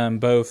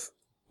 both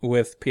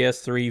with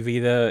PS3,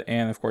 Vita,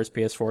 and of course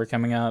PS4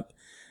 coming up.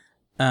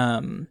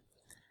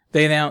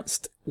 They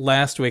announced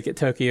last week at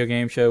Tokyo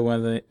Game Show,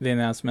 one of the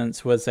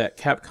announcements was that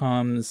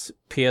Capcom's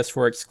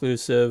PS4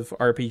 exclusive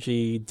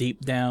RPG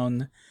Deep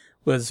Down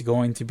was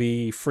going to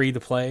be free to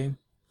play.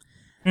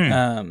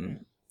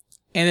 And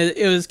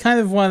it was kind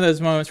of one of those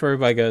moments where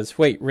everybody goes,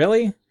 wait,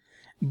 really?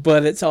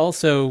 But it's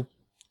also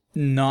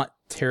not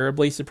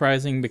terribly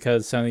surprising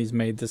because Sony's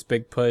made this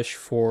big push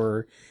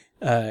for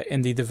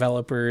indie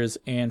developers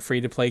and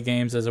free-to-play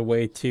games as a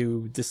way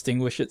to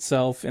distinguish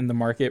itself in the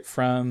market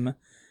from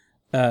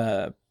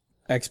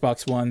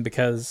Xbox One,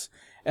 because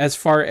as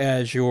far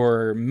as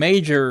your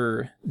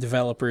major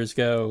developers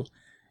go,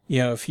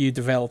 if you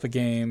develop a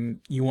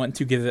game, you want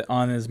to get it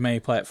on as many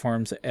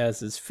platforms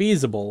as is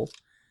feasible,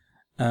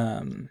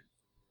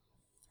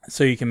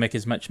 so you can make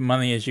as much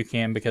money as you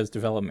can because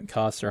development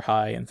costs are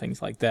high and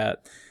things like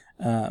that.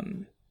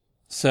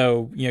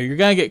 So, you're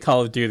going to get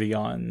Call of Duty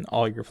on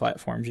all your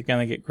platforms. You're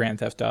going to get Grand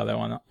Theft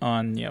Auto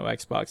on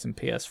Xbox and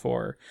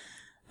PS4.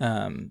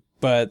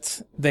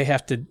 But they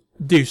have to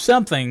do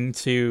something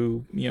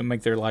to,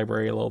 make their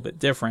library a little bit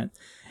different.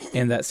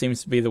 And that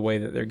seems to be the way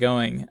that they're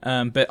going.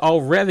 But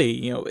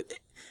already,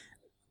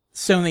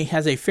 Sony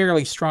has a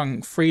fairly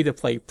strong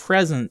free-to-play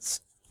presence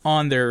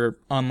on their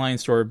online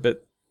store,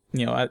 but,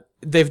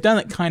 they've done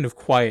it kind of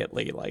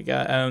quietly. Like,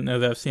 I don't know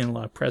that I've seen a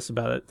lot of press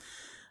about it.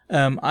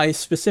 I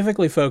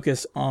specifically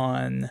focus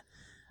on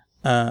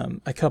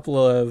a couple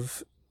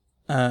of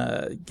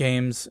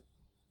games,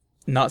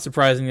 not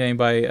surprising to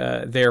anybody.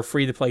 They're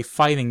free-to-play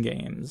fighting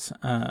games.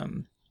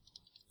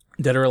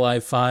 Dead or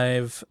Alive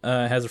 5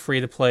 has a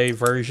free-to-play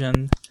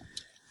version,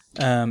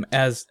 and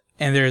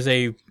there's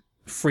a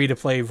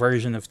free-to-play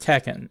version of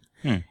Tekken.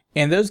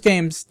 And those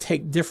games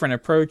take different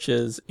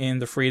approaches in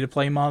the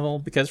free-to-play model,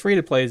 because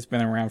free-to-play has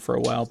been around for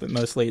a while, but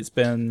mostly it's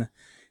been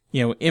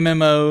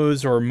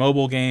MMOs or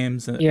mobile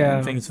games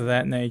and things of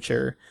that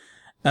nature.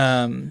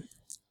 The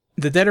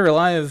Dead or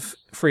Alive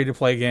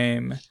free-to-play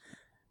game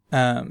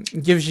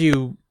gives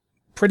you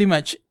pretty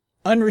much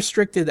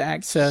unrestricted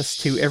access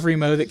to every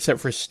mode except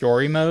for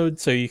story mode.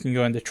 So you can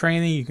go into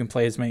training, you can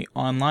play as many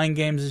online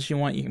games as you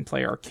want, you can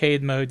play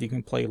arcade mode, you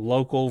can play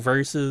local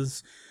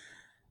versus.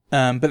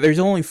 But there's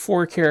only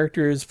 4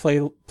 characters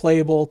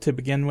playable to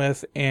begin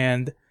with,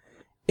 and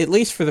at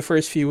least for the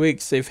first few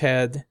weeks, they've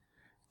had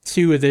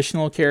 2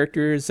 additional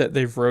characters that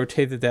they've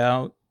rotated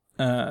out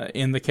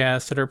in the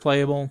cast that are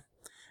playable.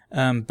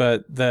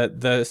 But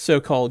the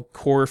so-called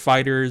core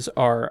fighters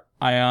are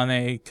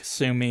Ayane,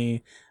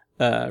 Kasumi,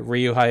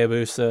 Ryu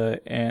Hayabusa,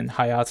 and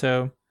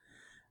Hayato.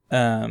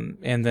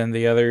 And then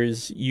the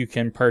others you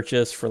can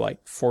purchase for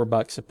like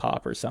 $4 a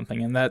pop or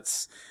something, and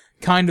that's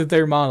kind of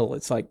their model.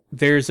 It's like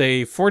there's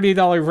a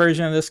 $40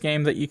 version of this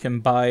game that you can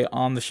buy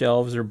on the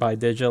shelves or buy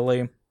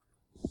digitally.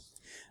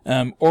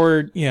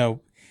 Or,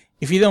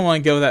 if you don't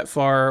want to go that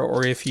far,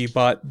 or if you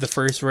bought the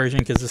first version,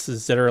 because this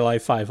is Dead or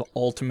Alive 5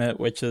 Ultimate,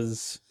 which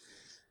is,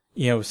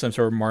 some sort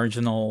of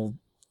marginal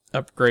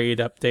upgrade,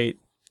 update,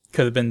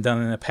 could have been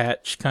done in a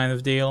patch kind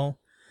of deal.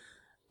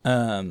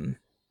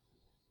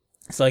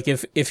 It's like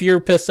if you're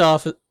pissed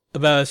off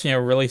about us,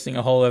 releasing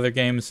a whole other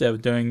game instead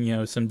of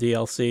doing, some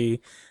DLC,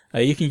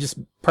 you can just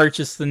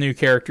purchase the new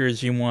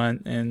characters you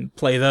want and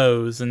play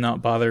those and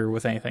not bother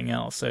with anything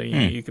else. So,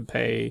 you could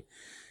pay,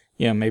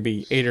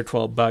 maybe $8 or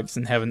 $12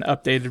 and have an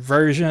updated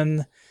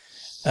version,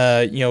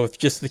 with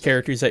just the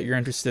characters that you're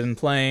interested in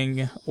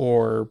playing,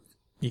 or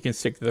you can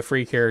stick to the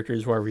free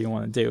characters, whatever you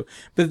want to do.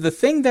 But the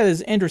thing that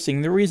is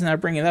interesting, the reason I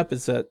bring it up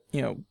is that,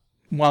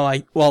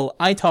 while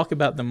I talk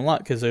about them a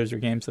lot because those are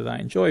games that I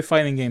enjoy,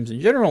 fighting games in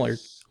general are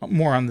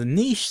more on the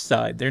niche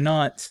side. They're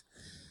not,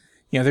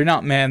 they're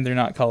not Madden, they're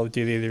not Call of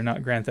Duty, they're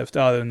not Grand Theft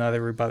Auto. Not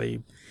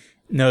everybody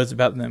knows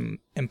about them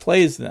and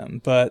plays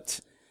them.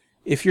 But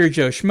if you're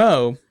Joe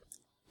Schmo,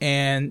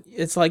 and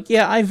it's like,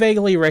 yeah, I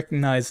vaguely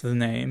recognize the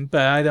name,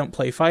 but I don't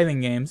play fighting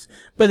games.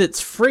 But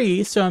it's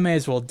free, so I may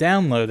as well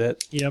download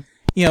it. Yep.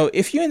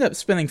 If you end up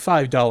spending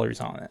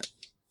 $5 on it,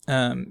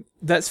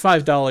 that's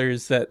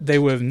 $5 that they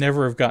would have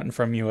never have gotten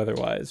from you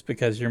otherwise,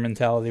 because your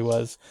mentality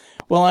was,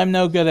 well, I'm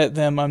no good at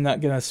them, I'm not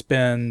going to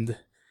spend,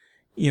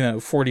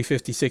 $40,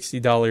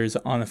 $50,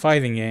 $60 on a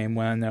fighting game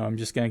when I know I'm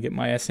just going to get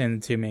my ass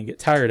handed to me and get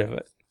tired of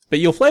it. But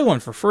you'll play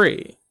one for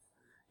free,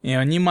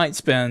 and you might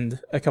spend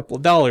a couple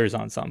of dollars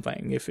on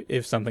something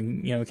if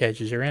something,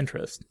 catches your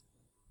interest.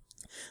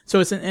 So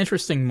it's an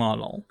interesting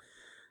model.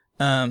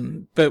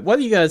 But what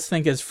do you guys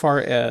think as far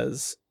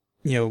as,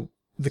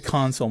 the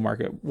console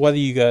market? What do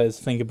you guys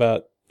think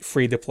about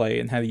free-to-play,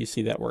 and how do you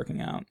see that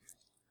working out?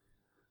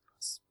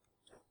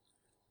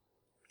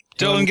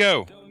 Dylan,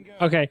 go.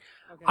 Okay.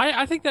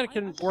 I think that it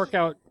can work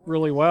out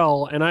really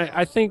well, and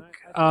I think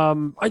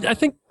I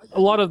think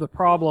a lot of the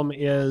problem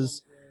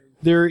is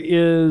there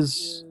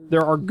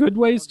are good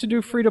ways to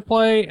do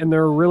free-to-play, and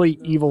there are really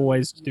evil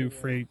ways to do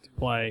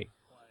free-to-play.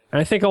 And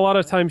I think a lot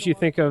of times you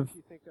think of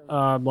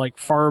like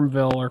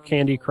Farmville or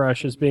Candy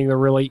Crush as being the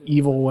really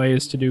evil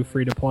ways to do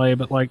free-to-play,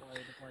 but like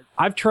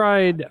I've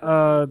tried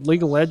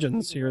League of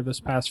Legends here this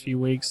past few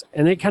weeks,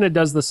 and it kind of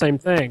does the same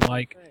thing.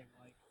 Like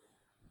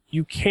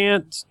you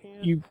gain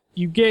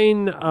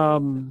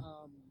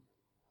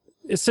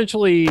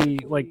essentially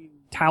like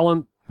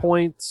talent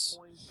points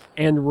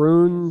and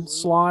rune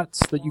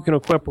slots that you can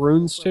equip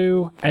runes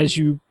to as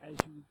you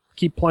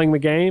keep playing the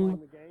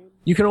game.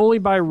 You can only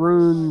buy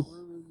new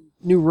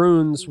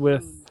runes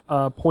with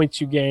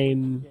points you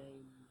gain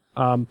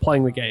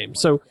playing the game.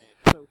 So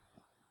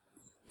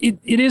it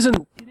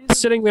isn't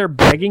sitting there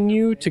begging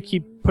you to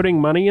keep putting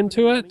money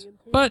into it,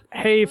 but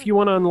hey, if you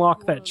want to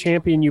unlock that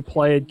champion you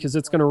played because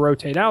it's going to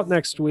rotate out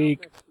next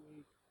week,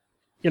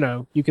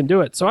 you can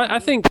do it. So I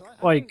think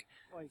like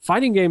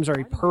fighting games are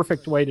a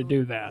perfect way to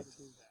do that.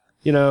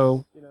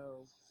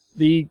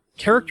 The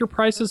character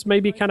prices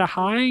may be kind of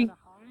high,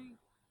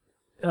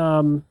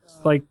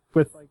 like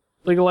with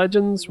League of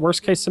Legends,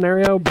 worst case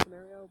scenario,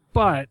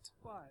 but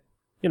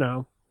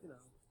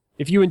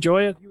if you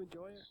enjoy it,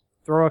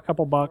 throw a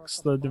couple bucks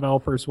the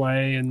developer's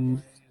way,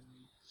 and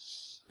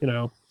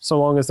so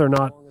long as they're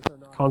not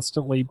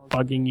constantly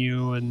bugging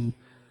you and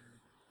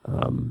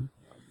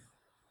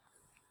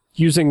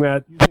using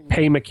that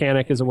pay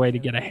mechanic as a way to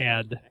get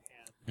ahead.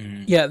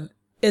 Yeah,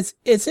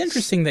 it's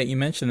interesting that you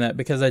mentioned that,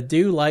 because I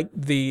do like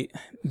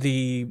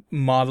the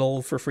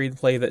model for free to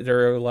play that Dead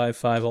or Alive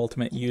 5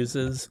 Ultimate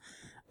uses.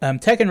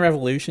 Tekken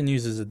Revolution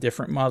uses a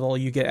different model.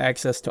 You get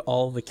access to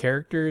all the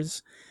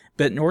characters,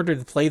 but in order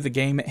to play the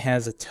game, it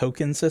has a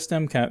token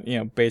system, kind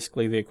of,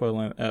 basically the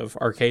equivalent of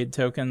arcade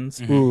tokens,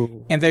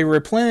 and they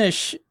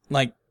replenish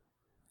like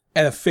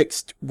at a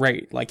fixed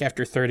rate. Like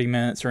after 30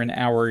 minutes or an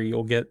hour,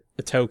 you'll get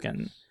a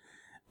token,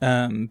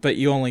 but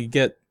you only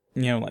get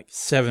like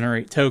 7 or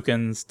 8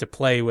 tokens to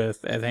play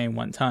with at any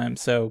one time.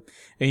 So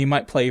you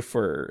might play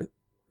for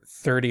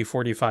 30,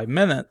 45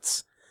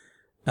 minutes.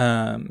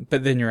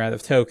 But then you're out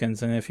of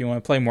tokens, and if you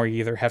want to play more, you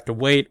either have to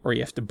wait or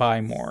you have to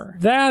buy more.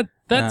 That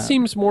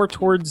seems more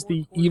towards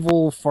the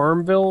evil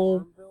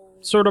Farmville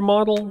sort of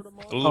model.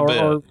 A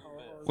little bit.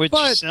 Which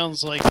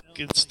sounds like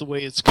it's the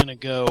way it's going to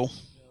go.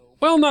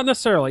 Well, not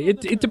necessarily.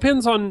 It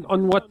depends on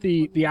what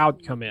the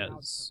outcome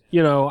is.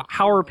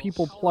 How are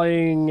people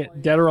playing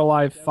Dead or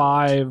Alive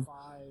 5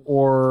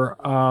 or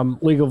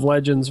League of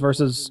Legends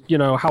versus,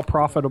 how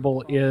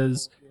profitable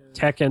is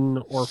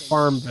Tekken or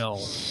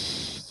Farmville?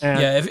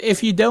 And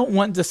if you don't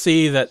want to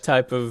see that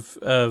type of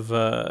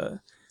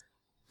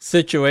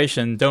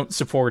situation, don't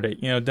support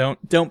it.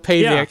 Don't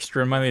pay the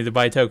extra money to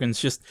buy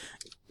tokens. Just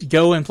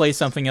go and play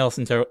something else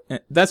until.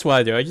 That's what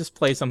I do. I just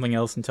play something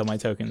else until my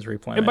tokens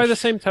replenish. And by the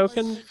same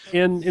token,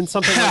 in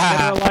something like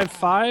Dead or Alive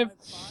 5,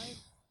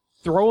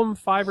 throw them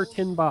 $5 or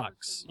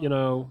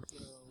 $10.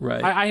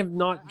 Right. I have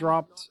not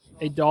dropped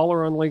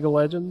 $1 on League of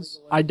Legends.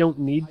 I don't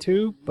need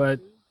to, but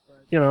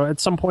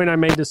at some point I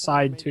may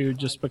decide to,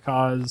 just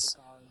because.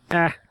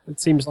 It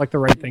seems like the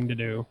right thing to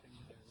do.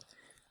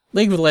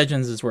 League of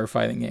Legends is where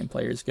fighting game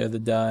players go to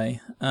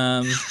die.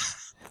 I'm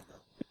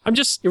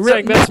just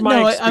saying that's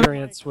my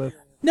experience with.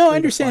 No, I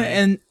understand,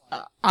 and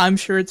I'm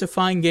sure it's a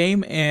fine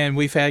game, and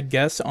we've had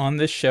guests on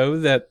this show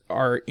that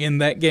are in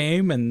that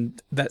game, and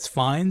that's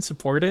fine.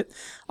 Support it.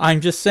 I'm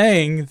just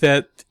saying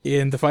that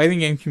in the fighting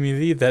game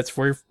community, that's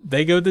where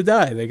they go to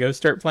die. They go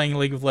start playing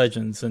League of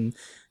Legends and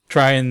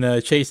try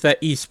and chase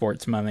that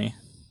esports money.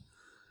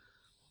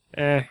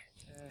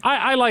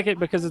 I like it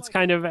because it's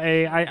kind of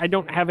I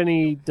don't have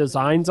any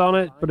designs on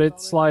it, but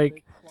it's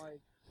like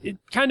it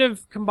kind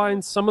of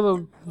combines some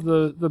of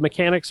the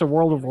mechanics of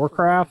World of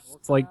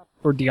Warcraft,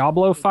 or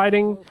Diablo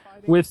fighting,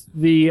 with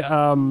the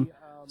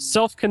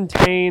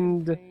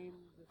self-contained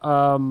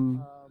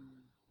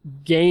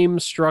game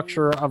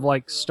structure of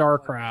like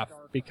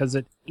StarCraft, because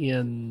it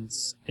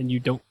ends and you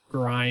don't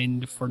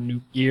grind for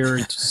new gear,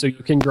 so you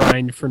can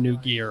grind for new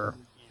gear.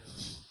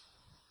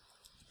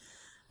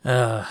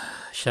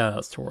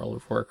 Shoutouts to World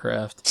of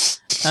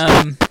Warcraft.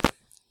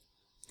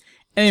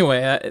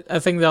 Anyway, I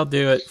think that'll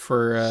do it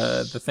for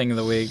the thing of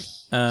the week.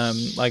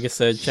 Like I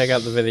said, check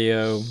out the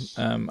video.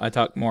 I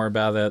talk more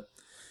about it.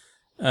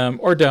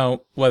 Or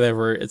don't.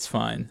 Whatever. It's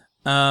fine.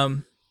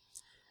 Time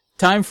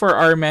for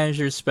our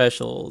manager's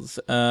specials.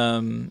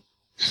 Chad,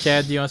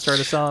 do you want to start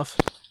us off?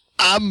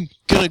 I'm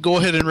going to go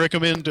ahead and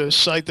recommend a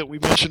site that we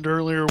mentioned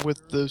earlier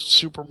with the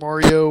Super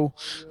Mario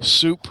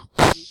soup.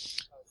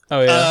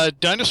 Oh, yeah.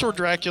 Dinosaur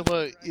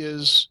Dracula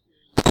is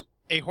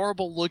a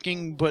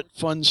horrible-looking but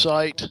fun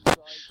site.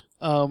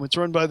 It's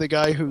run by the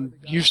guy who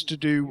used to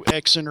do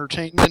X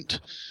Entertainment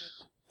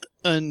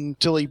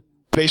until he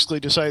basically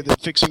decided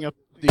that fixing up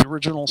the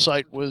original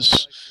site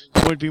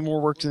would be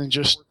more work than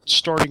just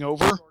starting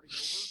over.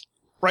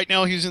 Right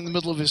now he's in the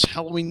middle of his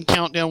Halloween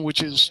countdown,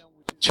 which is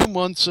 2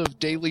 months of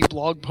daily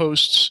blog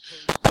posts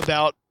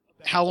about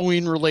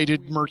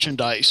Halloween-related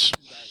merchandise.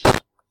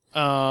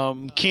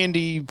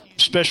 Candy,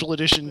 special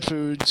edition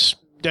foods,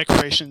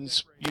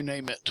 decorations, you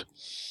name it.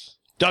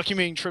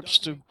 Documenting trips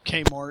to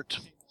Kmart.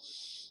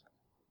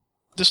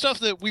 The stuff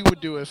that we would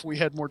do if we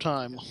had more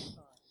time.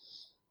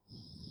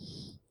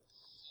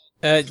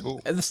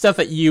 The stuff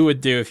that you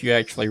would do if you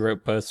actually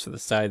wrote posts for the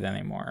site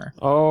anymore.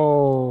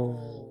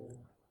 Oh.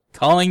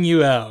 Calling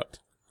you out.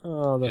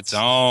 Oh, that's... It's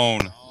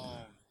on.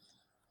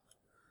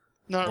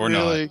 Not or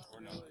really.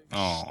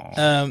 Not.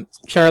 Oh.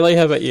 Charlie,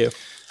 how about you?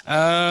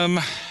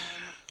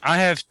 I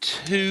have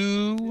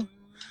 2.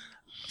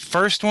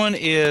 First one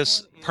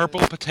is Purple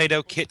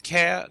Potato Kit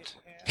Kat.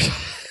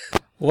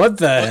 What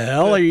the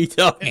hell are you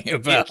talking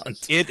about?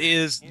 It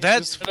is.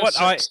 That is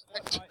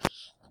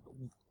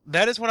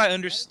what I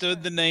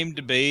understood the name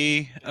to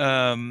be.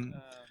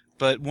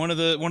 But one of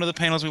the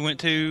panels we went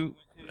to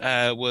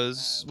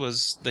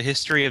was the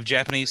history of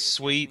Japanese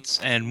sweets,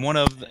 and one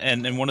of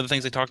the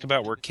things they talked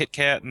about were Kit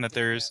Kat, and that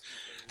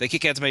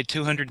Kit Kat's made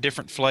 200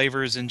 different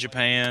flavors in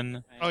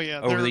Japan. Oh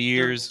yeah, over the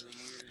years.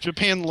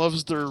 Japan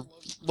loves their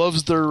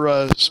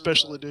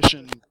special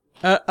edition.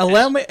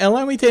 Allow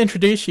me to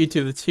introduce you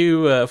to the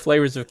 2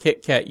 flavors of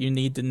Kit Kat you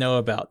need to know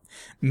about: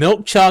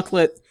 milk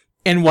chocolate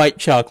and white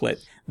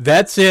chocolate.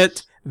 That's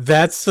it.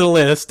 That's the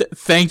list.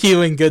 Thank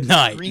you and good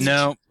night.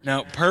 No,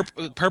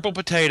 purple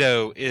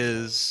potato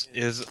is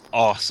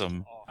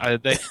awesome.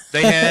 They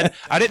had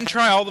I didn't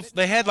try all the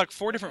they had like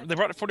they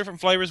brought 4 different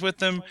flavors with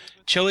them: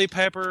 chili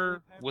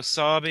pepper,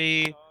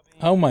 wasabi,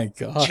 Oh my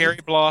god. cherry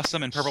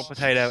blossom, and purple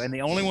potato. And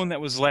the only one that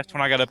was left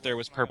when I got up there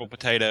was purple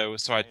potato.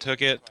 So I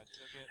took it,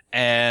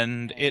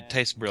 and it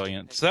tastes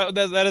brilliant. So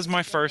that is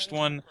my first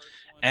one,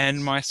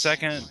 and my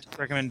second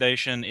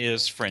recommendation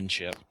is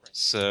friendship.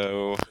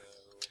 So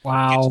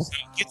Wow.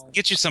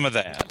 get you some of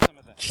that.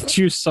 Get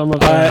you some of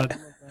that.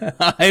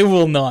 I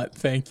will not,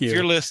 thank If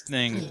you're you.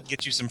 listening,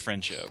 get you some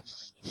friendship.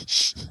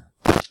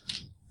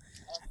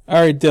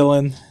 Alright,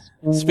 Dylan.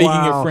 Speaking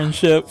Wow. of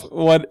friendship,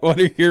 what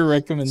are your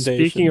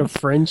recommendations? Speaking of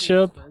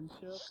friendship,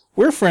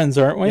 We're friends,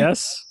 aren't we?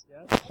 yes.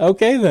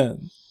 Okay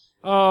then.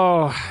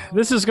 Oh,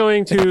 this is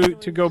going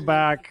to go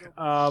back.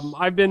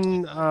 I've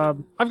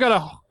got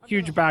a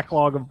huge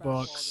backlog of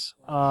books,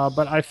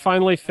 but I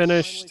finally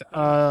finished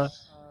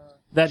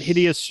That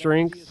Hideous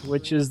Strength,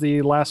 which is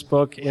the last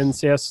book in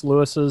C.S.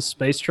 Lewis's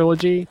Space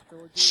Trilogy.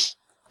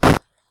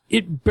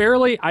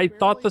 I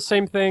thought the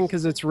same thing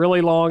because it's really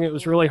long. It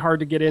was really hard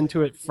to get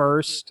into it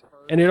first,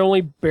 and it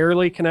only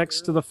barely connects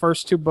to the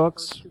first 2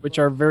 books, which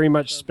are very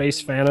much space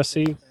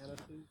fantasy.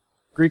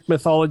 Greek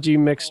mythology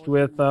mixed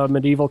with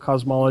medieval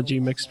cosmology,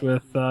 mixed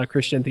with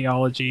Christian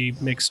theology,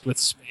 mixed with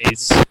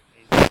space.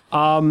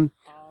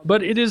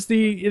 But it is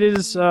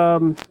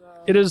the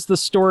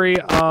story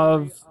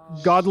of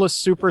godless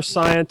super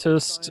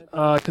scientist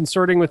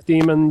consorting with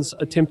demons,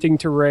 attempting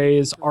to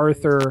raise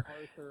Arthur,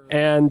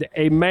 and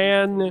a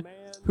man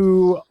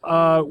who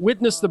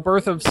witnessed the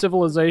birth of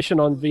civilization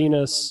on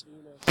Venus,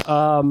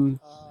 and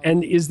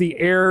is the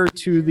heir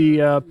to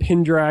the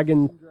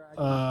Pendragon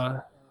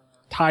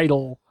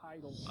title.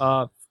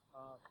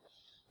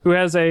 Who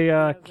has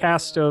a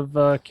cast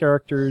of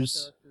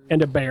characters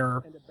and a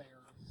bear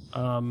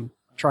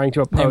trying to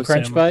Name oppose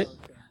him. Crunchbite?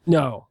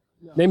 No.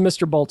 Name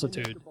Mr.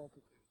 Boltitude.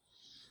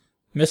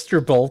 Mr.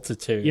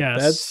 Boltitude.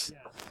 Yes.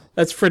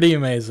 That's pretty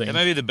amazing. That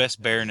may be the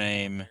best bear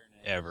name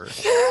ever.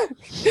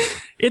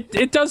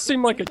 It does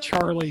seem like a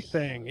Charlie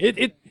thing.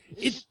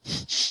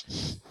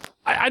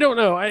 I don't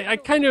know. I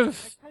kind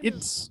of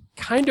it's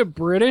kind of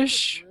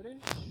British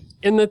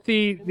in that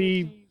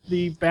the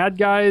bad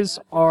guys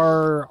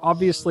are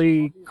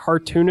obviously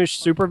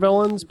cartoonish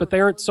supervillains, but they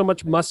aren't so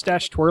much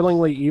mustache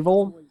twirlingly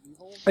evil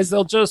as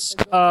they'll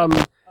just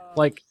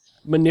like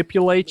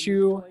manipulate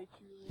you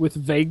with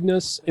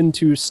vagueness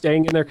into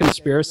staying in their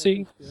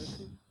conspiracy.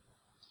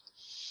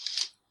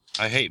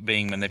 I hate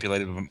being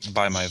manipulated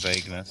by my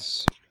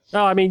vagueness.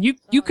 No, I mean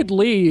you could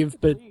leave,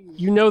 but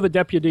you know the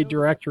deputy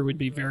director would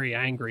be very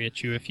angry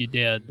at you if you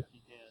did.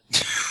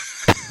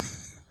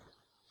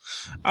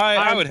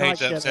 I would I'm hate not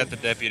to upset the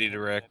kidding. deputy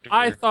director.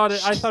 I thought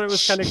it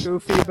was kind of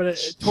goofy, but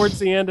towards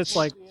the end, it's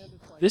like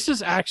this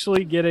is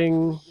actually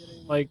getting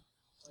like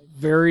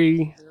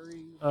very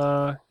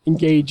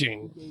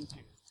engaging,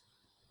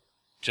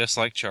 Just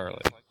like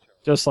Charlie.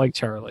 just like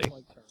Charlie.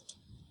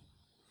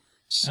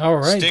 All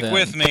right, Stick then.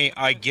 with me,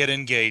 I get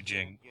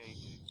engaging.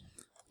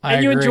 I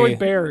And you agree. enjoy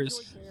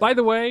bears. By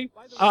the way,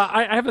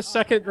 I have a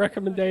second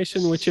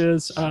recommendation, which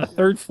is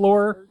Third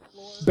Floor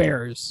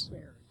Bears.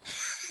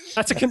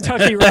 That's a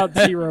Kentucky Route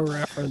Zero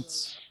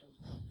reference.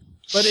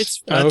 But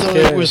it's I thought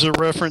Okay. it was a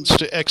reference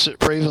to Exit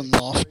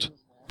Ravenloft.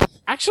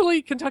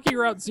 actually Kentucky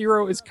Route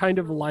Zero is kind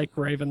of like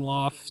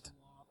Ravenloft.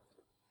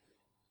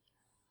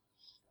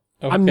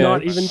 I'm Okay.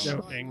 not even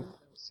joking.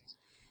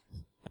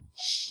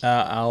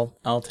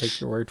 I'll take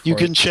your word for You it.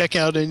 can check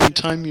out any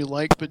time you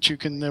like, but you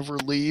can never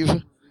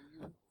leave.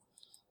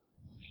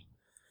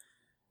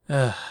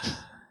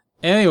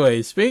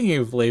 Anyway, speaking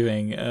of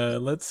leaving,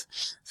 let's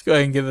go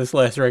ahead and give this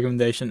last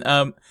recommendation.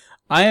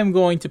 I am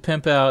going to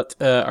pimp out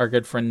our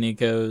good friend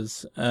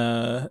Nico's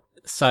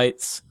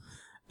sites.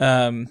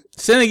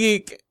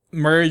 Cinegeek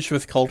merged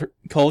with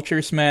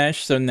Culture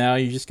Smash, so now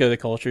you just go to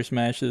Culture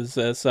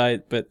Smash's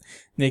site, but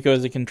Nico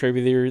is a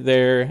contributor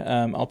there.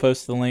 I'll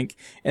post the link,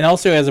 and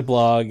also has a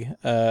blog.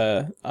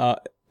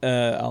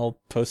 I'll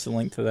post a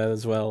link to that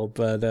as well.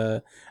 But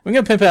I'm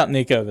gonna pimp out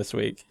Nico this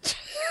week.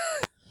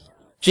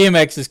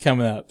 GMX is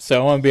coming up, so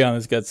I want to be on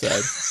his good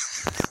side.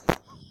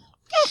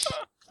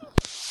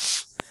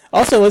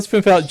 Also, let's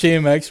pimp out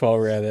GMX while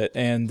we're at it,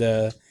 and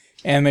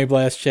Anime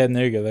Blast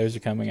Chattanooga. Those are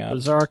coming out.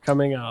 Those are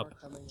coming up.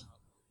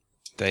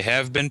 They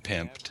have been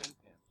pimped.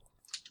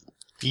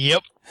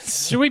 Yep.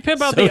 Should we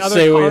pimp out So the other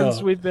say we cons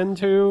all. we've been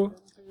to?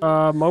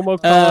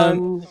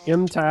 MomoCon,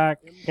 MTAC,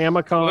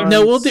 Hamacon.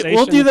 No, we'll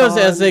do those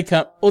as StationCon. they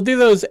come. We'll do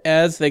those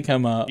as they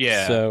come up.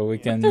 Yeah. So we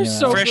can They're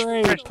so Fresh-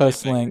 great. fresh-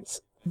 post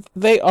links.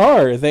 They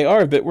are,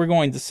 but we're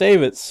going to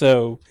save it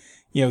so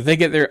they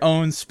get their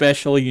own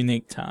special,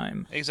 unique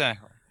time.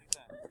 Exactly.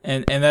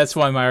 And that's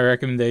why my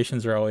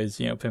recommendations are always,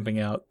 pimping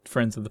out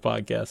friends of the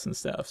podcast and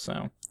stuff.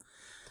 So,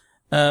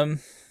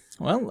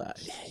 well,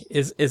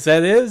 is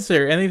that it? Is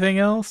there anything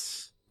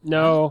else?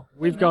 No,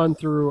 we've gone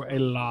through a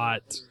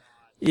lot.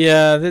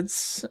 Yeah,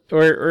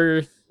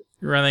 we're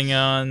running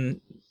on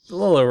a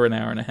little over an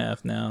hour and a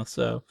half now.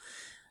 So,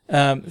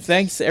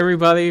 Thanks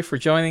everybody for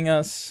joining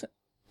us,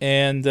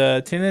 and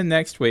tune in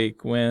next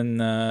week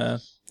when I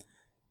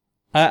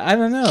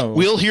don't know.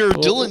 We'll hear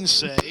Dylan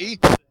say,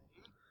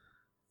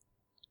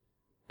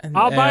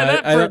 "I'll buy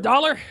that for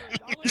 $1."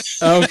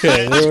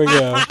 Okay, there we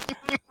go.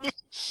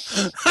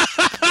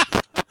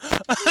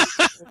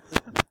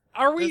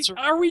 Are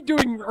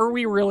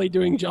we really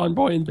doing John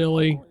Boy and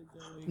Billy?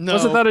 no.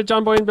 Wasn't that a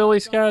John Boy and Billy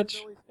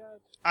sketch?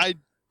 I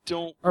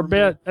don't. Or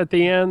bit at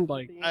the end?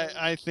 Like,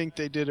 I think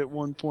they did at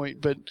one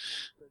point, but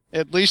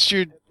at least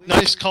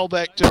nice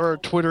callback to our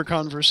Twitter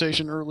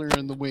conversation earlier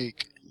in the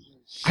week.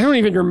 I don't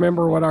even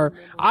remember what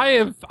I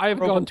have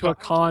gone to a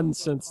con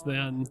since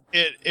then.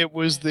 It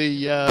was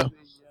the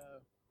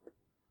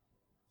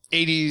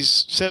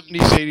 80s, 70s,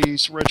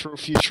 80s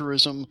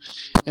retrofuturism,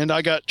 and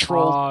I got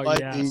trolled by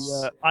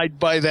the I'd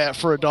buy that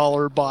for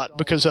 $1 bot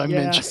because I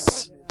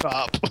mentioned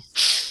top.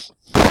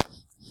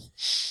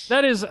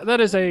 That is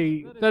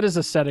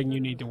a setting you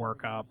need to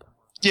work up.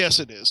 Yes,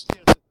 it is.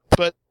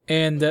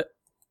 And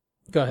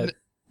go ahead.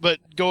 But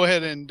go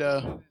ahead and.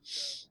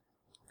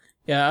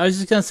 Yeah, I was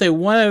just gonna say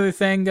one other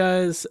thing,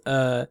 guys.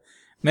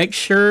 Make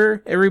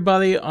sure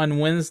everybody on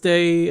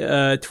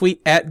Wednesday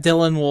tweet at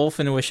Dylan Wolf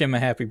and wish him a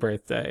happy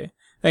birthday.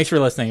 Thanks for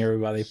listening,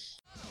 everybody.